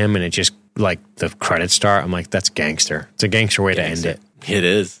bury him and it just, like, the credits start, I'm like, that's gangster. It's a gangster way to end it. It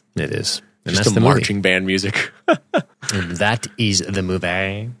is. It is. And just that's the the marching band music. And that is the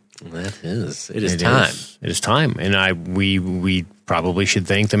movie. That is. It is time. It is time. And we probably should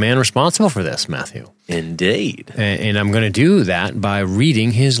thank the man responsible for this, Matthew. Indeed. And I'm going to do that by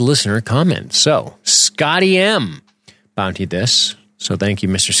reading his listener comment. So, Scotty M. bountied this. So thank you,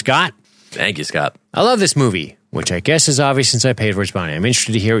 Mr. Scott. Thank you, Scott. I love this movie, which I guess is obvious since I paid for its bounty. I'm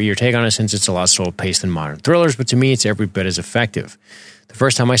interested to hear what your take on it since it's a lot slower paced than modern thrillers, but to me it's every bit as effective. The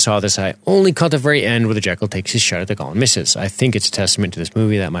first time I saw this, I only caught the very end where the Jackal takes his shot at the Gaul and misses. I think it's a testament to this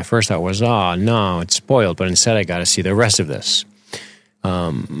movie that my first thought was, no, it's spoiled, but instead I got to see the rest of this.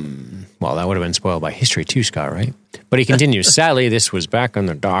 Well, that would have been spoiled by history too, Scott, right? But he continues, sadly, this was back in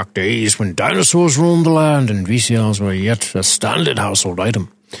the dark days when dinosaurs roamed the land and VCRs were yet a standard household item.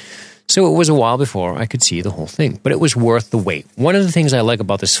 So it was a while before I could see the whole thing, but it was worth the wait. One of the things I like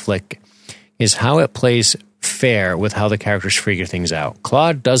about this flick is how it plays fair with how the characters figure things out.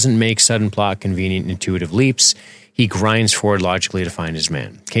 Claude doesn't make sudden plot convenient, intuitive leaps. He he grinds forward logically to find his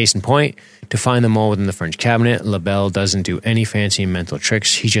man. Case in point, to find them all within the French cabinet, LaBelle doesn't do any fancy mental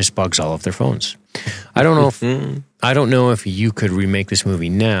tricks. He just bugs all of their phones. I don't know if you could remake this movie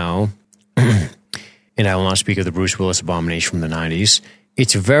now, and I will not speak of the Bruce Willis abomination from the 90s.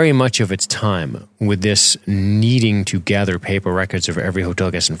 It's very much of its time, with this needing to gather paper records of every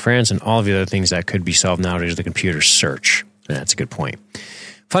hotel guest in France and all of the other things that could be solved nowadays with the computer search. That's a good point.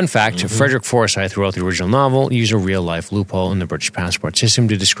 Fun fact, Frederick Forsyth, who wrote the original novel, used a real-life loophole in the British passport system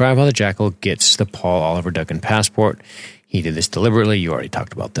to describe how the Jackal gets the Paul Oliver Duggan passport. He did this deliberately. You already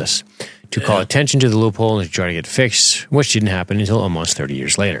talked about this. To call attention to the loophole and to try to get it fixed, which didn't happen until almost 30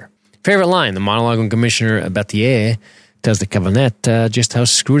 years later. Favorite line, the monologue when Commissioner Battier tells the cabinet just how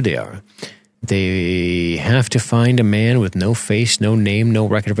screwed they are. They have to find a man with no face, no name, no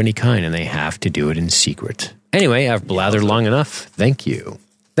record of any kind, and they have to do it in secret. Anyway, I've blathered long enough. Thank you.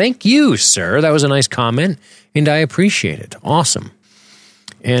 Thank you, sir. That was a nice comment, and I appreciate it. Awesome.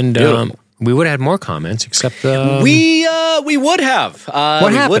 And we would have had more comments, except we would have.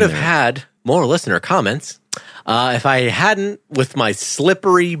 What happened? We would have had more listener comments if I hadn't, with my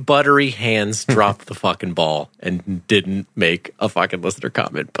slippery, buttery hands, dropped the fucking ball and didn't make a fucking listener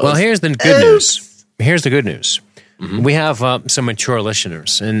comment post. Well, here's the good news. Here's the good news. We have some mature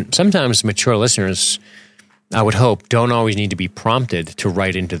listeners, and sometimes mature listeners, I would hope, don't always need to be prompted to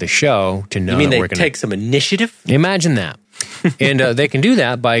write into the show to know. You mean that they we're going take some initiative? Imagine that. And they can do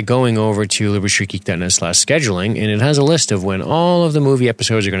that by going over to libertygeek.net/scheduling, and it has a list of when all of the movie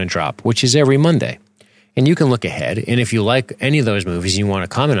episodes are going to drop, which is every Monday. And you can look ahead, and if you like any of those movies and you want to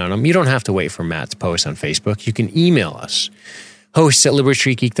comment on them, you don't have to wait for Matt's post on Facebook. You can email us. Hosts at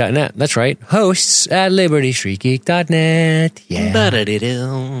libertygeek.net. That's right. Hosts at libertygeek.net.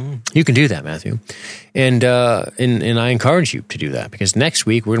 Yeah. You can do that, Matthew. And I encourage you to do that, because next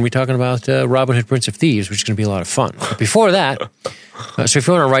week we're going to be talking about Robin Hood, Prince of Thieves, which is going to be a lot of fun. But before that, so if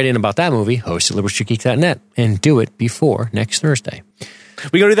you want to write in about that movie, host at libertygeek.net, and do it before next Thursday.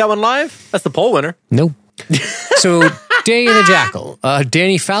 We going to do that one live? That's the poll winner. Nope. So, Day of the Jackal.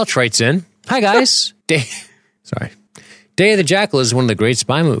 Danny Fouch writes in, hi guys. Day of the Jackal is one of the great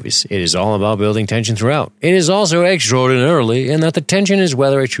spy movies. It is all about building tension throughout. It is also extraordinarily in that the tension is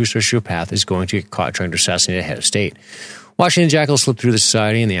whether a true sociopath is going to get caught trying to assassinate a head of state. Watching the Jackal slip through the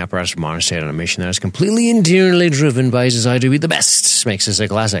society and the apparatus of modern state on a mission that is completely internally driven by his desire to be the best makes this a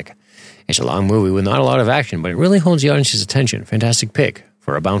classic. It's a long movie with not a lot of action, but it really holds the audience's attention. Fantastic pick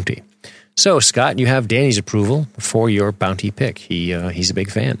for a bounty. So, Scott, you have Danny's approval for your bounty pick. He's a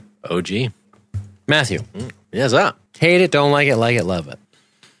big fan. OG. Matthew. Yes, sir. Hate it, don't like it, love it.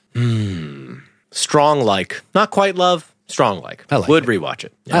 Strong like. Not quite love, strong like. I like Would it. rewatch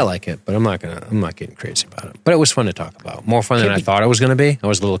it. Yeah. I like it, but I'm not getting crazy about it. But it was fun to talk about. More fun than I thought it was going to be. I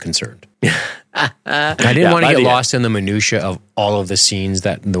was a little concerned. I didn't want to get lost in the minutia of all of the scenes,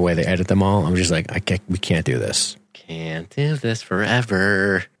 that the way they edit them all. I'm just like, we can't do this. Can't do this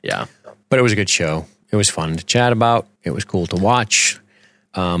forever. Yeah. But it was a good show. It was fun to chat about. It was cool to watch.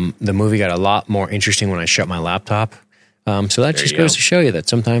 The movie got a lot more interesting when I shut my laptop. So that just goes to show you that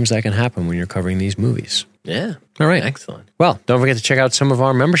sometimes that can happen when you're covering these movies. Yeah. All right. Excellent. Well, don't forget to check out some of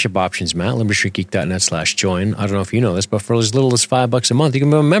our membership options, Matt. libertygeek.net/join. I don't know if you know this, but for as little as $5 a month, you can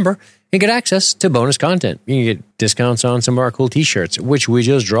become a member and get access to bonus content. You can get discounts on some of our cool t-shirts, which we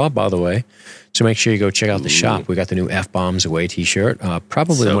just dropped, by the way. So make sure you go check out the shop. We got the new F-Bombs Away t-shirt.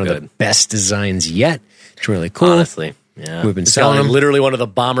 Probably one of the best designs yet. It's really cool. Honestly. Yeah. We've been selling them. Literally one of the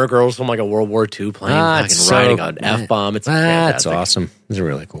bomber girls from like a World War II plane riding on F-bomb. It's fantastic. That's awesome. It's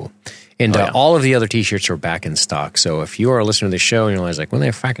really cool. And all of the other t-shirts are back in stock. So if you are a listener to the show and you realize, like, when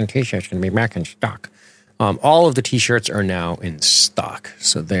they're fucking t-shirts going to be back in stock, all of the t-shirts are now in stock.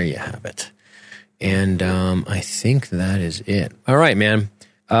 So there you have it. And I think that is it. All right, man.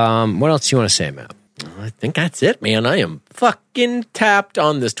 What else do you want to say, Matt? I think that's it, man. I am fucking tapped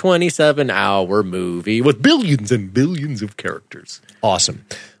on this 27-hour movie with billions and billions of characters. Awesome.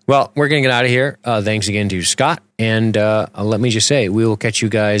 Well, we're going to get out of here. Thanks again to Scott. And let me just say, we will catch you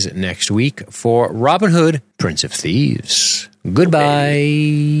guys next week for Robin Hood, Prince of Thieves. Goodbye.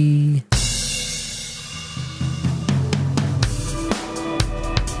 Okay.